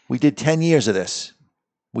we did 10 years of this.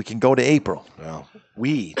 We can go to April. Well,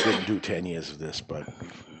 we didn't do 10 years of this, but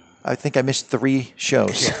I think I missed 3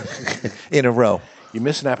 shows in a row. You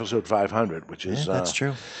missed an episode 500, which is that's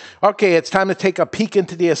true. Okay, it's time to take a peek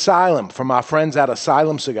into the asylum from our friends at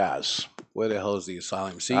Asylum Cigars. Where the hell is the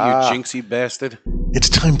asylum? See, you jinxie bastard. It's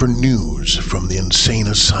time for news from the insane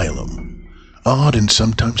asylum. Odd and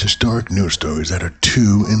sometimes historic news stories that are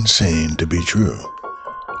too insane to be true.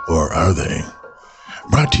 Or are they?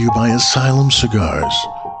 Brought to you by Asylum Cigars.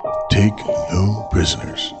 Take no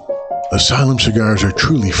prisoners. Asylum Cigars are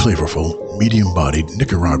truly flavorful, medium-bodied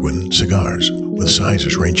Nicaraguan cigars with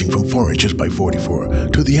sizes ranging from 4 inches by 44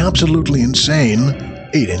 to the absolutely insane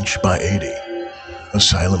 8-inch by 80.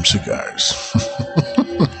 Asylum Cigars.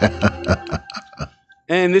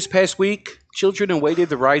 And this past week, children awaited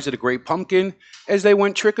the rise of the Great Pumpkin as they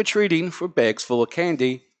went trick-or-treating for bags full of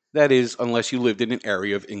candy. That is, unless you lived in an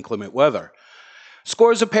area of inclement weather.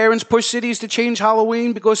 Scores of parents pushed cities to change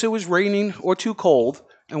Halloween because it was raining or too cold,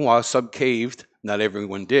 and while some caved, not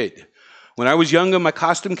everyone did. When I was younger, my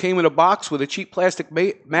costume came in a box with a cheap plastic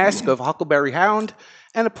mask of Huckleberry Hound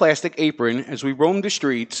and a plastic apron as we roamed the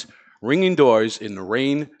streets, ringing doors in the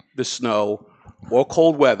rain, the snow, or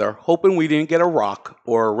cold weather, hoping we didn't get a rock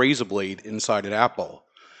or a razor blade inside an apple.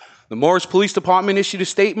 The Morris Police Department issued a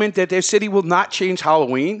statement that their city will not change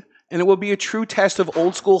Halloween, and it will be a true test of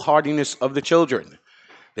old-school hardiness of the children.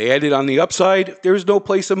 They added on the upside, if there is no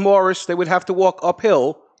place in Morris, they would have to walk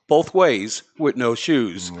uphill both ways with no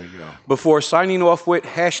shoes. Before signing off with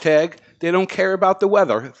hashtag, they don't care about the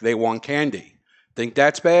weather, they want candy. Think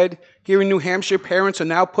that's bad? Here in New Hampshire, parents are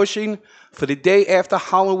now pushing for the day after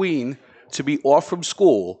Halloween to be off from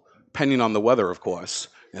school, depending on the weather, of course.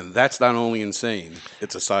 And that's not only insane,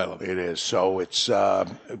 it's asylum. It is. So it's the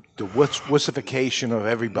wussification of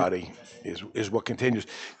everybody is what continues.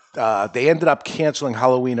 They ended up canceling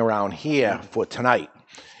Halloween around here for tonight.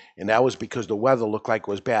 And that was because the weather looked like it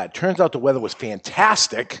was bad. Turns out the weather was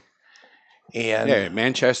fantastic. And yeah, in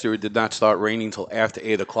Manchester, it did not start raining until after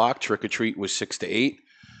 8 o'clock. Trick-or-treat was 6 to 8.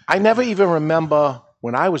 I never even remember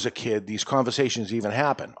when I was a kid these conversations even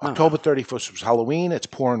happened. October 31st was Halloween. It's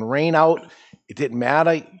pouring rain out. It didn't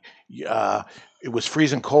matter. It was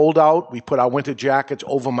freezing cold out. We put our winter jackets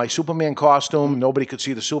over my Superman costume. Nobody could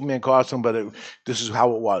see the Superman costume, but this is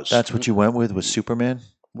how it was. That's what you went with, was Superman?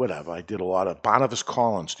 Whatever. I did a lot of Barnabas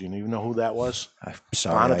Collins. Do you even know who that was? I'm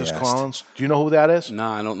sorry. Barnabas Collins. Do you know who that is? No,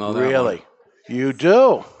 I don't know that. Really? One. You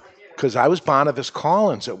do? Because I was Barnabas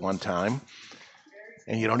Collins at one time,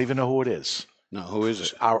 and you don't even know who it is. No, who is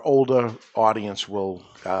it? Our older audience will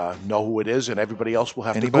know who it is, and everybody else will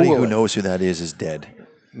have Anybody to Google who it. knows who that is dead.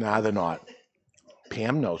 Nah, they're not.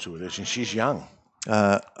 Pam knows who it is, and she's young.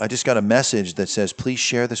 I just got a message that says, please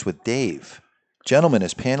share this with Dave. Gentlemen,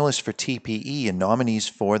 as panelists for TPE and nominees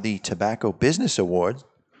for the Tobacco Business Award,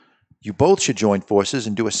 you both should join forces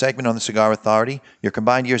and do a segment on the Cigar Authority. Your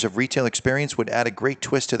combined years of retail experience would add a great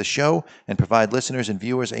twist to the show and provide listeners and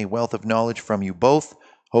viewers a wealth of knowledge from you both.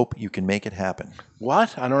 Hope you can make it happen.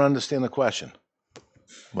 What? I don't understand the question.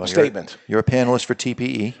 Well, Statement. You're a panelist for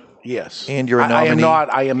TPE. Yes. And you're a nominee. I am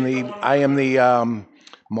not. I am the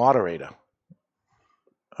moderator.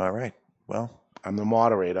 All right. Well, I'm the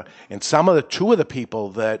moderator, and two of the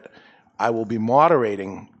people that I will be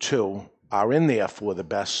moderating to are in there for the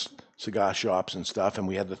best cigar shops and stuff. And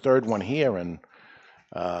we had the third one here, and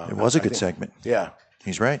it was a good segment. Yeah,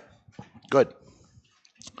 he's right. Good.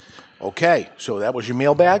 Okay, so that was your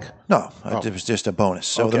mailbag? No, it was just a bonus.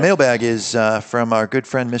 So Okay. the mailbag is from our good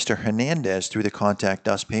friend Mr. Hernandez through the Contact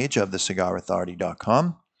Us page of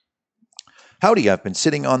thecigarauthority.com. Howdy, I've been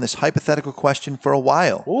sitting on this hypothetical question for a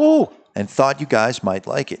while and thought you guys might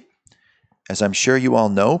like it. As I'm sure you all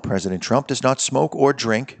know, President Trump does not smoke or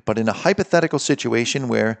drink, but in a hypothetical situation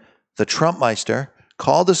where the Trumpmeister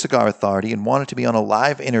called the Cigar Authority and wanted to be on a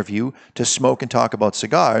live interview to smoke and talk about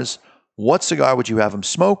cigars, what cigar would you have him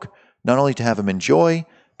smoke? Not only to have him enjoy,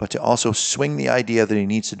 but to also swing the idea that he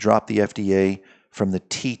needs to drop the FDA from the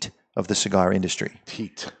teat of the cigar industry.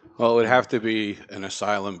 Teat. Well, it would have to be an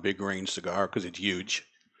Asylum big range cigar because it's huge.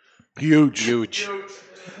 Huge.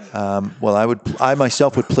 Well, I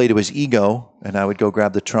myself would play to his ego, and I would go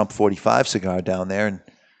grab the Trump 45 cigar down there and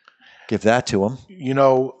give that to him. You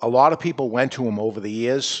know, a lot of people went to him over the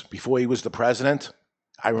years before he was the president.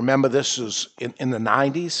 I remember this was in the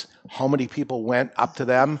 90s, how many people went up to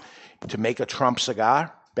them to make a Trump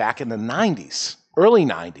cigar back in the 90s, early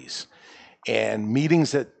 90s, and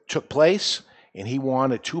meetings that took place, and he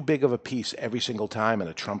wanted too big of a piece every single time, and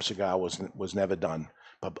a Trump cigar was never done.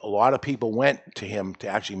 But a lot of people went to him to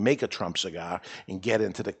actually make a Trump cigar and get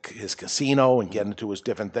into his casino and get into his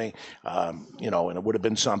different thing, and it would have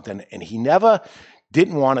been something. And he never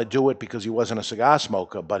didn't want to do it because he wasn't a cigar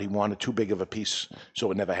smoker, but he wanted too big of a piece, so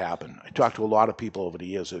it never happened. I talked to a lot of people over the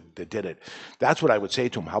years that did it. That's what I would say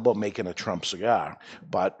to him. How about making a Trump cigar?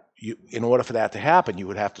 But in order for that to happen, you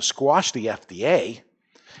would have to squash the FDA,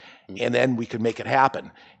 and then we could make it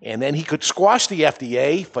happen. And then he could squash the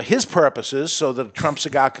FDA for his purposes so that a Trump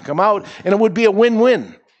cigar could come out, and it would be a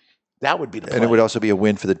win-win. That would be the plan. And it would also be a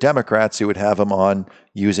win for the Democrats who would have him on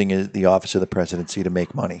using the office of the presidency to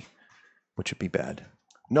make money, which would be bad.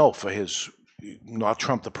 No, for his, not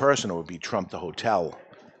Trump the person, it would be Trump the hotel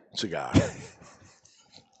cigar.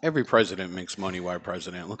 Every president makes money while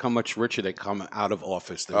president. Look how much richer they come out of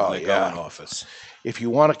office than when they go in office. If you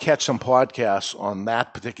want to catch some podcasts on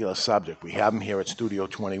that particular subject, we have them here at Studio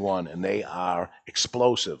 21, and they are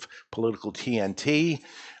explosive. Political TNT,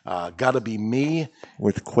 Gotta Be Me.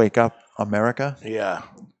 With Quake Up America? Yeah,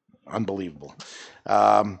 unbelievable.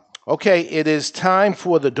 Okay, it is time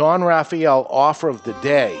for the Don Raphael Offer of the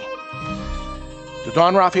Day. The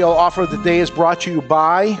Don Raphael Offer of the Day is brought to you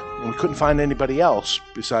by, and we couldn't find anybody else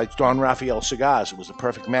besides Don Raphael Cigars. It was a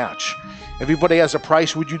perfect match. Everybody has a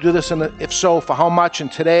price. Would you do this? And if so, for how much?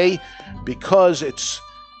 And today, because it's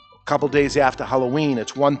a couple days after Halloween,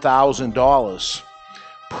 it's $1,000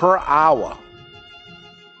 per hour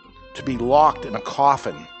to be locked in a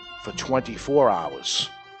coffin for 24 hours.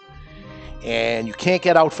 And you can't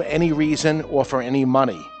get out for any reason or for any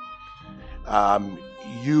money.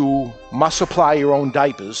 You must supply your own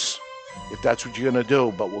diapers if that's what you're going to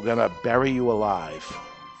do, but we're going to bury you alive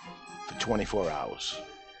for 24 hours.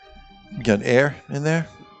 You got air in there?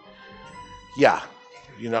 Yeah.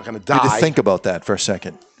 You're not going to You die. had to think about that for a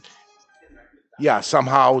second. Yeah,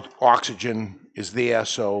 somehow oxygen is there,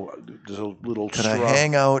 so there's a little Could I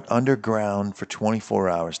hang out underground for 24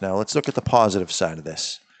 hours? Now, let's look at the positive side of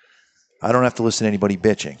this. I don't have to listen to anybody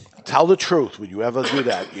bitching. Tell the truth. Would you ever do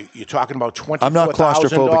that? You're talking about $24,000. I'm not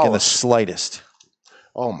claustrophobic in the slightest.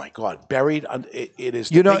 Oh my God! Buried. It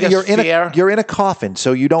is. You know, the biggest fear. you're in a coffin,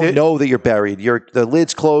 so you don't know that you're buried. The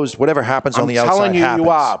lid's closed. Whatever happens on the outside I'm telling you, happens. you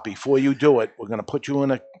are. Before you do it, we're going to put you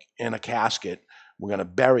in a casket. We're going to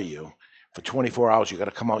bury you for 24 hours. You got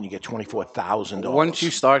to come out and you get $24,000. Once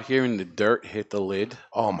you start hearing the dirt hit the lid,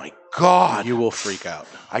 oh my God, you will freak out.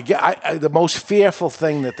 I the most fearful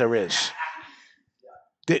thing that there is.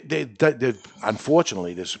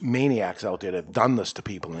 Unfortunately, there's maniacs out there that have done this to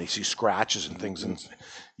people, and they see scratches and things, and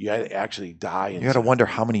you actually die. You got to wonder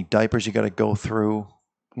how many diapers you got to go through.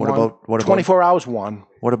 What One. about 24 hours? One.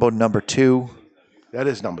 What about number 2? That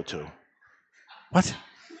is number 2. What?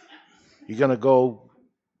 You're gonna go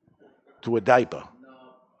to a diaper.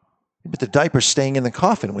 But the diaper's staying in the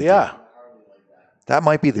coffin with you. Yeah. That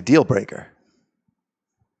might be the deal breaker.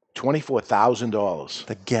 $24,000.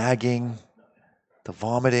 The gagging, the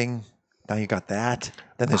vomiting. Now you got that.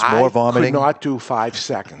 Then there's more vomiting. I could not do 5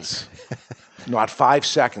 seconds. Not 5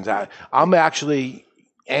 seconds. I'm actually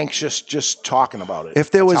anxious just talking about it.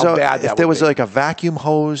 If there was That's like a vacuum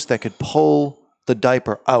hose that could pull the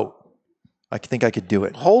diaper out, I think I could do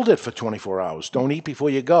it. Hold it for 24 hours. Don't eat before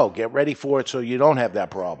you go. Get ready for it so you don't have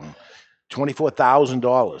that problem.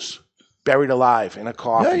 $24,000 buried alive in a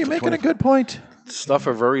coffin. Yeah, you're making a good point. Stuff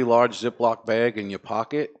a very large Ziploc bag in your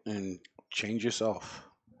pocket and change yourself.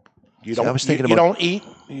 You don't eat.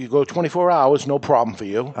 You go 24 hours, no problem for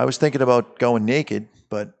you. I was thinking about going naked,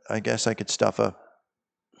 but I guess I could stuff a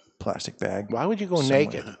plastic bag. Why would you go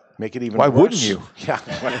naked? Make it even Why worse. wouldn't you? Yeah.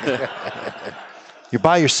 You're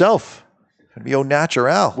by yourself. It'd be au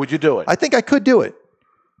natural. Would you do it? I think I could do it.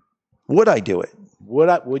 Would I do it?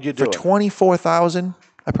 Would you do it? For 24,000?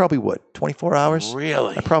 I probably would. 24 hours?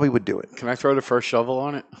 Really? I probably would do it. Can I throw the first shovel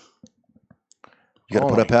on it? You got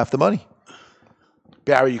to put up half the money.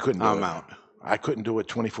 Barry, you couldn't do it. I'm out. I couldn't do it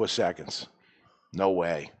 24 seconds. No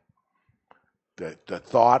way. The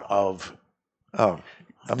thought of they're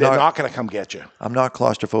not going to come get you. I'm not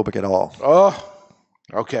claustrophobic at all. Oh,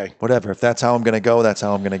 okay. Whatever. If that's how I'm going to go, that's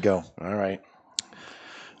how I'm going to go. All right.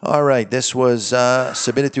 All right. This was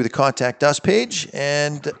submitted through the Contact Us page.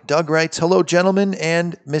 And Doug writes, hello, gentlemen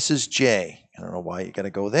and Mrs. J. I don't know why you got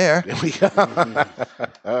to go there.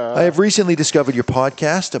 I have recently discovered your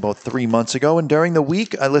podcast about 3 months ago, and during the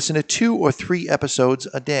week, I listen to 2 or 3 episodes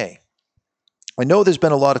a day. I know there's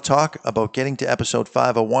been a lot of talk about getting to episode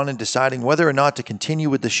 501 and deciding whether or not to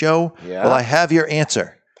continue with the show. Yeah. Well, I have your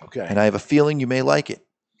answer. Okay. And I have a feeling you may like it.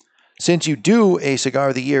 Since you do a Cigar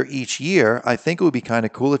of the Year each year, I think it would be kind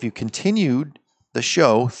of cool if you continued the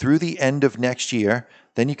show through the end of next year.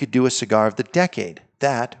 Then you could do a Cigar of the Decade.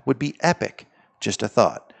 That would be epic. Just a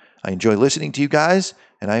thought. I enjoy listening to you guys,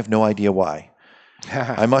 and I have no idea why.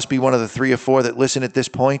 I must be one of the 3 or 4 that listen at this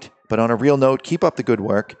point, but on a real note, keep up the good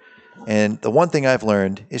work. And the one thing I've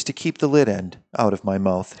learned is to keep the lid end out of my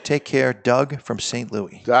mouth. Take care, Doug from St.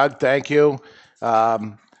 Louis. Doug, thank you.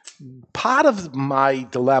 Part of my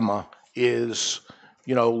dilemma is,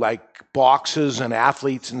 like boxers and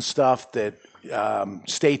athletes and stuff that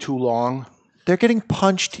stay too long. They're getting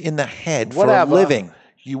punched in the head for a living.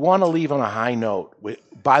 You want to leave on a high note.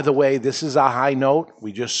 By the way, this is our high note.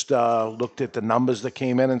 We just looked at the numbers that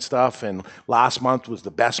came in and stuff, and last month was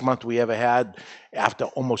the best month we ever had. After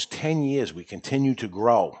almost 10 years, we continue to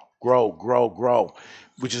grow,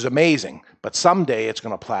 which is amazing. But someday it's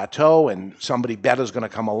going to plateau, and somebody better is going to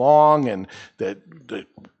come along, and the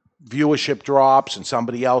viewership drops, and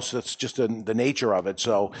somebody else. That's just the nature of it.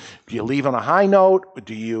 So do you leave on a high note, or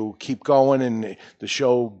do you keep going and the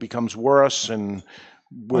show becomes worse and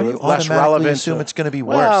we're less relevant? Assume it's going to be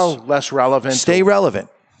worse. Well, less relevant. Stay relevant.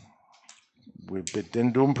 We've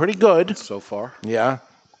been doing pretty good so far. Yeah.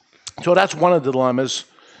 So that's one of the dilemmas.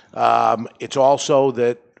 It's also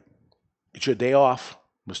that it's your day off,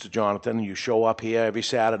 Mr. Jonathan. You show up here every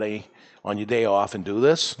Saturday on your day off and do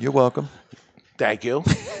this. You're welcome. Thank you.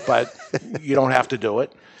 But you don't have to do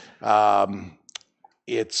it. And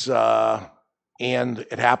it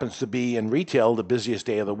happens to be in retail the busiest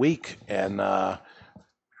day of the week. And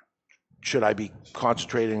should I be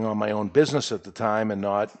concentrating on my own business at the time and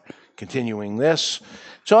not continuing this?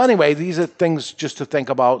 So anyway, these are things just to think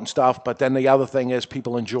about and stuff. But then the other thing is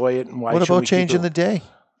people enjoy it. And why? What should about we changing the day?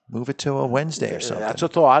 Move it to a Wednesday or something. That's a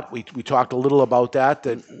thought. We talked a little about that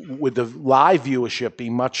would the live viewership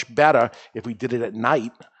be much better if we did it at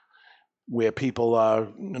night, where people are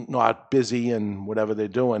not busy and whatever they're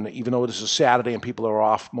doing, even though this is Saturday and people are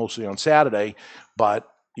off mostly on Saturday, but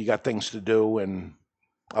you got things to do and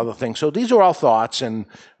other things. So these are all thoughts, and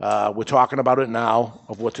we're talking about it now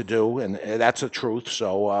of what to do, and that's the truth.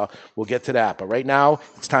 So we'll get to that. But right now,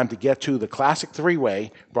 it's time to get to the Classic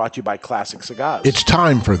 3-Way, brought to you by Classic Cigars. It's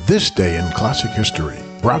time for This Day in Classic History,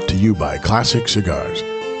 brought to you by Classic Cigars.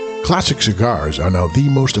 Classic Cigars are now the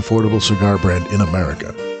most affordable cigar brand in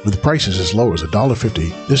America. With prices as low as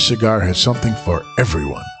 $1.50, this cigar has something for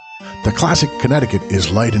everyone. The Classic Connecticut is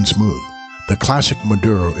light and smooth. The Classic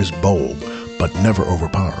Maduro is bold, but never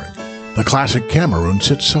overpowering. The Classic Cameroon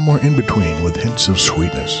sits somewhere in between with hints of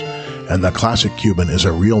sweetness. And the Classic Cuban is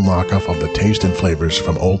a real knockoff of the taste and flavors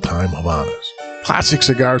from old-time Havanas. Classic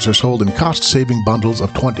cigars are sold in cost-saving bundles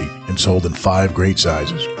of 20 and sold in 5 great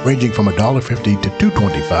sizes, ranging from $1.50 to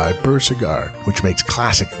 $2.25 per cigar, which makes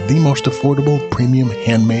Classic the most affordable premium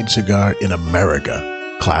handmade cigar in America.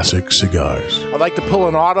 Classic Cigars. I'd like to pull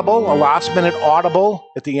an audible, a last-minute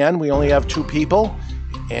audible at the end. We only have 2 people.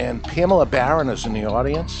 And Pamela Barron is in the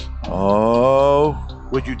audience. Oh.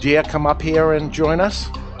 Would you dare come up here and join us?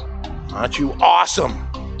 Aren't you awesome?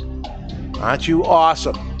 Aren't you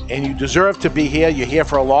awesome? And you deserve to be here. You're here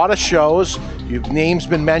for a lot of shows. Your name's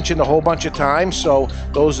been mentioned a whole bunch of times. So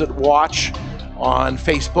those that watch on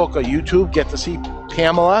Facebook or YouTube get to see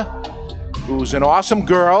Pamela, who's an awesome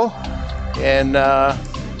girl. And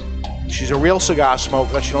she's a real cigar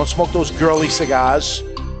smoker. She don't smoke those girly cigars.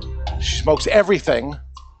 She smokes everything.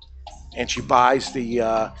 And she buys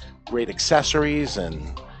the great accessories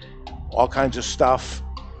and all kinds of stuff.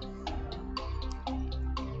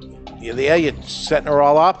 You there? You setting her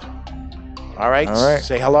all up? All right. All right.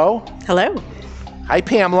 Say hello. Hello. Hi,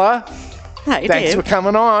 Pamela. Hi, Thanks Dave. for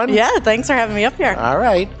coming on. Yeah, thanks for having me up here. All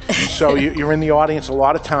right. So you're in the audience a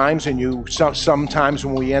lot of times, and sometimes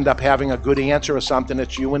when we end up having a good answer or something,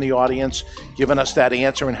 it's you in the audience giving us that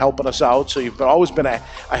answer and helping us out. So you've always been a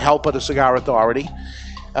help of the Cigar Authority.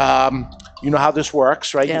 You know how this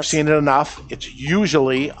works, right? Yes. You've seen it enough. It's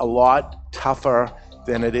usually a lot tougher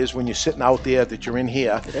than it is when you're sitting out there that you're in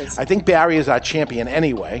here. It is. I think Barry is our champion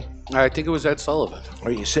anyway. I think it was Ed Sullivan.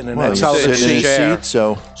 Or you're sitting in Well, that you're Sullivan sitting in seat. his seat,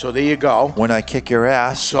 so So there you go. when I kick your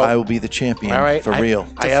ass, I will be the champion. All right, for real.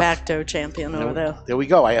 De facto champion over there. There we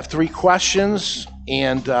go. I have 3 questions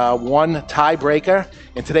and 1 tiebreaker.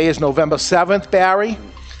 And today is November 7th, Barry.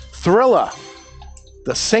 Thriller,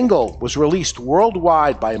 the single, was released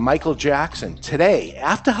worldwide by Michael Jackson. Today,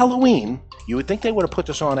 after Halloween, you would think they would have put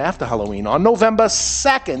this on after Halloween. On November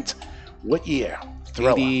 2nd, what year?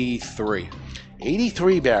 Thriller. 83.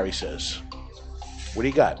 83, Barry says. What do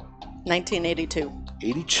you got? 1982.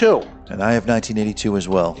 82. And I have 1982 as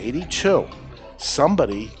well. 82.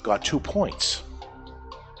 Somebody got 2 points.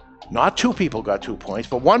 Not 2 people got 2 points,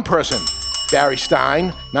 but 1 person, Barry Stein,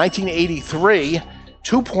 1983.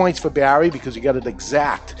 2 points for Barry because he got it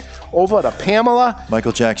exact. Over to Pamela.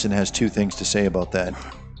 Michael Jackson has 2 things to say about that.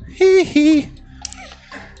 Hee hee.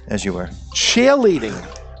 As you were. Cheerleading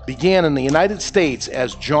began in the United States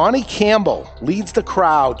as Johnny Campbell leads the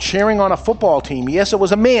crowd cheering on a football team. Yes, it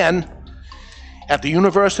was a man at the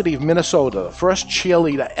University of Minnesota. The first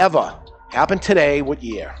cheerleader ever. Happened today. What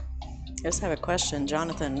year? I just have a question.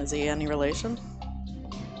 Jonathan, is he any relation?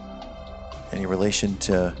 Any relation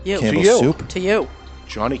to You. Campbell's To you. soup? To you.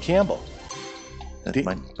 Johnny Campbell. My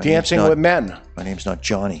Dancing name's not- with Men. My name's not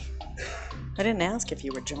Johnny. I didn't ask if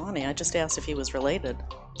you were Johnny. I just asked if he was related.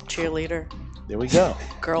 Cheerleader, There we go.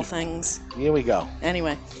 girl things. Here we go.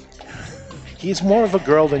 Anyway, He's more of a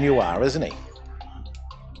girl than you are, isn't he?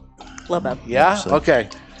 love it. Yeah? So- Okay.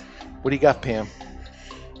 What do you got, Pam?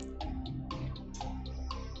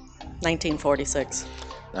 1946.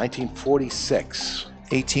 1946.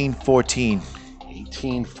 1814.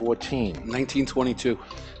 1814. 1922.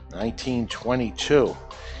 1922.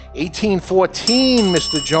 1814,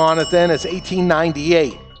 Mr. Jonathan. It's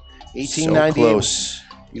 1898. 1898. So close.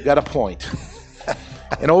 You got a point.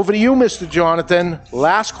 And over to you, Mr. Jonathan.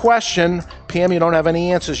 Last question. Pam, you don't have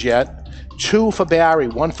any answers yet. 2 for Barry,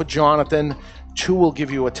 1 for Jonathan. 2 will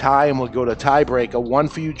give you a tie, and we'll go to a tiebreaker. 1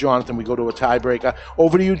 for you, Jonathan. We go to a tiebreaker.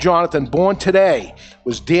 Over to you, Jonathan. Born today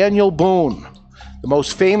was Daniel Boone, the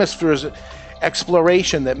most famous for his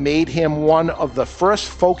exploration that made him one of the first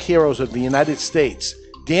folk heroes of the United States.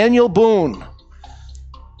 Daniel Boone.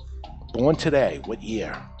 Born today. What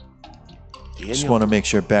year? Just want to make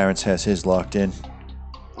sure Barron's has his locked in.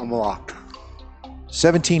 I'm locked.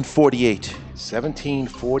 1748.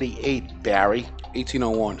 1748, Barry.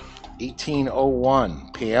 1801.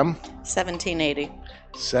 1801, Pam. 1780.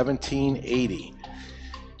 1780.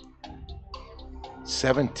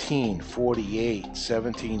 1748,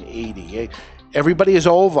 1788. Everybody is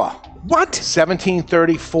over. What?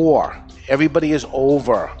 1734. Everybody is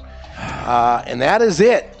over. And that is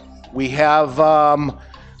it. We have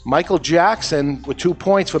Michael Jackson with 2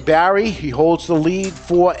 points for Barry. He holds the lead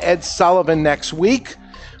for Ed Sullivan next week.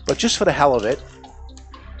 But just for the hell of it,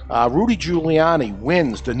 Rudy Giuliani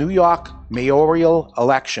wins the New York mayoral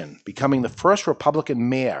election, becoming the first Republican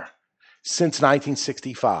mayor since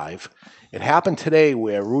 1965. It happened today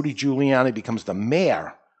where Rudy Giuliani becomes the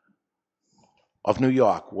mayor of New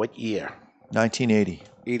York. What year? 1980.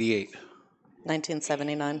 88.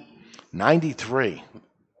 1979. 93.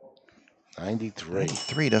 93.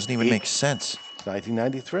 93 doesn't even make sense.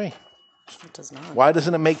 1993. It does not. Why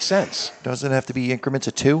doesn't it make sense? Doesn't it have to be increments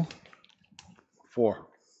of 2? 4.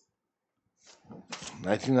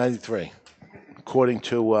 1993. According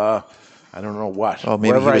to, I don't know what. Oh,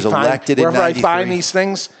 maybe Wherever he was I find- elected in Wherever 93. I find these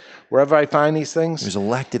things, wherever I find these things. He was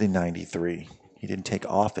elected in 93. He didn't take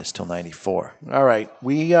office till 94. All right.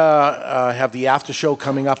 We have the after show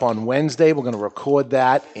coming up on Wednesday. We're going to record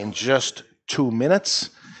that in just 2 minutes.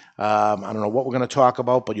 I don't know what we're going to talk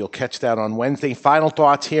about, but you'll catch that on Wednesday. Final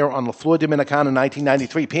thoughts here on the Flor Dominicana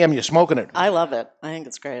 1993. Pam, you're smoking it. I love it. I think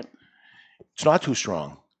it's great. It's not too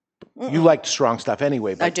strong. You like strong stuff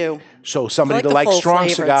anyway. But I do. So somebody I like that the likes full strong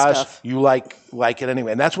flavored cigars, stuff. you like it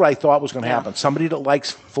anyway. And that's what I thought was going to happen. Somebody that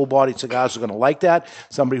likes full-bodied cigars is going to like that.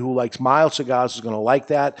 Somebody who likes mild cigars is going to like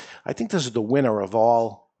that. I think this is the winner of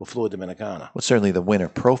all the Flor Dominicana. Well, certainly the winner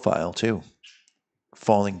profile, too.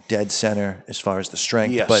 Falling dead center as far as the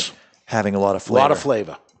strength, Yes. but having a lot of A flavor. lot of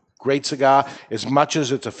flavor. Great cigar. As much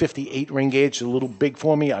as it's a 58 ring gauge, it's a little big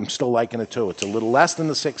for me, I'm still liking it too. It's a little less than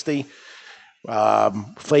the 60.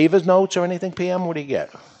 Flavors notes or anything, PM? What do you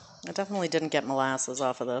get? I definitely didn't get molasses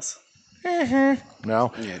off of this.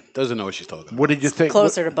 No? Yeah, doesn't know what she's talking about. What did you think?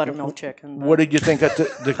 Closer to buttermilk chicken. What did you think of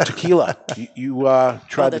the tequila? You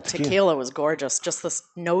tried the the tequila? tequila was gorgeous. Just the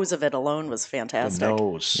nose of it alone was fantastic. The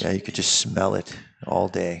nose. Yeah, you could just smell it all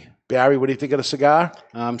day. Barry, what do you think of the cigar?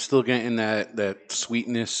 I'm still getting that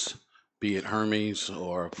sweetness, be it Hermes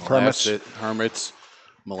or Hermits,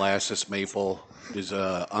 molasses, maple. There's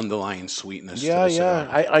a underlying sweetness to the cigar.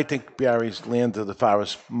 I think Barry's landed as far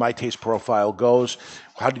as my taste profile goes.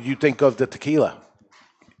 How did you think of the tequila?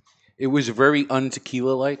 It was very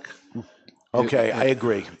un-tequila-like. Okay, I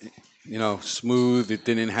agree. Smooth. It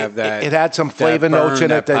didn't have that. It had some flavor notes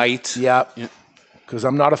in it. Bite. Yeah. Because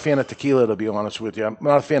I'm not a fan of tequila, to be honest with you. I'm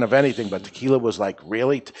not a fan of anything, but tequila was like,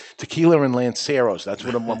 really? Tequila and Lanceros. That's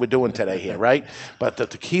what we're doing today here, right? But the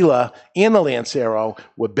tequila and the Lancero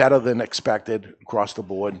were better than expected across the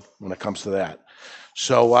board when it comes to that.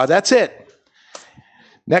 So that's it.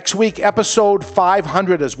 Next week, episode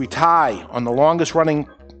 500, as we tie on the longest-running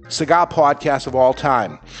cigar podcast of all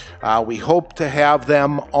time. We hope to have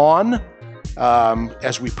them on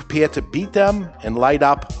as we prepare to beat them and light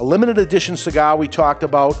up a limited edition cigar we talked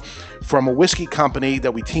about from a whiskey company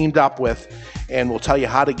that we teamed up with, and we'll tell you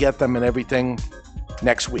how to get them and everything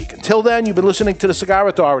next week. Until then, you've been listening to the Cigar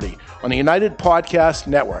Authority on the United Podcast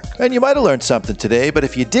Network. And you might have learned something today, but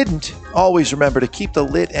if you didn't, always remember to keep the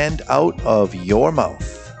lit end out of your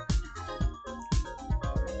mouth.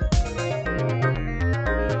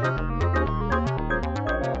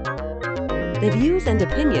 The views and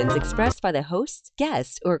opinions expressed by the hosts,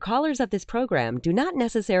 guests, or callers of this program do not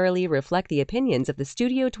necessarily reflect the opinions of the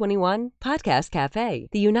Studio 21 Podcast Cafe,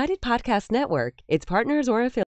 the United Podcast Network, its partners, or affiliates.